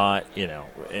 Did not,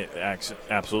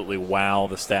 absolutely wow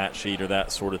the stat sheet or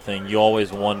that sort of thing. You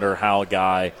always wonder how a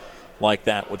guy like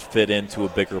that would fit into a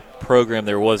bigger program.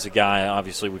 There was a guy,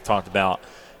 obviously, we've talked about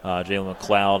Jalen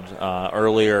McLeod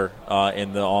earlier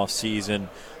in the offseason,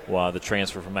 the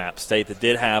transfer from App State, that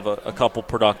did have a couple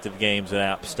productive games at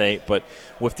App State. But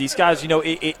with these guys,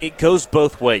 it goes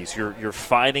both ways. You're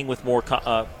fighting with more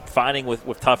fighting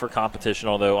with tougher competition,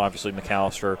 although obviously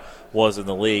McAllister was in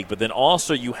the league. But then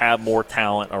also you have more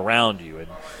talent around you.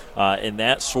 And in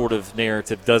that sort of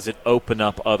narrative, does it open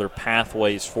up other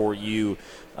pathways for you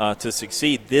to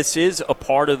succeed? This is a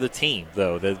part of the team,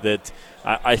 though, that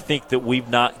I think that we've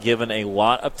not given a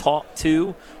lot of talk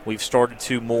to. We've started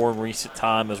to more in recent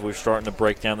time as we're starting to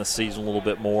break down the season a little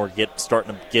bit more,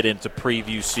 starting to get into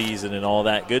preview season and all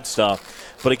that good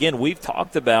stuff. But again, we've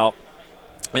talked about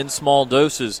in small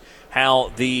doses how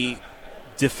the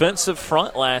defensive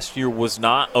front last year was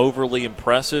not overly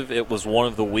impressive. It was one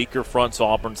of the weaker fronts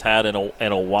Auburn's had in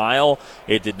a while.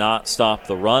 It did not stop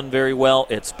the run very well.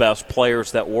 Its best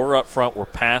players that were up front were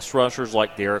pass rushers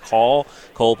like Derek Hall,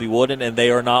 Colby Wooden, and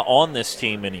they are not on this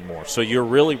team anymore. So you're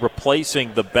really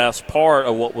replacing the best part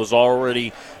of what was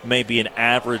already maybe an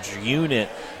average unit.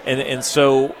 And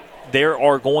so there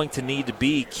are going to need to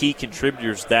be key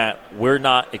contributors that we're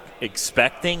not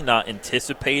expecting, not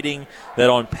anticipating, that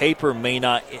on paper may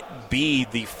not be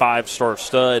the five-star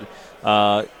stud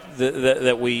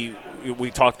that we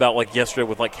talked about like yesterday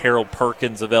with like Harold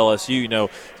Perkins of LSU,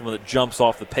 someone that jumps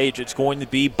off the page. It's going to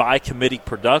be by committee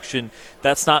production.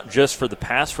 That's not just for the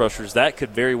pass rushers. That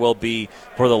could very well be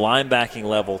for the linebacking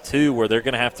level too, where they're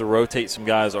going to have to rotate some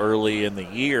guys early in the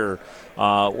year.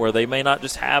 Where they may not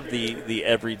just have the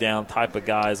every down type of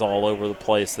guys all over the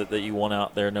place that you want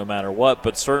out there no matter what.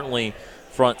 But certainly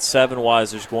front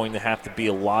seven-wise, there's going to have to be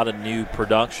a lot of new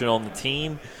production on the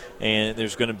team, and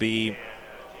there's going to be,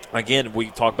 again, we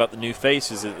talk about the new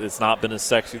faces. It's not been as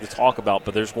sexy to talk about,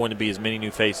 but there's going to be as many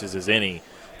new faces as any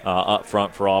up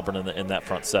front for Auburn in that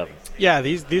front seven. Yeah,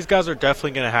 these guys are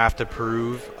definitely going to have to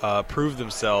prove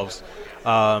themselves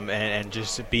and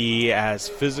just be as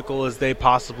physical as they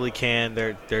possibly can.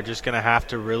 They're just going to have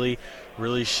to really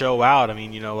show out. I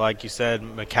mean, like you said,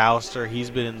 McAllister, he's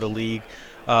been in the league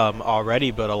already,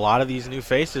 but a lot of these new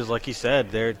faces, like you said,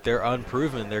 they're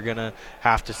unproven. They're gonna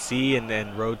have to see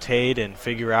and rotate and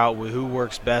figure out who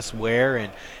works best where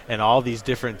and all these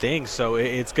different things. So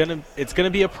it's gonna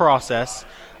be a process.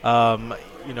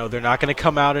 They're not going to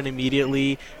come out and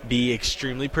immediately be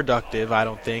extremely productive, I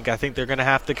don't think. I think they're going to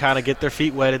have to kind of get their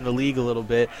feet wet in the league a little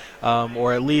bit,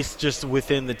 or at least just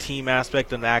within the team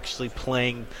aspect and actually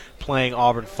playing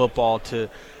Auburn football to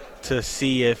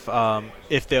see if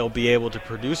they'll be able to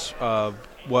produce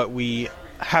what we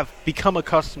have become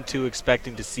accustomed to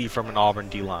expecting to see from an Auburn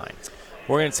D-line.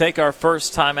 We're going to take our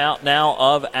first time out now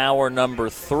of hour number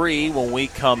 3. When we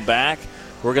come back,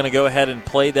 we're going to go ahead and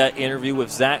play that interview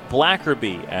with Zach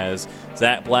Blackerby, as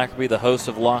Zach Blackerby, the host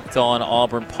of Locked On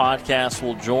Auburn podcast,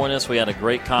 will join us. We had a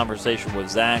great conversation with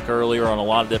Zach earlier on a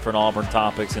lot of different Auburn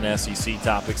topics and SEC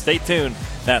topics. Stay tuned.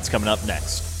 That's coming up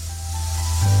next.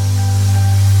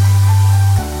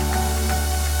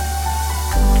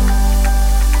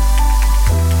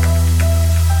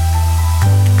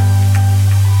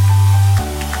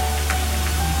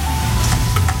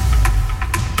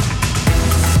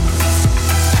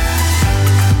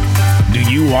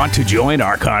 Want to join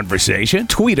our conversation?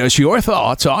 Tweet us your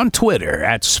thoughts on Twitter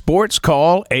at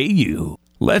SportsCallAU.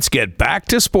 Let's get back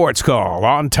to Sports Call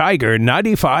on Tiger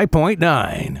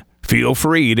 95.9. Feel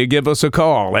free to give us a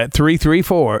call at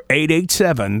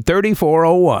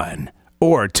 334-887-3401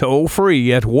 or toll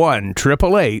free at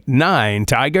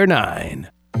 1-888-9-TIGER-9.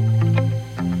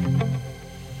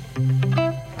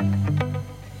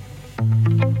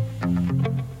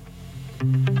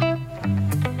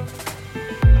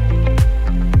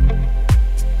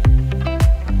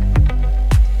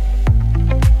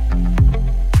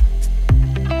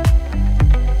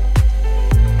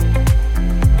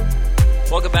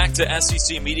 Welcome back to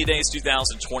SEC Media Days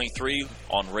 2023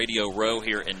 on Radio Row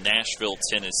here in Nashville,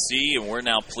 Tennessee. And we're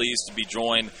now pleased to be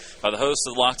joined by the host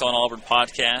of the Locked On Auburn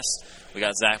podcast. We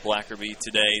got Zach Blackerby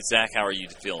today. Zach, how are you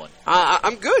feeling?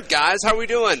 I'm good, guys. How are we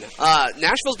doing?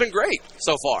 Nashville's been great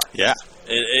so far. Yeah.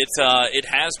 It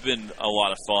has been a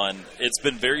lot of fun. It's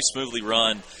been very smoothly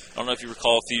run. I don't know if you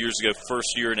recall a few years ago,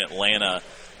 first year in Atlanta,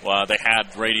 they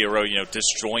had Radio Row,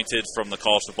 disjointed from the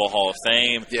College Football Hall of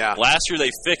Fame. Yeah. Last year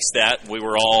they fixed that. We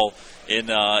were all in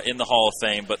the Hall of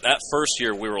Fame. But that first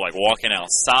year we were walking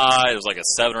outside. It was like a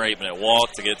 7 or 8 minute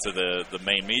walk to get to the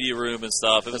main media room and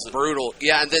stuff. It was brutal.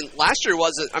 Yeah, and then last year it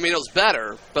was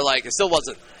better, but it still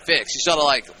wasn't fixed. You still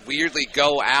had to weirdly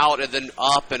go out and then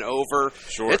up and over.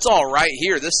 Sure. It's all right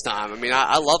here this time.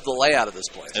 I love the layout of this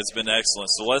place. It's been excellent.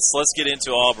 So let's get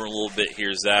into Auburn a little bit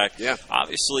here, Zach. Yeah.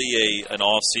 Obviously an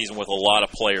off season with a lot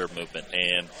of player movement,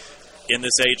 and in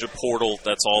this age of portal,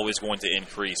 that's always going to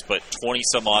increase. But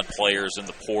 20-some-odd players in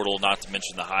the portal, not to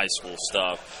mention the high school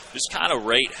stuff. Just kind of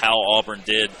rate how Auburn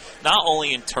did, not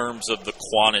only in terms of the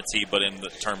quantity, but in the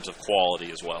terms of quality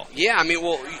as well. Yeah,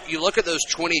 you look at those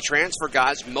 20 transfer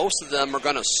guys, most of them are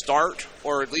going to start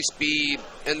or at least be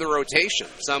in the rotation.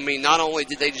 So, not only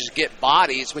did they just get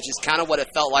bodies, which is kind of what it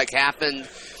felt like happened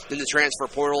in the transfer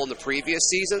portal in the previous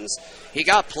seasons, he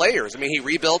got players. He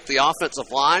rebuilt the offensive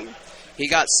line. He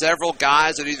got several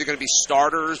guys that are either going to be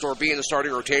starters or be in the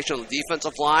starting rotation on the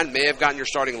defensive line, may have gotten your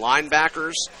starting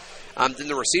linebackers. Then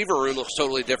the receiver room looks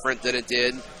totally different than it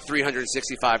did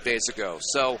 365 days ago.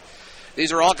 So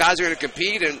these are all guys who are going to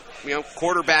compete, and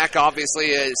quarterback, obviously,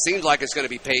 it seems like it's going to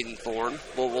be Peyton Thorne.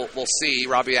 We'll see.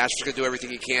 Robbie Asher's going to do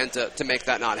everything he can to make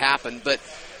that not happen. But,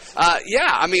 I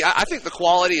think the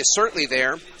quality is certainly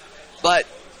there. But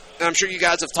I'm sure you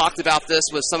guys have talked about this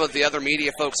with some of the other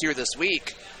media folks here this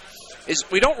week, is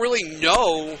we don't really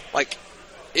know,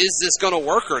 is this going to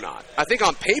work or not? I think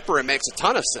on paper it makes a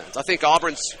ton of sense. I think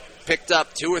Auburn's picked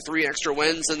up 2 or 3 extra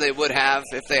wins than they would have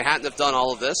if they hadn't have done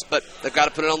all of this, but they've got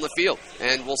to put it on the field,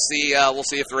 and we'll see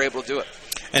if they're able to do it.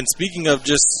 And speaking of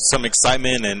just some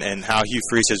excitement and how Hugh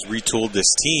Freeze has retooled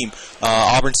this team,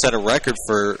 Auburn set a record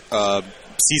for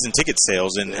season ticket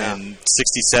sales and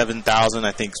 67,000,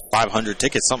 I think 500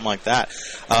 tickets, something like that.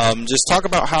 Just talk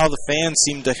about how the fans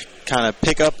seem to kind of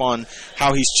pick up on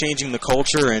how he's changing the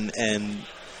culture and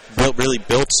really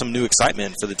built some new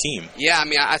excitement for the team. Yeah,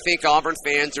 I think Auburn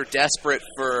fans are desperate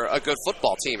for a good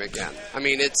football team again.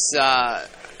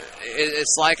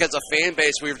 it's like as a fan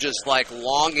base, we were just like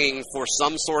longing for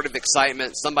some sort of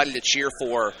excitement, somebody to cheer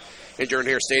for in Jordan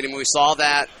Hare Stadium. We saw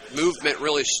that movement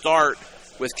really start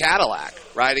with Cadillac,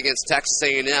 right, against Texas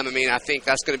A&M. I mean, I think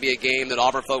that's going to be a game that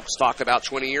Auburn folks talk about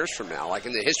 20 years from now. Like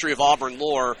in the history of Auburn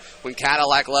lore, when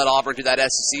Cadillac led Auburn to that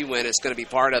SEC win, it's going to be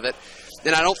part of it.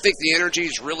 Then I don't think the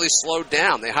energy's really slowed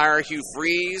down. They hire Hugh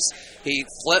Freeze. He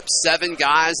flipped 7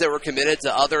 guys that were committed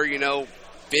to other,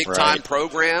 big-time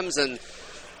programs, and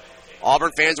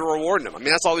Auburn fans are rewarding them. I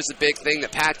mean, that's always the big thing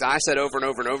that Pat Dye said over and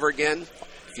over and over again.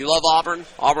 If you love Auburn,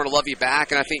 Auburn will love you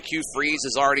back, and I think Hugh Freeze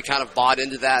has already kind of bought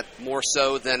into that more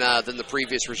so than the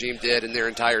previous regime did in their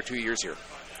entire 2 years here.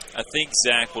 I think,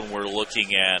 Zach, when we're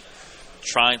looking at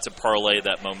trying to parlay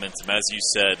that momentum, as you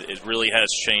said, it really has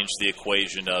changed the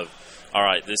equation of, all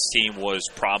right, this team was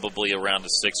probably around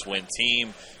a 6-win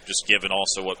team, just given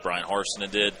also what Brian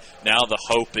Harsin did. Now the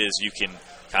hope is you can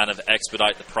kind of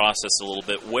expedite the process a little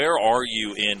bit. Where are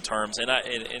you in terms,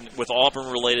 and with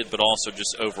Auburn related, but also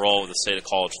just overall with the state of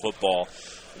college football,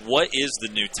 what is the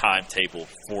new timetable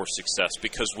for success?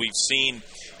 Because we've seen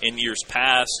in years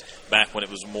past, back when it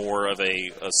was more of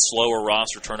a slower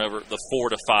roster turnover, the 4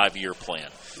 to 5 year plan.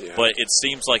 Yeah. But it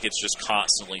seems like it's just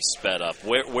constantly sped up.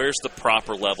 Where's the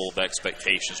proper level of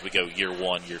expectations we go year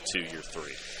 1, year 2, year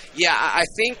 3? Yeah, I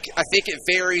think it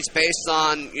varies based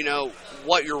on,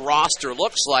 what your roster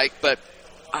looks like, but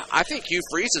I think Hugh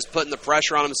Freeze is putting the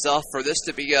pressure on himself for this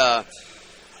to be a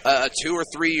 2 or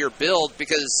 3 year build,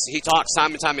 because he talks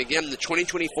time and time again, the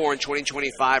 2024 and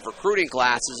 2025 recruiting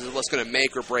classes is what's going to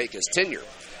make or break his tenure.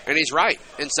 And he's right.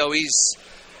 And so he's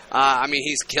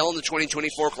killing the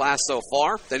 2024 class so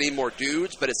far. They need more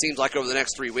dudes, but it seems like over the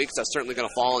next 3 weeks that's certainly going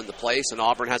to fall into place, and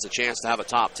Auburn has a chance to have a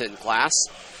top 10 class.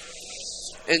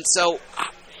 And so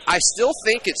I still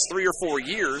think it's 3 or 4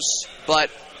 years, but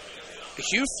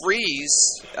Hugh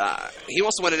Freeze, he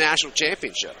wants to win a national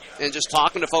championship. And just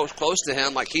talking to folks close to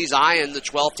him, like he's eyeing the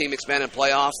 12-team expanded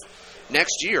playoff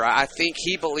next year. I think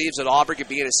he believes that Auburn could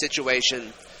be in a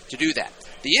situation to do that.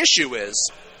 The issue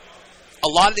is a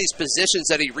lot of these positions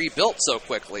that he rebuilt so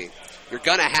quickly, you're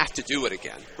going to have to do it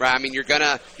again, right? I mean, you're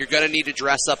gonna need to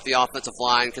dress up the offensive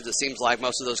line, because it seems like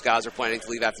most of those guys are planning to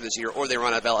leave after this year, or they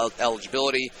run out of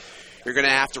eligibility. You're going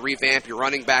to have to revamp your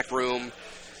running back room.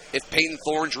 If Peyton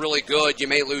Thorne's really good, you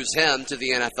may lose him to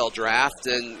the NFL draft,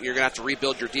 and you're going to have to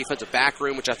rebuild your defensive back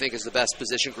room, which I think is the best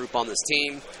position group on this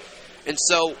team. And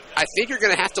so I think you're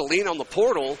going to have to lean on the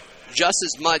portal just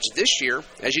as much this year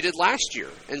as you did last year.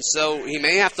 And so he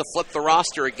may have to flip the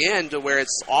roster again to where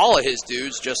it's all of his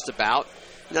dudes just about.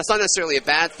 And that's not necessarily a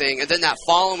bad thing. And then that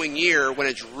following year, when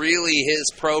it's really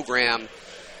his program,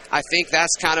 I think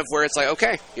that's kind of where it's like,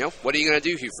 okay, what are you going to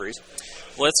do, Hugh Freeze?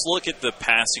 Let's look at the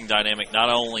passing dynamic, not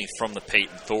only from the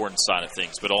Peyton Thorne side of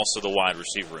things, but also the wide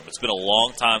receiver room. It's been a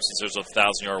long time since there's a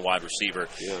 1,000-yard wide receiver.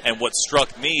 Yeah. And what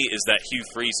struck me is that Hugh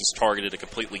Freeze has targeted a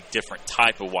completely different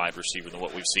type of wide receiver than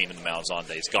what we've seen in the Malzahn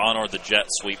days. Gone are the jet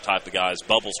sweep type of guys,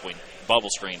 bubble screen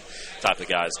type of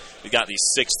guys. We've got these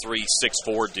 6'3",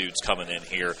 6'4" dudes coming in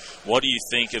here. What do you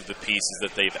think of the pieces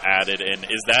that they've added, and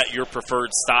is that your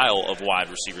preferred style of wide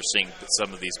receiver, seeing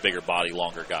some of these bigger body,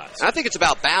 longer guys? I think it's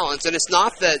about balance, and it's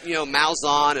not that,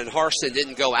 Malzahn and Harsin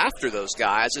didn't go after those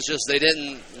guys. It's just they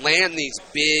didn't land these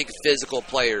big physical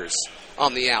players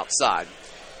on the outside.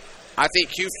 I think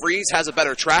Hugh Freeze has a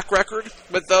better track record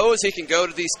with those. He can go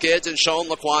to these kids and show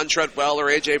them Laquan Treadwell or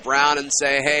A.J. Brown and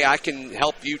say, hey, I can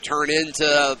help you turn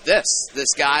into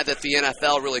this guy that the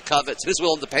NFL really covets, who's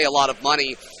willing to pay a lot of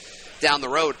money down the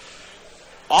road.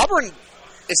 Auburn,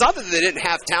 it's not that they didn't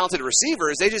have talented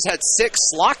receivers. They just had 6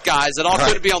 slot guys that all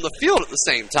couldn't be on the field at the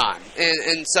same time.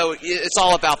 And so it's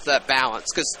all about that balance,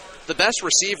 because the best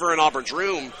receiver in Auburn's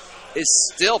room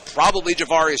is still probably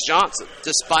Javarius Johnson,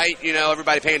 despite,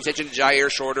 everybody paying attention to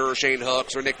Jair Shorter or Shane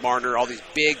Hooks or Nick Marner, all these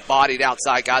big-bodied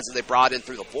outside guys that they brought in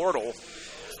through the portal.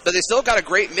 But they still got a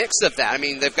great mix of that. I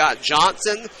mean, they've got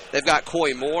Johnson, they've got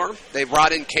Coy Moore, they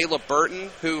brought in Caleb Burton,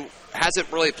 who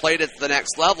hasn't really played at the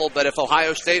next level, but if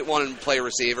Ohio State wanted to play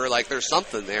receiver, there's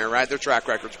something there, right? Their track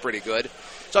record's pretty good.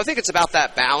 So I think it's about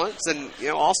that balance. And,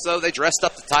 also they dressed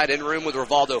up the tight end room with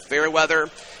Rivaldo Fairweather.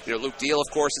 Luke Deal, of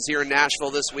course, is here in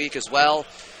Nashville this week as well.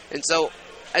 And so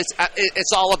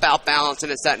it's all about balance,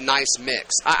 and it's that nice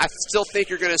mix. I still think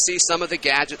you're going to see some of the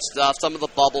gadget stuff, some of the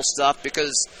bubble stuff,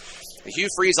 because the Hugh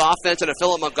Freeze offense and a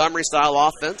Philip Montgomery-style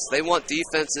offense, they want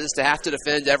defenses to have to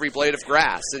defend every blade of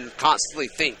grass and constantly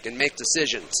think and make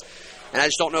decisions. And I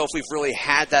just don't know if we've really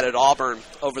had that at Auburn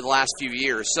over the last few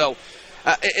years. So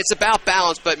It's about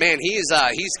balance, but man, he's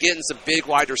getting some big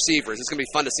wide receivers. It's going to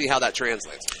be fun to see how that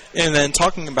translates. And then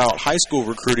talking about high school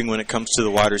recruiting when it comes to the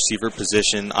wide receiver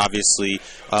position, obviously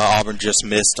Auburn just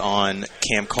missed on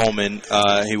Cam Coleman,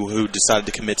 who decided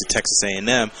to commit to Texas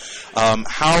A&M.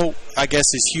 How, I guess,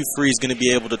 is Hugh Freeze going to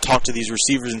be able to talk to these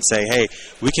receivers and say, hey,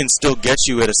 we can still get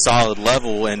you at a solid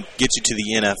level and get you to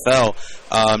the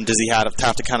NFL? Does he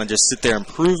have to kind of just sit there and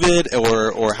prove it,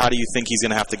 or how do you think he's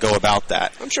going to have to go about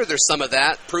that? I'm sure there's some of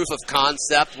that. Proof of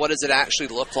concept. What does it actually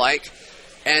look like?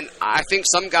 And I think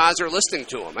some guys are listening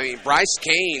to him. I mean, Bryce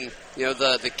Kane,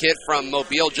 the kid from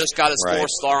Mobile, just got his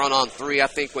 4-star on 3, I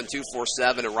think, when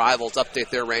 247 and Rivals update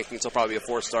their rankings. He'll probably be a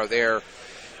 4-star there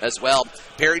as well.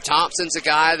 Perry Thompson's a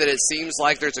guy that it seems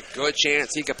like there's a good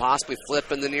chance he could possibly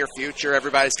flip in the near future.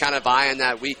 Everybody's kind of eyeing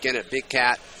that weekend at Big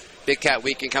Cat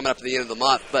weekend coming up at the end of the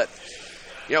month. But,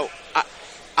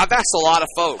 I've asked a lot of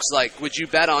folks, like, would you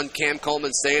bet on Cam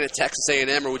Coleman staying at Texas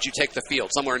A&M, or would you take the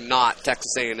field somewhere not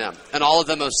Texas A&M? And all of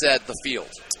them have said the field.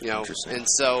 And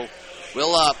so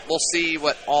we'll see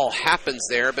what all happens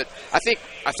there. But I think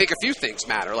a few things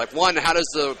matter. Like, one, how does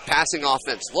the passing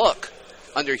offense look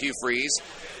under Hugh Freeze?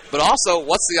 But also,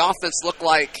 what's the offense look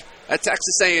like at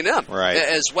Texas A&M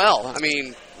as well? I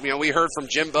mean, we heard from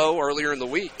Jimbo earlier in the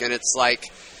week, and it's like,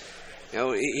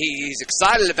 he's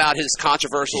excited about his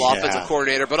controversial offensive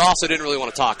coordinator, but also didn't really want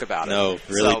to talk about it. No,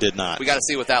 really did not. We got to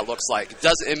see what that looks like.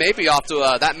 It may be off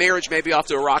to that marriage may be off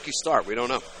to a rocky start. We don't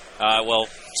know. Well,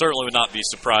 certainly would not be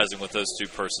surprising with those two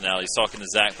personalities. Talking to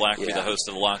Zach Blackerby, the host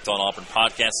of the Locked On Auburn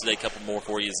podcast today. A couple more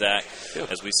for you, Zach,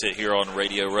 as we sit here on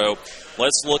Radio Row.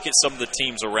 Let's look at some of the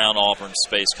teams around Auburn's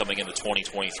space coming into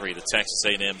 2023. The Texas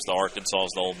A&Ms, the Arkansas,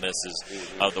 the Ole Misses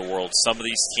of the world. Some of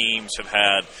these teams have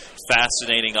had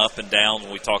fascinating up and down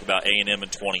when we talk about A&M in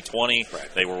 2020.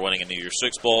 They were winning a New Year's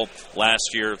Six Bowl.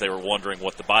 Last year, they were wondering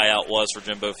what the buyout was for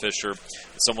Jimbo Fisher.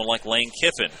 Someone like Lane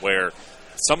Kiffin, where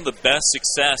some of the best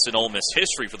success in Ole Miss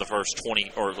history for the first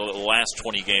 20 or the last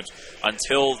 20 games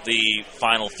until the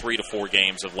final 3 to 4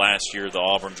 games of last year, the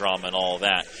Auburn drama and all of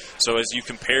that. So as you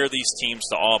compare these teams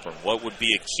to Auburn, what would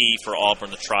be a key for Auburn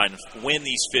to try and win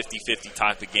these 50-50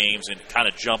 type of games and kind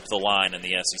of jump the line in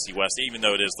the SEC West, even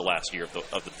though it is the last year of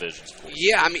the divisions?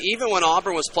 Yeah, I mean, even when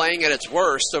Auburn was playing at its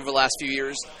worst over the last few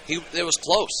years, it was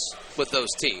close with those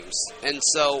teams. And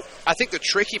so I think the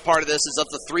tricky part of this is of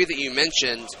the 3 that you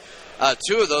mentioned,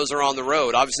 2 of those are on the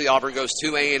road. Obviously, Auburn goes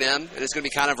to A&M, and it's going to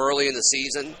be kind of early in the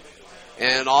season.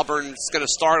 And Auburn's going to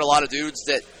start a lot of dudes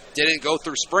that didn't go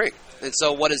through spring. And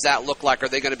so what does that look like? Are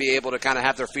they going to be able to kind of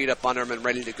have their feet up under them and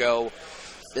ready to go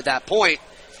at that point?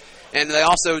 And they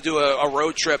also do a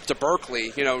road trip to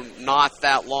Berkeley, not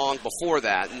that long before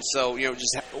that. And so,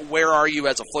 just where are you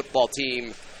as a football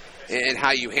team and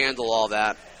how you handle all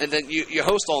that? And then you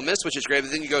host Ole Miss, which is great, but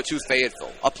then you go to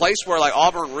Fayetteville, a place where like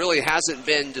Auburn really hasn't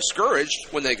been discouraged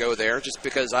when they go there, just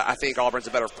because I think Auburn's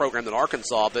a better program than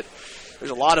Arkansas. But there's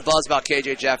a lot of buzz about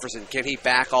KJ Jefferson. Can he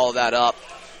back all of that up?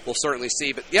 We'll certainly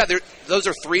see. But, yeah, those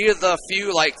are 3 of the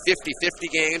few, like,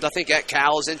 50-50 games. I think at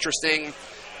Cal is interesting.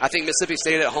 I think Mississippi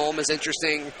State at home is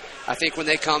interesting. I think when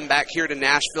they come back here to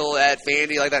Nashville at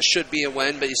Vandy, like, that should be a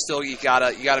win, but you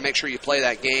gotta make sure you play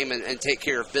that game and take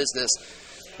care of business.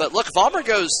 But look, if Auburn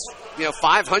goes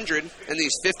 500 in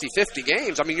these 50-50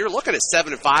 games, I mean, you're looking at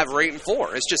 7-5 or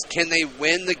 8-4. It's just, can they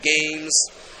win the games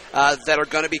that are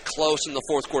going to be close in the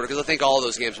fourth quarter? Because I think all of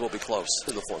those games will be close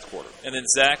in the fourth quarter. And then,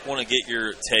 Zach, want to get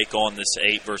your take on this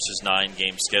 8 versus 9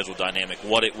 game schedule dynamic,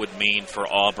 what it would mean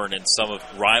for Auburn and some of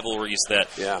rivalries that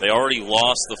they already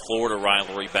lost the Florida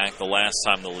rivalry back the last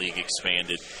time the league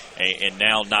expanded, and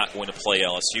now not going to play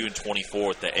LSU in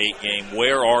 24 at the 8 game.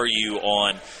 Where are you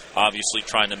on obviously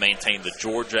trying to maintain the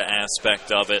Georgia aspect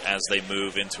of it as they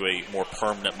move into a more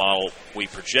permanent model we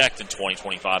project in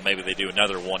 2025? Maybe they do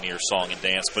another one-year song and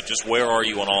dance, but just where are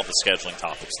you on all the scheduling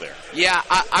topics there? Yeah,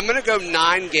 I'm going to go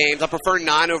 9 games. I prefer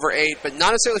 9 over 8, but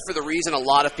not necessarily for the reason a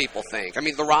lot of people think. I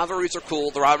mean, the rivalries are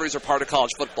cool. The rivalries are part of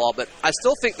college football, but I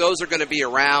still think those are going to be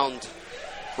around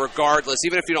regardless,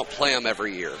 even if you don't play them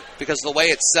every year. Because the way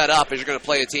it's set up is you're going to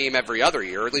play a team every other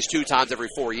year, or at least 2 times every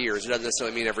 4 years. It doesn't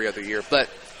necessarily mean every other year, but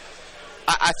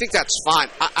I think that's fine.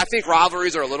 I think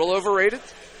rivalries are a little overrated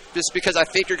just because I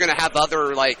think you're going to have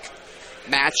other, like,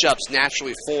 matchups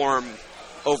naturally form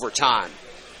over time.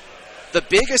 The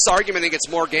biggest argument against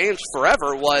more games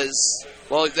forever was,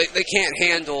 well, they can't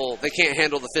handle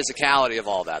the physicality of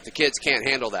all that. The kids can't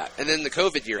handle that. And then the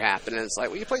COVID year happened, and it's like,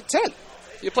 well, you played 10.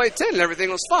 You played 10, and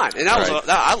everything was fine. And I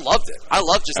loved it. I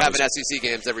loved just having SEC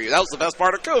games every year. That was the best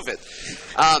part of COVID.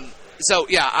 So,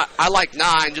 yeah, I like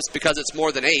 9 just because it's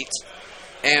more than 8.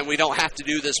 and we don't have to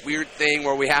do this weird thing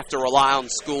where we have to rely on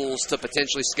schools to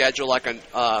potentially schedule like a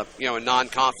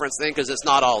non-conference thing, because it's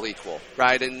not all equal,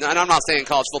 right? And I'm not saying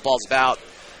college football is about,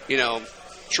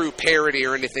 true parity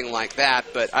or anything like that,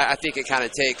 but I think it kind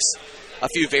of takes a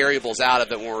few variables out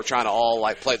of it when we're trying to all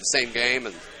like play the same game,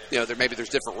 and there's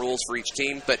different rules for each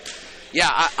team. But yeah,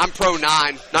 I'm pro 9,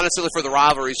 not necessarily for the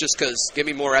rivalries, just because give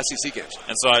me more SEC games.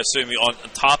 And so I assume on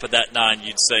top of that 9,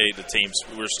 you'd say the teams,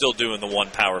 we're still doing the one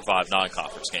Power 5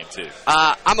 non-conference game too.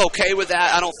 I'm okay with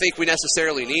that. I don't think we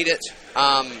necessarily need it.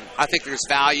 I think there's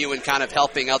value in kind of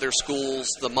helping other schools,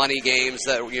 the money games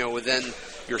that within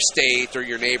your state or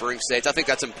your neighboring states. I think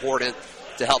that's important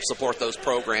to help support those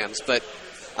programs. But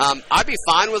I'd be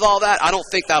fine with all that. I don't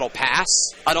think that'll pass.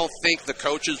 I don't think the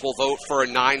coaches will vote for a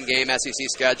 9-game SEC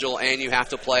schedule and you have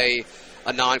to play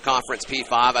a non-conference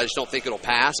P5. I just don't think it'll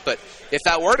pass. But if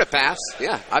that were to pass,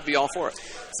 yeah, I'd be all for it.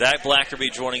 Zach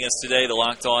Blackerby joining us today, the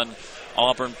Locked On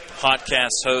Auburn podcast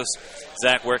host.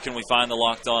 Zach, where can we find the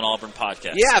Locked On Auburn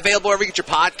podcast? Yeah, available wherever you get your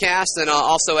podcast, and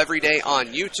also every day on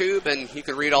YouTube. And you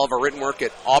can read all of our written work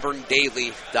at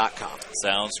auburndaily.com.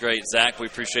 Sounds great. Zach, we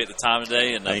appreciate the time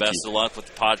today, and best of luck with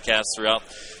the podcast throughout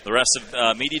the rest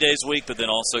of Media Days week, but then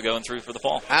also going through for the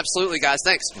fall. Absolutely, guys.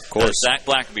 Thanks. Of course. Zach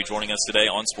Blackerby joining us today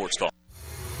on SportsCall.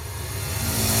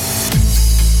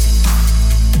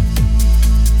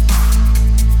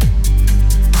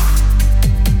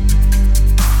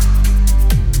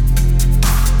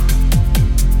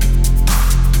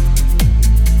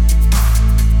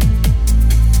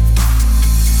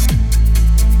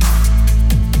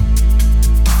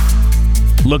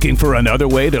 Looking for another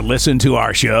way to listen to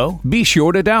our show? Be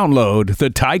sure to download the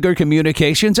Tiger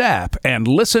Communications app and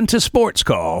listen to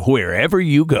SportsCall wherever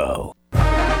you go.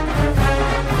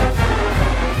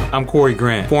 I'm Corey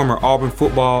Grant, former Auburn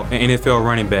football and NFL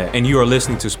running back, and you are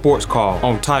listening to SportsCall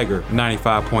on Tiger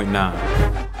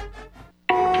 95.9.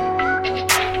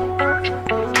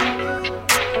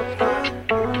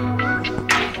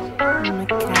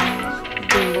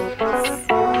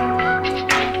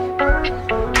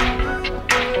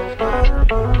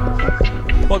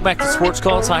 Welcome back to Sports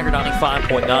Call, Tiger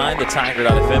 95.9, the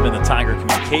Tiger.fm, and the Tiger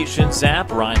Communications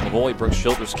app. Ryan Lavoie, Brooks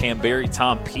Childress, Kam Berry,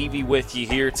 Tom Peavy with you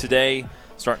here today.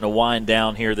 Starting to wind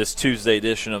down here this Tuesday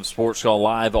edition of Sports Call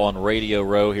live on Radio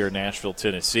Row here in Nashville,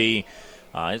 Tennessee.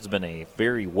 It's been a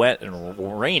very wet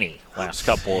and rainy last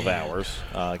couple of hours.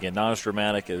 Again, not as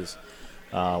dramatic as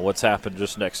what's happened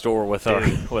just next door with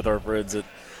our friends at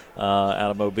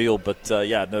out of Mobile, but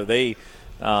they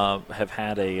have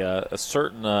had a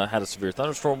severe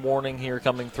thunderstorm warning here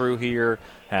coming through here.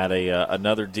 Had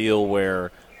another deal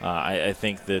where I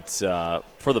think that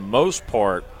for the most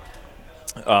part,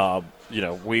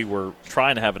 we were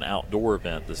trying to have an outdoor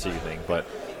event this evening, but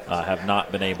have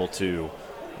not been able to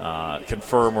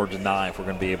confirm or deny if we're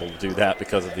going to be able to do that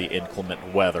because of the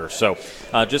inclement weather. So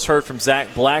just heard from Zach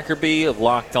Blackerby of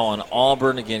Locked On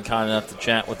Auburn. Again, kind enough to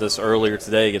chat with us earlier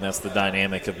today. And that's the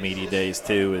dynamic of Media Days,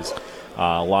 too, is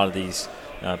a lot of these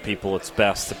people, it's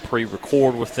best to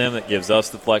pre-record with them. It gives us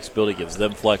the flexibility, gives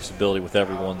them flexibility with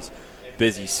everyone's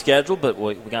busy schedule. But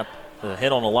we got to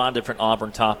hit on a lot of different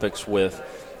Auburn topics with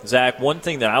Zach. One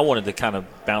thing that I wanted to kind of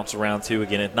bounce around to,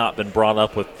 again, it had not been brought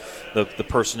up with the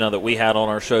personnel that we had on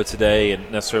our show today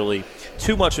and necessarily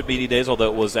too much at Media Days,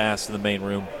 although it was asked in the main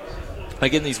room.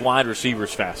 Again, these wide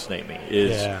receivers fascinate me.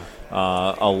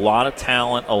 A lot of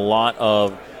talent, a lot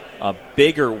of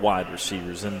bigger wide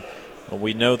receivers. And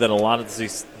we know that a lot of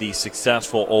the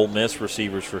successful Ole Miss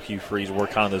receivers for Hugh Freeze were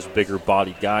kind of those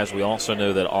bigger-bodied guys. We also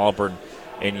know that Auburn,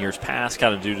 in years past,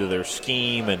 kind of due to their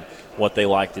scheme and what they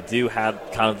like to do, had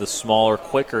kind of the smaller,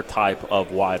 quicker type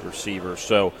of wide receiver.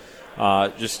 So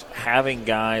just having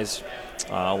guys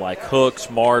like Hooks,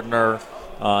 Mardner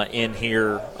in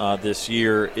here this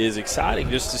year is exciting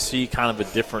just to see kind of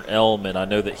a different element. I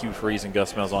know that Hugh Freeze and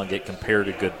Gus Malzahn get compared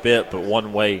a good bit, but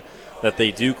one way that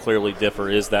they do clearly differ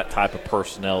is that type of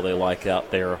personnel they like out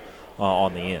there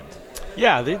on the end.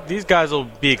 Yeah, these guys will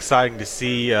be exciting to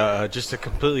see, just a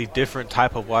completely different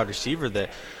type of wide receiver that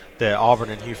Auburn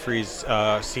and Hugh Freeze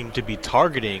seem to be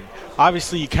targeting.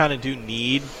 Obviously, you kind of do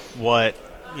need what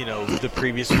the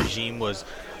previous regime was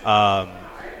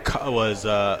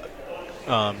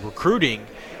recruiting,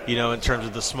 in terms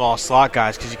of the small slot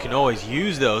guys, because you can always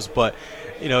use those, but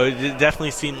it definitely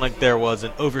seemed like there was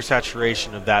an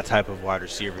oversaturation of that type of wide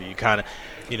receiver. You kind of,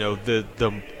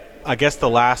 I guess the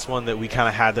last one that we kind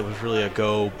of had that was really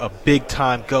a big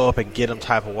time go up and get them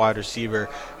type of wide receiver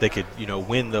that could,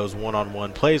 win those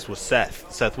one-on-one plays was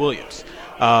Seth Williams.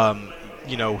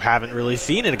 Haven't really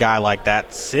seen a guy like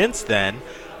that since then.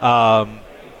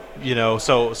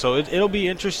 So it'll be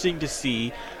interesting to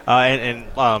see.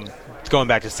 Going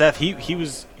back to Seth, he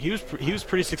was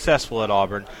pretty successful at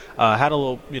Auburn. Had a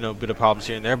little bit of problems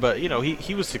here and there, but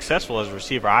he was successful as a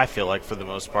receiver. I feel like for the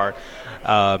most part,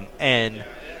 and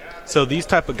so these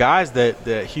type of guys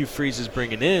that Hugh Freeze is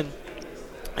bringing in.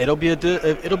 It'll be a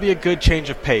good change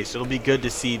of pace. It'll be good to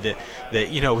see that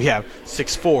we have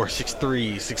 6'4",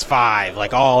 6'3", 6'5",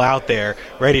 like all out there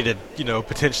ready to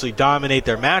potentially dominate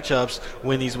their matchups,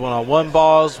 win these one-on-one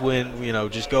balls,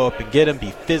 just go up and get them,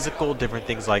 be physical, different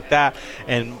things like that,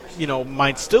 and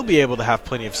might still be able to have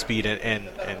plenty of speed and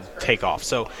take off.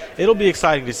 So it'll be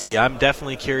exciting to see. I'm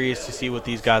definitely curious to see what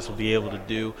these guys will be able to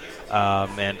do,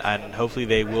 and hopefully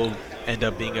they will end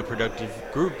up being a productive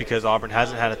group, because Auburn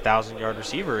hasn't had a 1,000-yard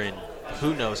receiver in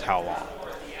who knows how long.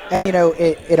 And,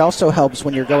 it also helps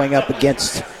when you're going up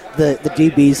against the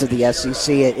DBs of the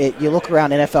SEC. You look around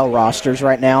NFL rosters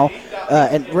right now,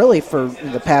 and really for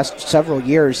the past several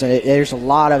years, there's a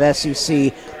lot of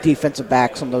SEC defensive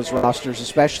backs on those rosters,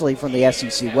 especially from the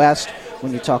SEC West.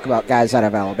 When you talk about guys out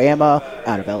of Alabama,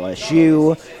 out of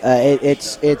LSU,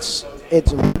 it's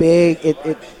big.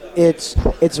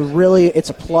 It's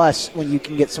a plus when you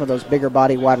can get some of those bigger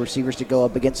body wide receivers to go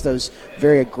up against those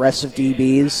very aggressive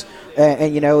DBs.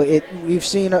 We've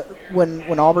seen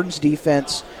when Auburn's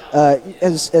defense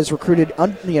has recruited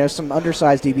some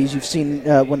undersized DBs. You've seen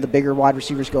when the bigger wide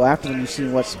receivers go after them. You've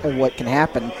seen what can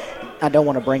happen. I don't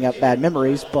want to bring up bad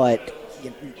memories, but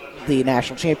the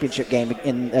national championship game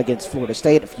against Florida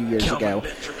State a few years ago.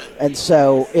 And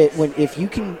so if you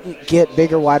can get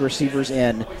bigger wide receivers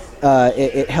in,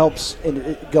 it helps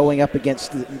in going up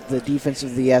against the defense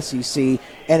of the SEC.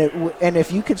 And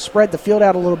if you can spread the field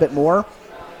out a little bit more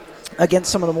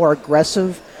against some of the more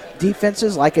aggressive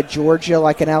defenses like a Georgia,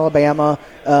 like an Alabama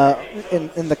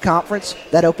in the conference,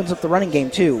 that opens up the running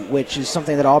game too, which is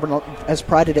something that Auburn has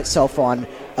prided itself on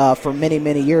for many,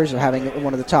 many years, of having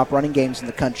one of the top running games in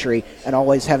the country and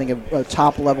always having a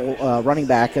top-level running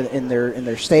back in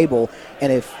their stable.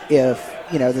 And if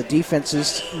the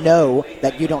defenses know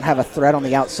that you don't have a threat on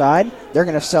the outside, they're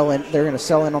going to sell in. They're going to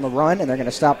sell in on the run, and they're going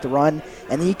to stop the run,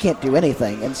 and then you can't do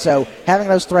anything. And so having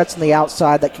those threats on the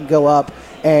outside that can go up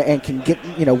and can get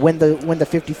win the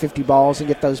 50-50 balls and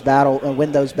get those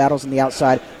win those battles on the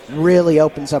outside really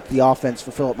opens up the offense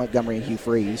for Philip Montgomery and Hugh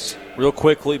Freeze. Real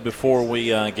quickly before we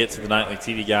get to the Nightly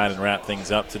TV Guide and wrap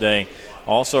things up today,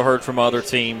 also heard from other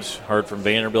teams, heard from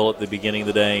Vanderbilt at the beginning of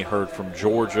the day, heard from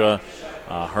Georgia,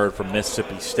 heard from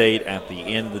Mississippi State at the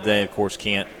end of the day. Of course,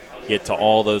 can't get to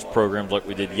all those programs like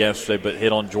we did yesterday, but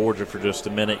hit on Georgia for just a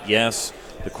minute. Yes,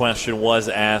 the question was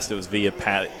asked. It was via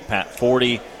Pat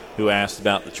Forty, who asked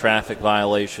about the traffic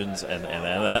violations and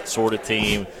that sort of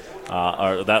team,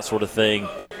 or that sort of thing.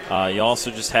 You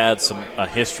also just had a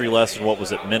history lesson. What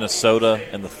was it, Minnesota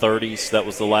in the 30s? That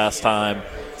was the last time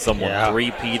someone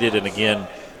three-peated. And, again,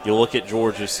 you look at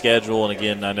Georgia's schedule, and,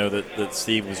 again, I know that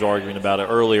Steve was arguing about it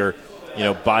earlier.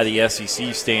 By the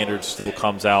SEC standards, still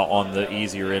comes out on the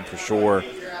easier end for sure.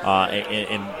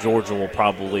 And Georgia will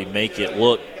probably make it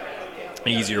look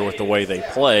easier with the way they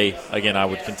play. Again, I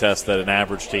would contest that an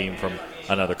average team from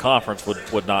another conference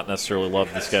would not necessarily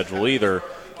love the schedule either.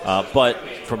 But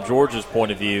from Georgia's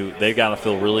point of view, they've got to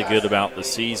feel really good about the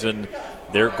season.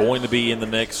 They're going to be in the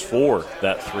mix for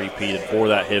that three-peat and for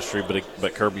that history,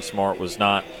 but Kirby Smart was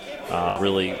not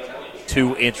really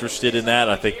too interested in that.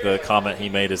 I think the comment he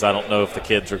made is, I don't know if the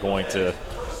kids are going to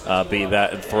be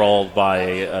that enthralled by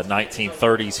a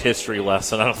 1930s history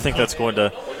lesson. I don't think that's going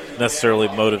to necessarily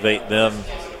motivate them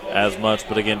as much.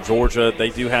 But, again, Georgia, they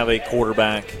do have a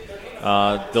quarterback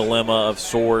dilemma of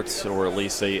sorts, or at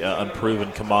least a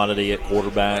unproven commodity at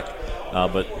quarterback.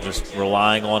 But just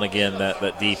relying on, again,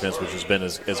 that defense, which has been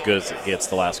as good as it gets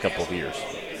the last couple of years.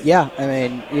 Yeah, I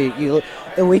mean,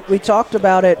 we talked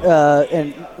about it,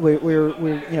 and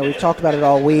we've talked about it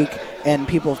all week, and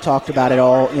people have talked about it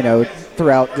all,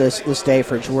 throughout this day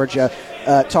for Georgia.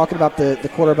 Talking about the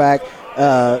quarterback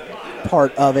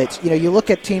part of it, you look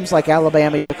at teams like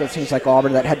Alabama, you look at teams like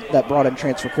Auburn that brought in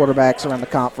transfer quarterbacks around the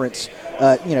conference.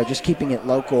 Just keeping it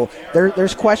local.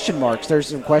 There's question marks. There's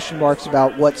some question marks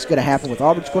about what's going to happen with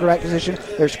Auburn's quarterback position.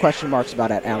 There's question marks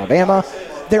about at Alabama.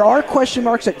 There are question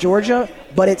marks at Georgia,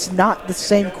 but it's not the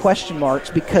same question marks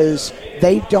because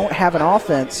they don't have an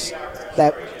offense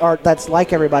that's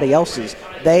like everybody else's.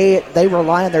 They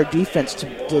rely on their defense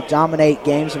to dominate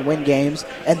games and win games,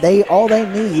 and all they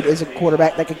need is a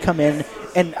quarterback that can come in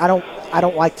and I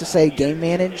don't like to say game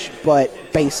manage, but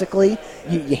basically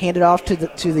you hand it off to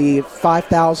the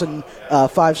 5,000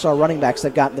 five-star running backs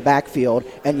they've got in the backfield,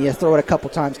 and you throw it a couple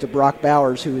times to Brock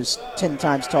Bowers, who is 10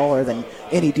 times taller than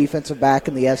any defensive back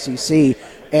in the SEC,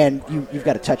 and you've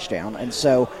got a touchdown. And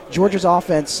so Georgia's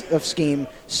offensive scheme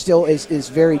still is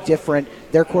very different.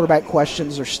 Their quarterback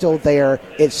questions are still there.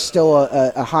 It's still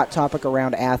a hot topic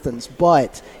around Athens,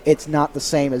 but it's not the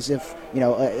same as if,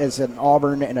 as an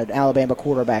Auburn and an Alabama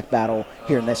quarterback battle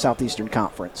here in the Southeastern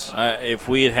Conference. If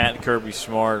we had Kirby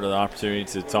Smart the opportunity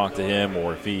to talk to him,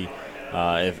 or if he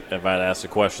if I'd asked a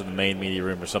question in the main media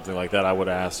room or something like that, I would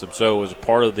have asked him, so as a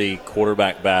part of the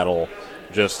quarterback battle,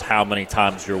 just how many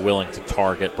times you're willing to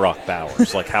target Brock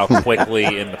Bowers? Like, how quickly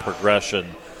in the progression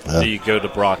do you go to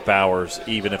Brock Bowers,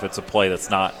 even if it's a play that's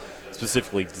not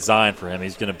specifically designed for him?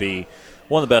 He's going to be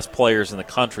one of the best players in the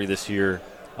country this year,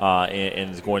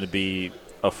 and is going to be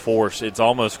a force. It's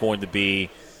almost going to be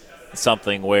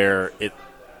something where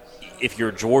if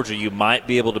you're Georgia, you might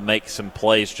be able to make some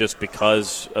plays just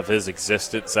because of his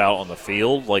existence out on the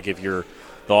field. Like if you're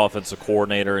the offensive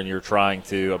coordinator and you're trying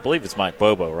to, I believe it's Mike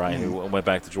Bobo, right, who went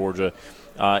back to Georgia.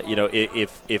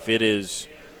 If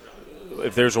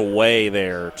there's a way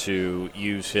there to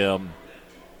use him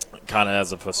kind of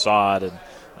as a facade and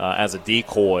as a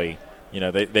decoy,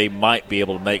 they might be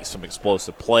able to make some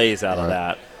explosive plays out of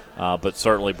that. But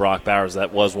certainly Brock Bowers,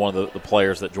 that was one of the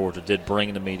players that Georgia did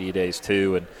bring to media days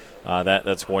too, and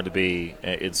that's going to be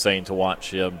insane to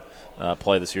watch him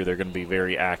play this year. They're going to be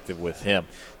very active with him.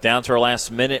 Down to our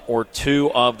last minute or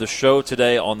two of the show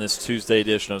today on this Tuesday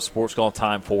edition of Sports Call.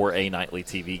 Time for a nightly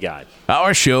TV guide.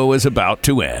 Our show is about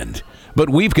to end, but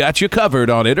we've got you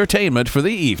covered on entertainment for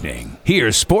the evening.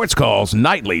 Here's Sports Call's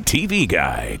nightly TV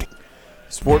guide.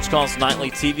 Sports Call's nightly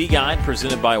TV guide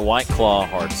presented by White Claw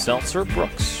Hard Seltzer.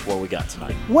 Brooks, what we got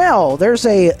tonight? Well, there's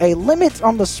a limit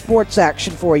on the sports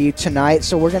action for you tonight,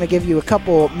 so we're going to give you a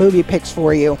couple movie picks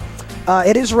for you.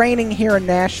 It is raining here in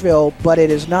Nashville, but it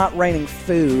is not raining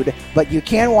food. But you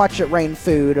can watch it rain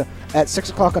food at 6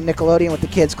 o'clock on Nickelodeon with the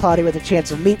kids. Cloudy with a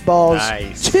Chance of Meatballs.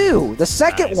 Nice. 2, the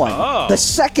second one. Oh. The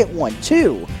second one,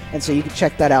 2. And so you can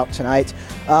check that out tonight.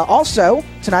 Also,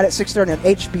 tonight at 6:30 on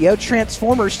HBO,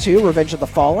 Transformers 2, Revenge of the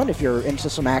Fallen, if you're into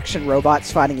some action, robots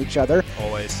fighting each other.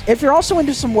 Always. If you're also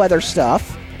into some weather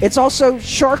stuff, it's also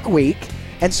Shark Week.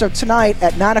 And so tonight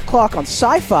at 9 o'clock on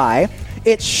Sci-Fi,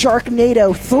 it's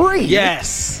Sharknado 3.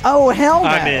 Yes. Oh, hell no.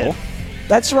 I'm in.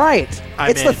 That's right.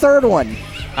 It's the third one.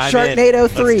 I'm Sharknado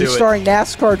 3, Let's do it. starring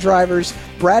NASCAR drivers.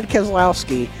 Brad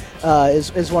Keselowski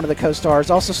is one of the co-stars.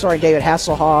 Also starring David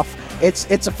Hasselhoff.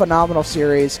 It's a phenomenal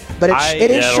series, but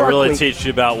it is it'll Shark really Week. teach you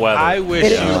about weather. I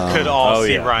wish you could all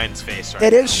see Ryan's face right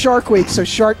It is Shark Week, so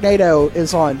Sharknado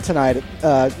is on tonight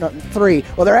at 3.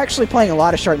 Well, they're actually playing a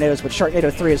lot of Sharknadoes, but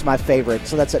Sharknado 3 is my favorite,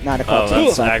 so that's at 9 o'clock. Oh,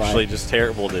 that's on Sci-Fi. actually just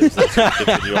terrible news. That's what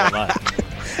they do all night.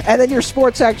 And then your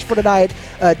sports action for tonight,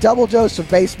 double dose of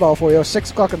baseball for you. 6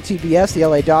 o'clock on TBS, the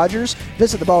LA Dodgers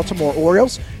visit the Baltimore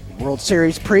Orioles. World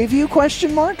Series preview,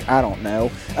 question mark? I don't know.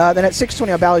 Then at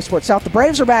 6:20 on Bally Sports South, the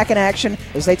Braves are back in action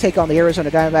as they take on the Arizona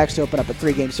Diamondbacks to open up a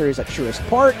 3-game series at Truist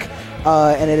Park.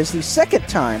 And it is the second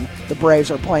time the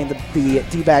Braves are playing the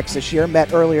D-backs this year,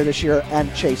 met earlier this year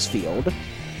at Chase Field.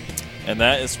 And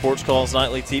that is Sports Call's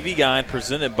nightly TV guide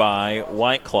presented by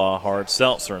White Claw Hard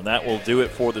Seltzer. And that will do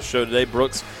it for the show today.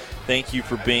 Brooks, thank you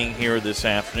for being here this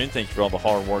afternoon. Thank you for all the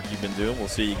hard work you've been doing. We'll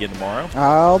see you again tomorrow.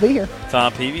 I'll be here.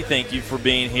 Tom Peavy, thank you for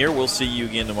being here. We'll see you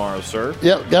again tomorrow, sir.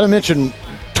 Yep, got to mention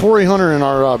Torrey Hunter in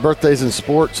our birthdays in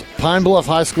sports. Pine Bluff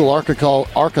High School,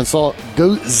 Arkansas.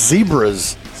 Go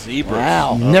Zebras. Zebras.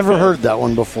 Wow. Okay. Never heard that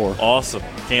one before. Awesome.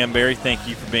 Kam Berry, thank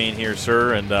you for being here,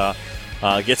 sir. And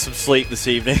get some sleep this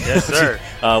evening. Yes, sir.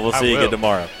 We'll see you again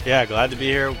tomorrow. Yeah, glad to be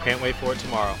here. Can't wait for it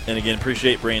tomorrow. And again,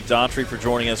 appreciate Brant Daughtry for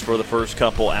joining us for the first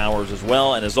couple hours as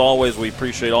well. And as always, we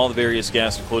appreciate all the various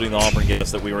guests, including the Auburn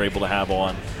guests that we were able to have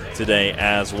on today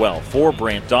as well. For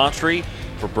Brant Daughtry,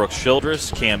 for Brooks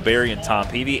Childress, Kam Berry, and Tom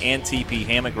Peavy, and TP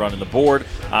Hammock running the board,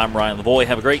 I'm Ryan Lavoie.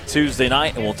 Have a great Tuesday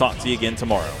night, and we'll talk to you again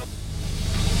tomorrow.